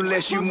serve you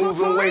less, you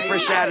moving way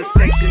fresh out of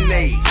Section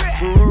 8.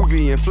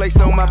 Peruvian, flakes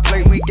on my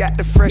plate, we got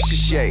the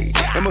freshest shade.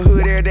 In my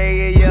hood every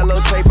day, a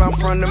yellow tape, I'm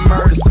from the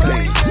murder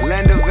scene.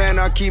 Land of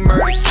anarchy,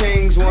 murder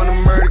kings, wanna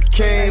murder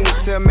king.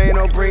 Tell me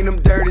don't bring them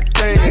dirty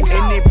things,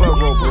 any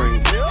borough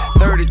bring.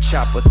 30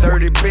 chopper,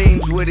 30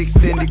 beams with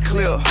extended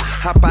clip.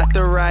 Hop out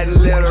the ride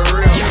and let her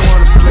rip, you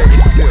wanna play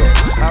it till.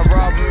 I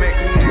rob and make a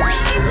nigga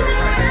strip.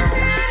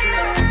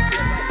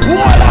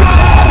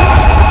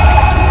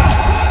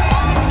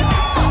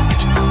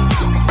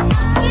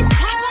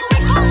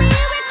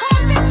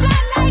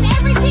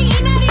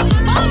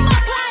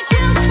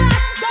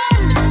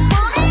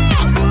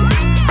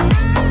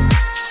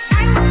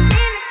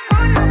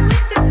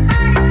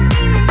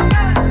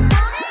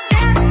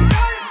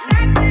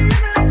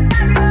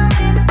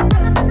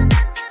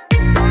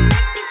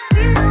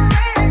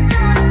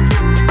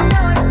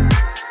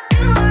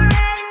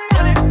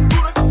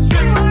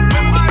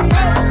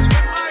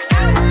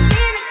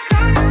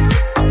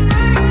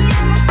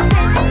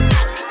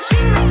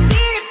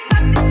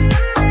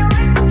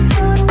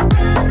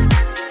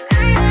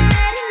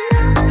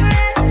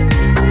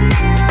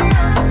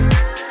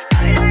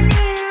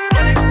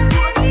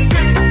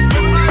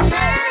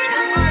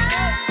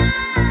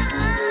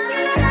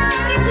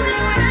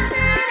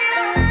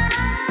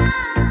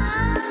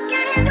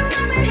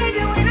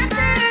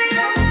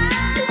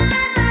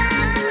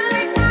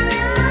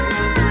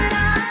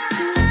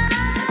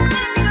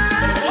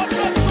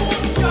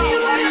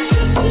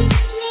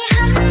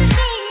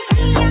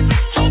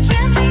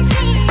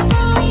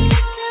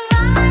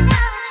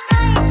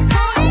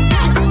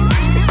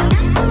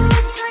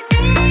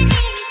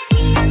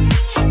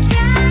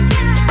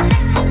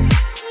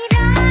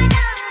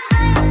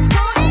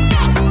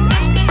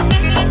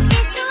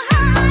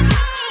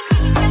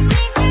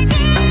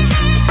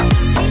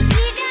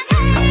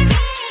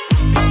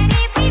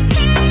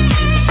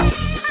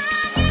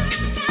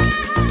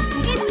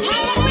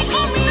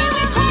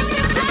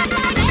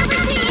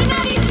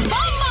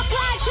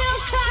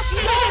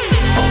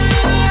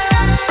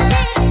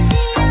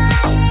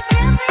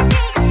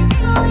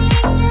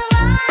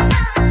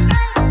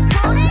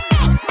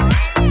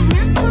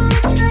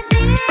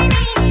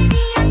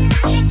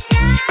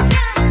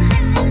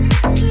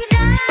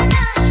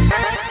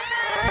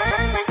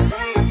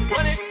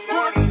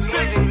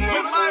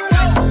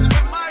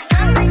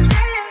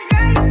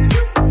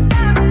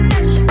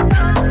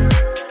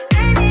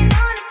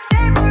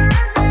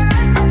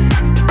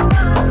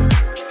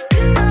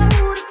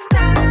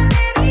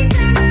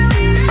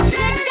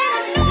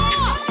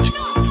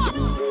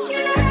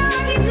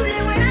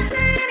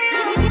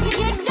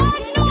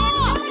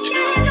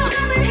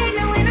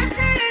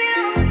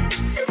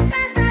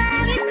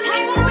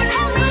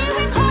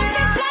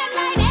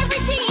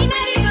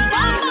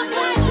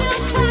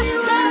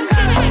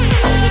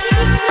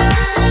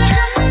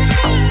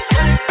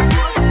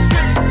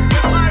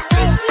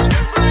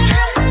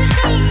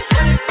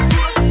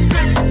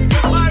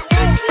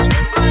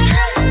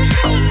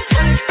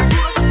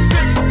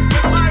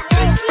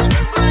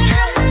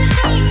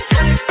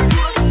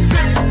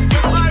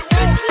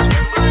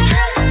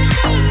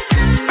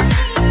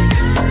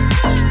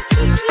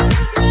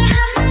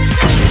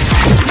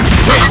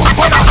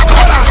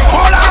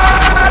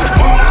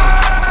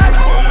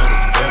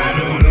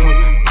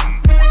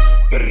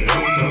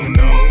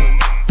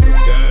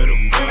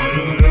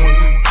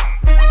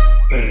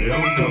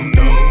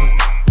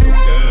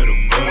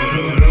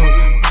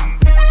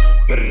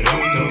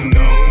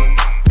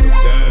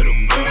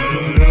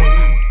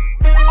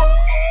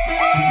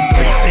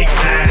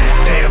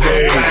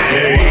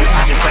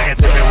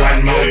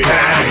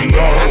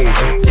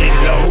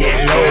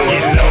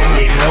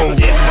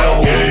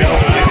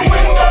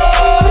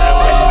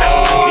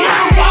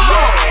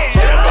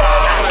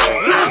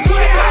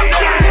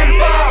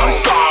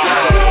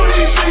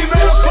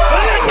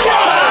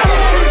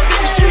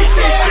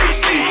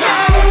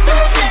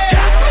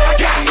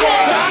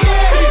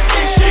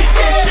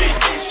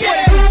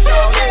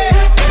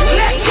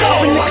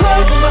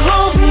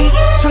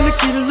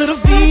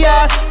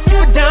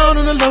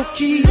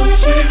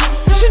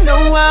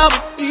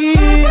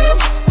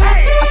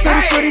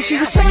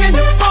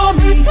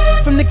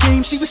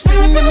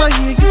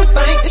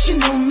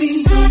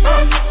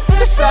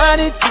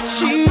 decided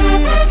she.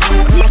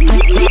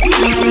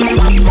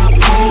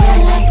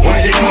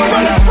 What you doing,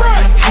 brother?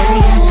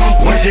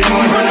 What you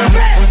doing, brother?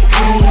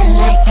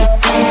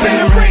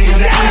 Better bring it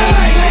down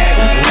like that.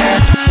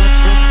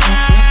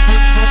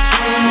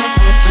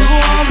 To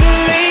all the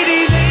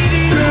ladies,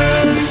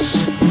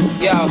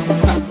 yo.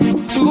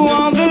 To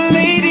all the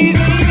ladies,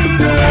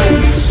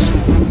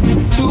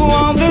 to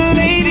all the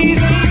ladies,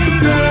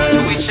 to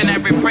each and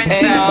every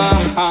princess.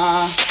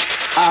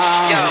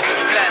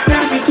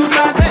 Tempted to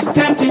touch,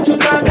 tempted to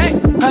touch.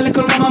 A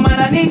little woman, man,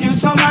 I need you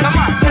so much.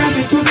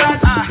 Tempted to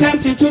touch,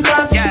 tempted to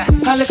touch.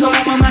 A little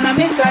woman, man, I'm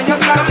inside your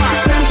clutch.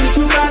 Tempted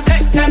to touch,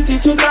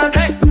 tempted to touch.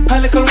 A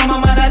little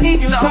woman, man, I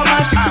need you so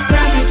much.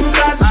 Tempted to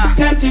touch,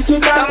 tempted to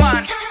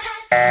touch.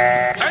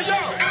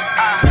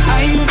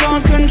 I lose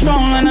all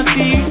control when I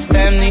see you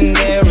standing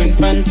there in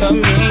front of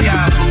me.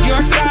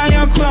 Your style,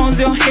 your clothes,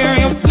 your hair,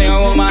 your play,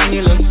 woman,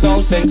 you look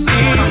so sexy. The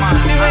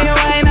way you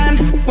whine and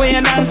way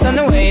you dance and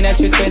the way that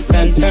you twist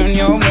and turn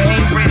your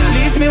waist.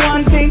 Leaves me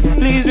wanting,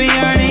 leaves me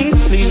yearning,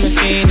 leaves me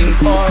feeling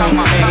for a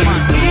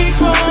taste.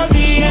 Before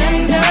the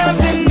end of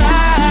the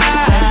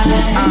night,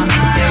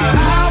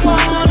 I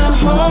wanna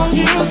hold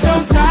you so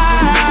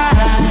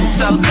tight,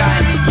 so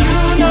tight.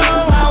 You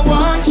know I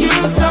want you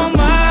so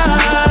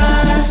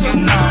much, you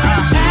know.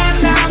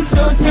 And I'm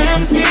so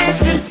tempted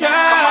to die.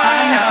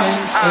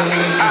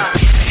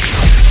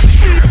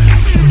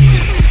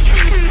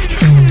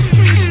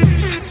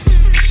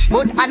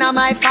 But I know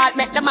my fault,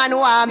 make the man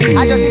want me.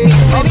 I just see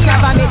when me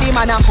have a made the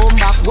man a come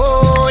back.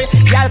 Whoa,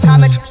 y'all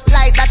come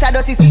like that. I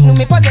just see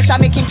me possess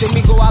and make him say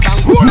me go a bang.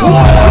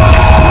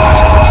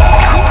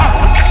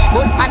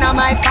 But I know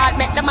my fault,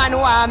 make the man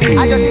want me.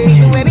 I just see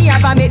when me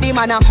have a made the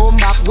man a come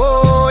back.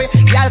 Whoa,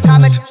 y'all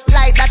come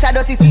like that. I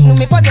just see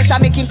me possess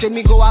and make him say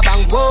me go a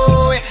bang.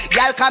 Whoa,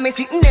 y'all come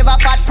sitting never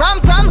fat prom.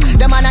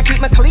 The man a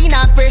keep me clean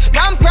and fresh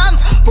prom.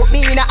 Put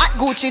me in a hot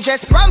Gucci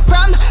dress prom.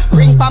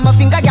 Ring pa my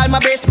finger, girl my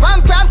breast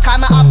prom.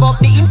 Come up up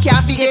the him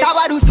can't forget how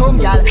I do some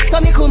gal. So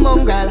me come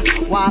on girl,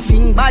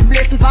 waffing bad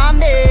blessing for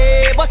me.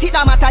 But it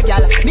don't matter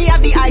gal, me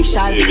have the eye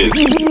shall. A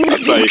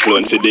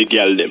cyclone for the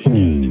gal them.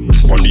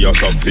 On the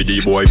attack for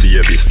the boy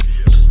baby.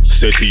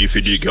 Setty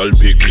for the girl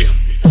pick me.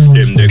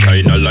 Them the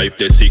kind of life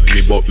they sick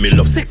me, but me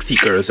love sexy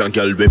girls and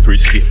girl we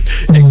frisky.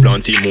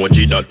 Eggplant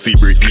emoji that fi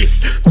Britney.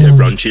 The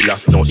branch she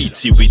laugh no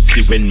itsy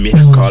witsy when me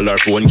call her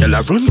phone. Girl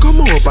I run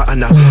come over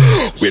and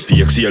wait for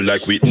exhale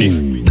like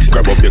Whitney.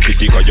 Grab up your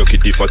kitty cause your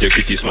kitty fat, your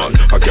kitty small.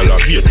 A girl a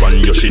hate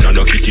when your shin and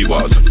no kitty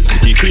walls.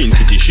 Kitty clean,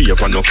 kitty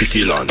shape and no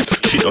kitty land.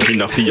 She don't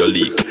in a feel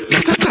leak,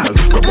 not at all.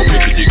 Grab up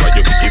your kitty cause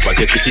your kitty fat,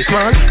 your kitty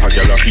small. A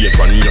girl a hate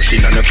when your shin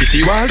and no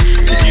kitty walls.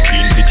 Kitty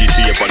clean, kitty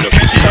shape and no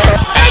kitty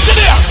land.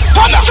 Engineer,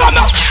 turn the sun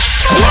up.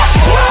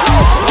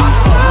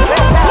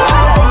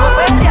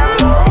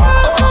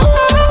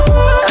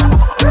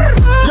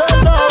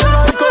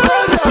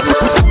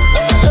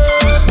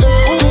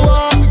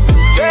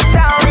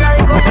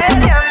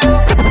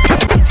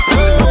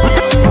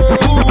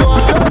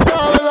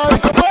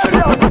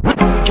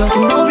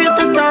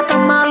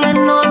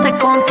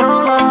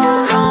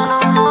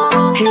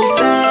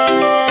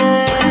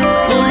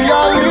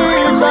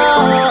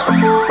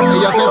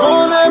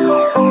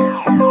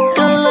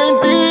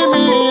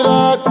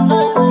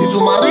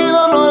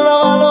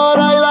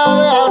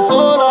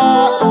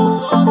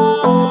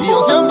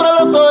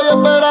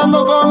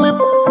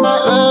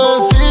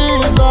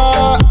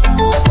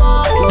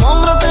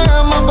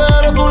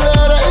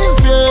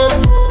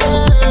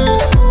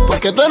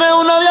 Que tú eres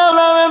una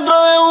diabla dentro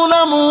de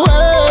una mujer.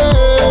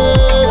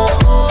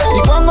 Y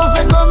cuando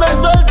se esconde el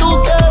sol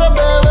tú quieres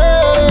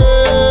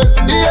beber.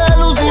 Y es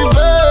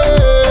Lucifer.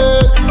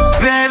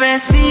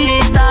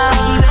 Bebecita,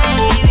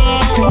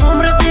 tu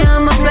hombre te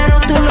ama pero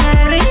tú le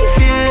eres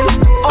infiel.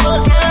 ¿Por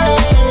qué?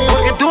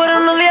 Porque tú eres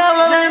una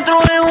diabla dentro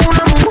de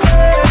una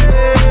mujer.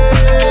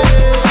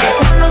 Y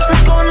cuando se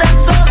esconde el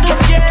sol tú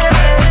quieres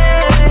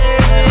beber. Y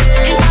es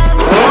Lucifer.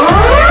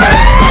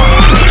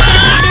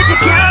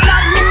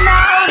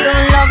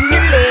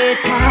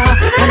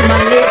 When my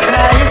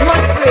later is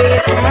much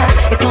greater,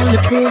 it only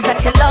proves that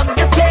you love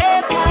the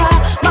paper,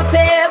 my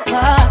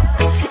paper.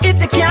 If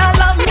you can't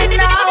love me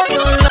now,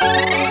 don't love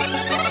me.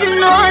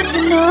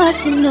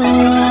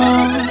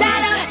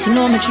 She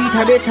know me treat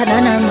her better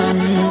than her man,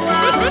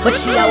 but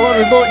she a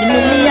worry about the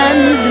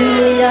millions.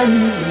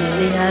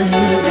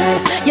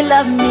 You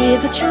love me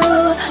for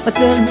true, but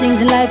certain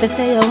things in life I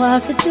say I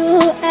want to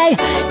do. Hey,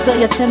 so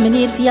you say me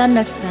need to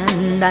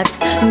understand that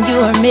you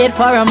are made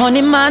for a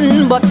money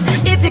man. But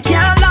if you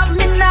can't love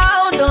me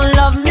now, don't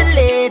love me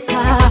later.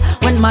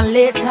 When my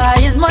later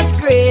is much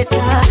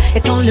greater,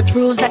 it only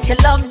proves that you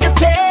love the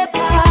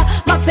paper,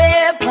 my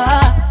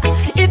paper.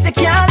 If you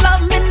can't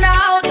love me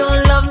now,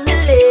 don't love me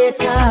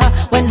later.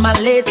 When my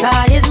later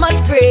is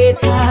much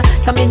greater,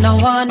 come in no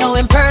one, no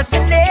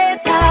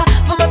impersonator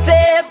for my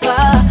paper.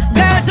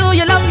 Girl, do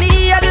you love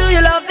me or do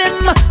you love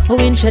him? Who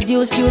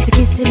introduced you to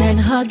kissing and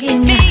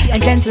hugging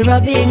and gentle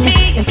rubbing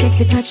and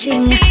sexy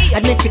touching?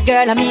 Admit it,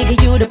 girl, I'm giving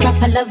you the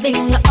proper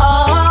loving.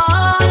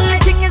 All the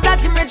thing is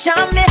that you rich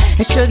on me.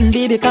 It shouldn't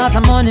be because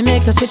I'm money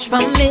make you switch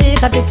from me.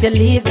 Cause if you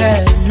leave,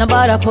 girl,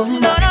 nobody come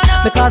back.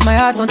 Because my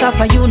heart won't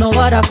offer you no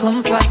what I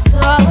come for. So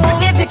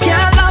if you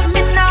can't love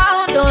me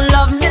now, don't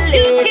love me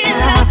later.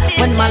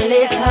 When my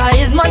later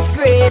is much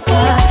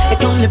greater.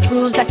 It only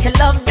proves that you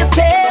love the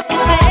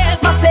paper,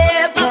 my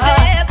paper.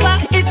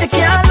 If you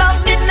can't love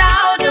me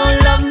now, don't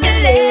love me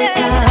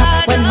later.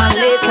 When my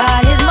later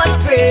is much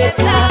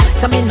greater.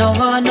 Come in, no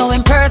one, no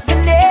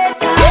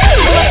impersonator.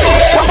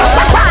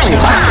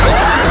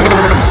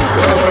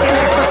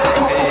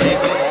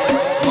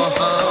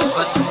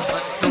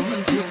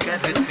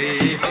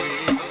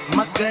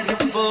 मगर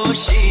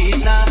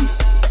पोशीदा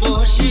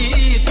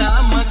पोशीदा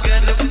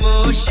मगर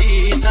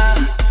पोशीदा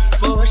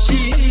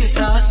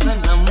पोशीदा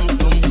सनम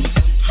तुम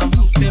हम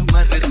पे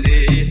मरते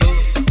हो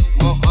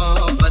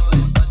मोहब्बत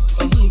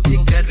तुम भी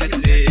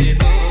करते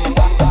हो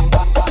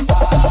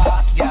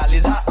Girl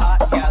is a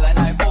hot girl and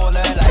I pull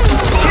her like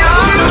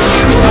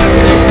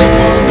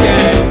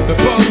the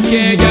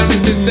funky girl, me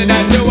say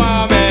that you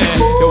want me,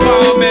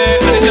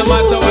 and it no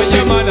matter what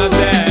your man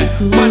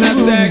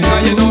say,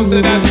 cause you know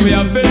say that we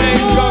are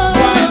feeling good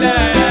one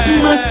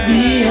day. Must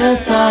be a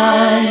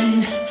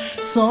sign.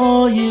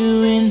 Saw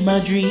you in my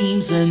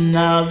dreams and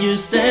now you're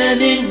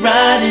standing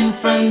right in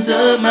front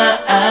of my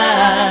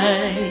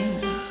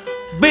eyes.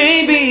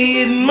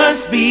 Baby, it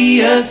must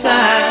be a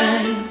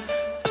sign.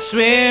 I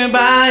swear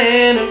by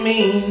any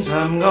means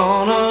I'm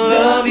gonna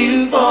love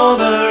you for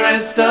the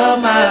rest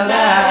of my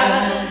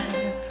life.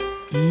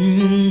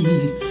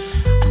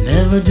 I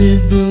never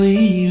did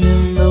believe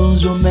in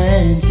those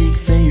romantic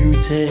fairy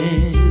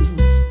tales.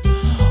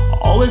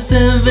 Always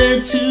said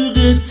they're too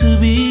good to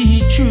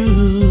be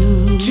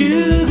true.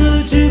 Too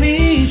good to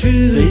be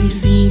true. They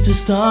seem to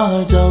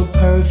start out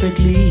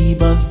perfectly,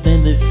 but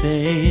then they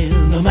fail.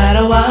 No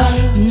matter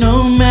what,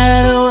 no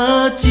matter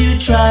what you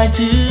try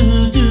to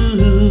do.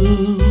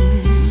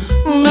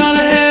 But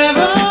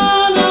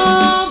heaven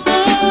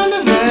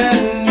opened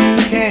when you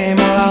came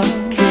along.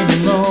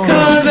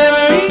 Cause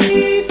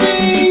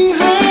everything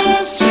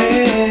has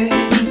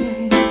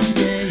changed.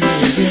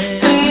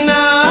 And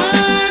now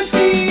I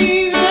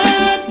see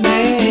that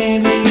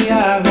maybe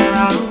I've been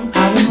wrong.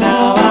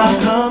 Now I've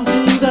come to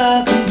the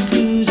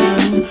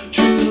conclusion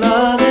true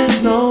love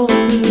is no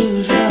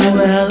illusion.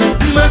 Well,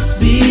 it must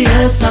be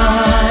a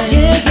sign.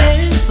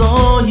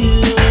 Saw you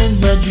in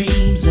my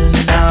dreams and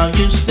now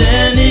you're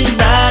standing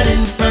right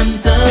in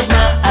front of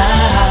my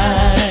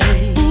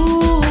eyes.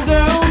 Ooh,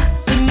 girl,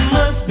 it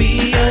must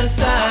be a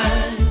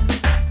sign.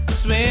 I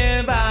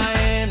swear by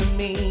any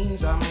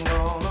means I'm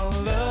gonna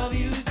love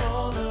you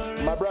for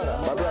the rest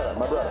of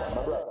my life.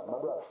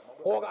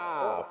 Hold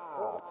off.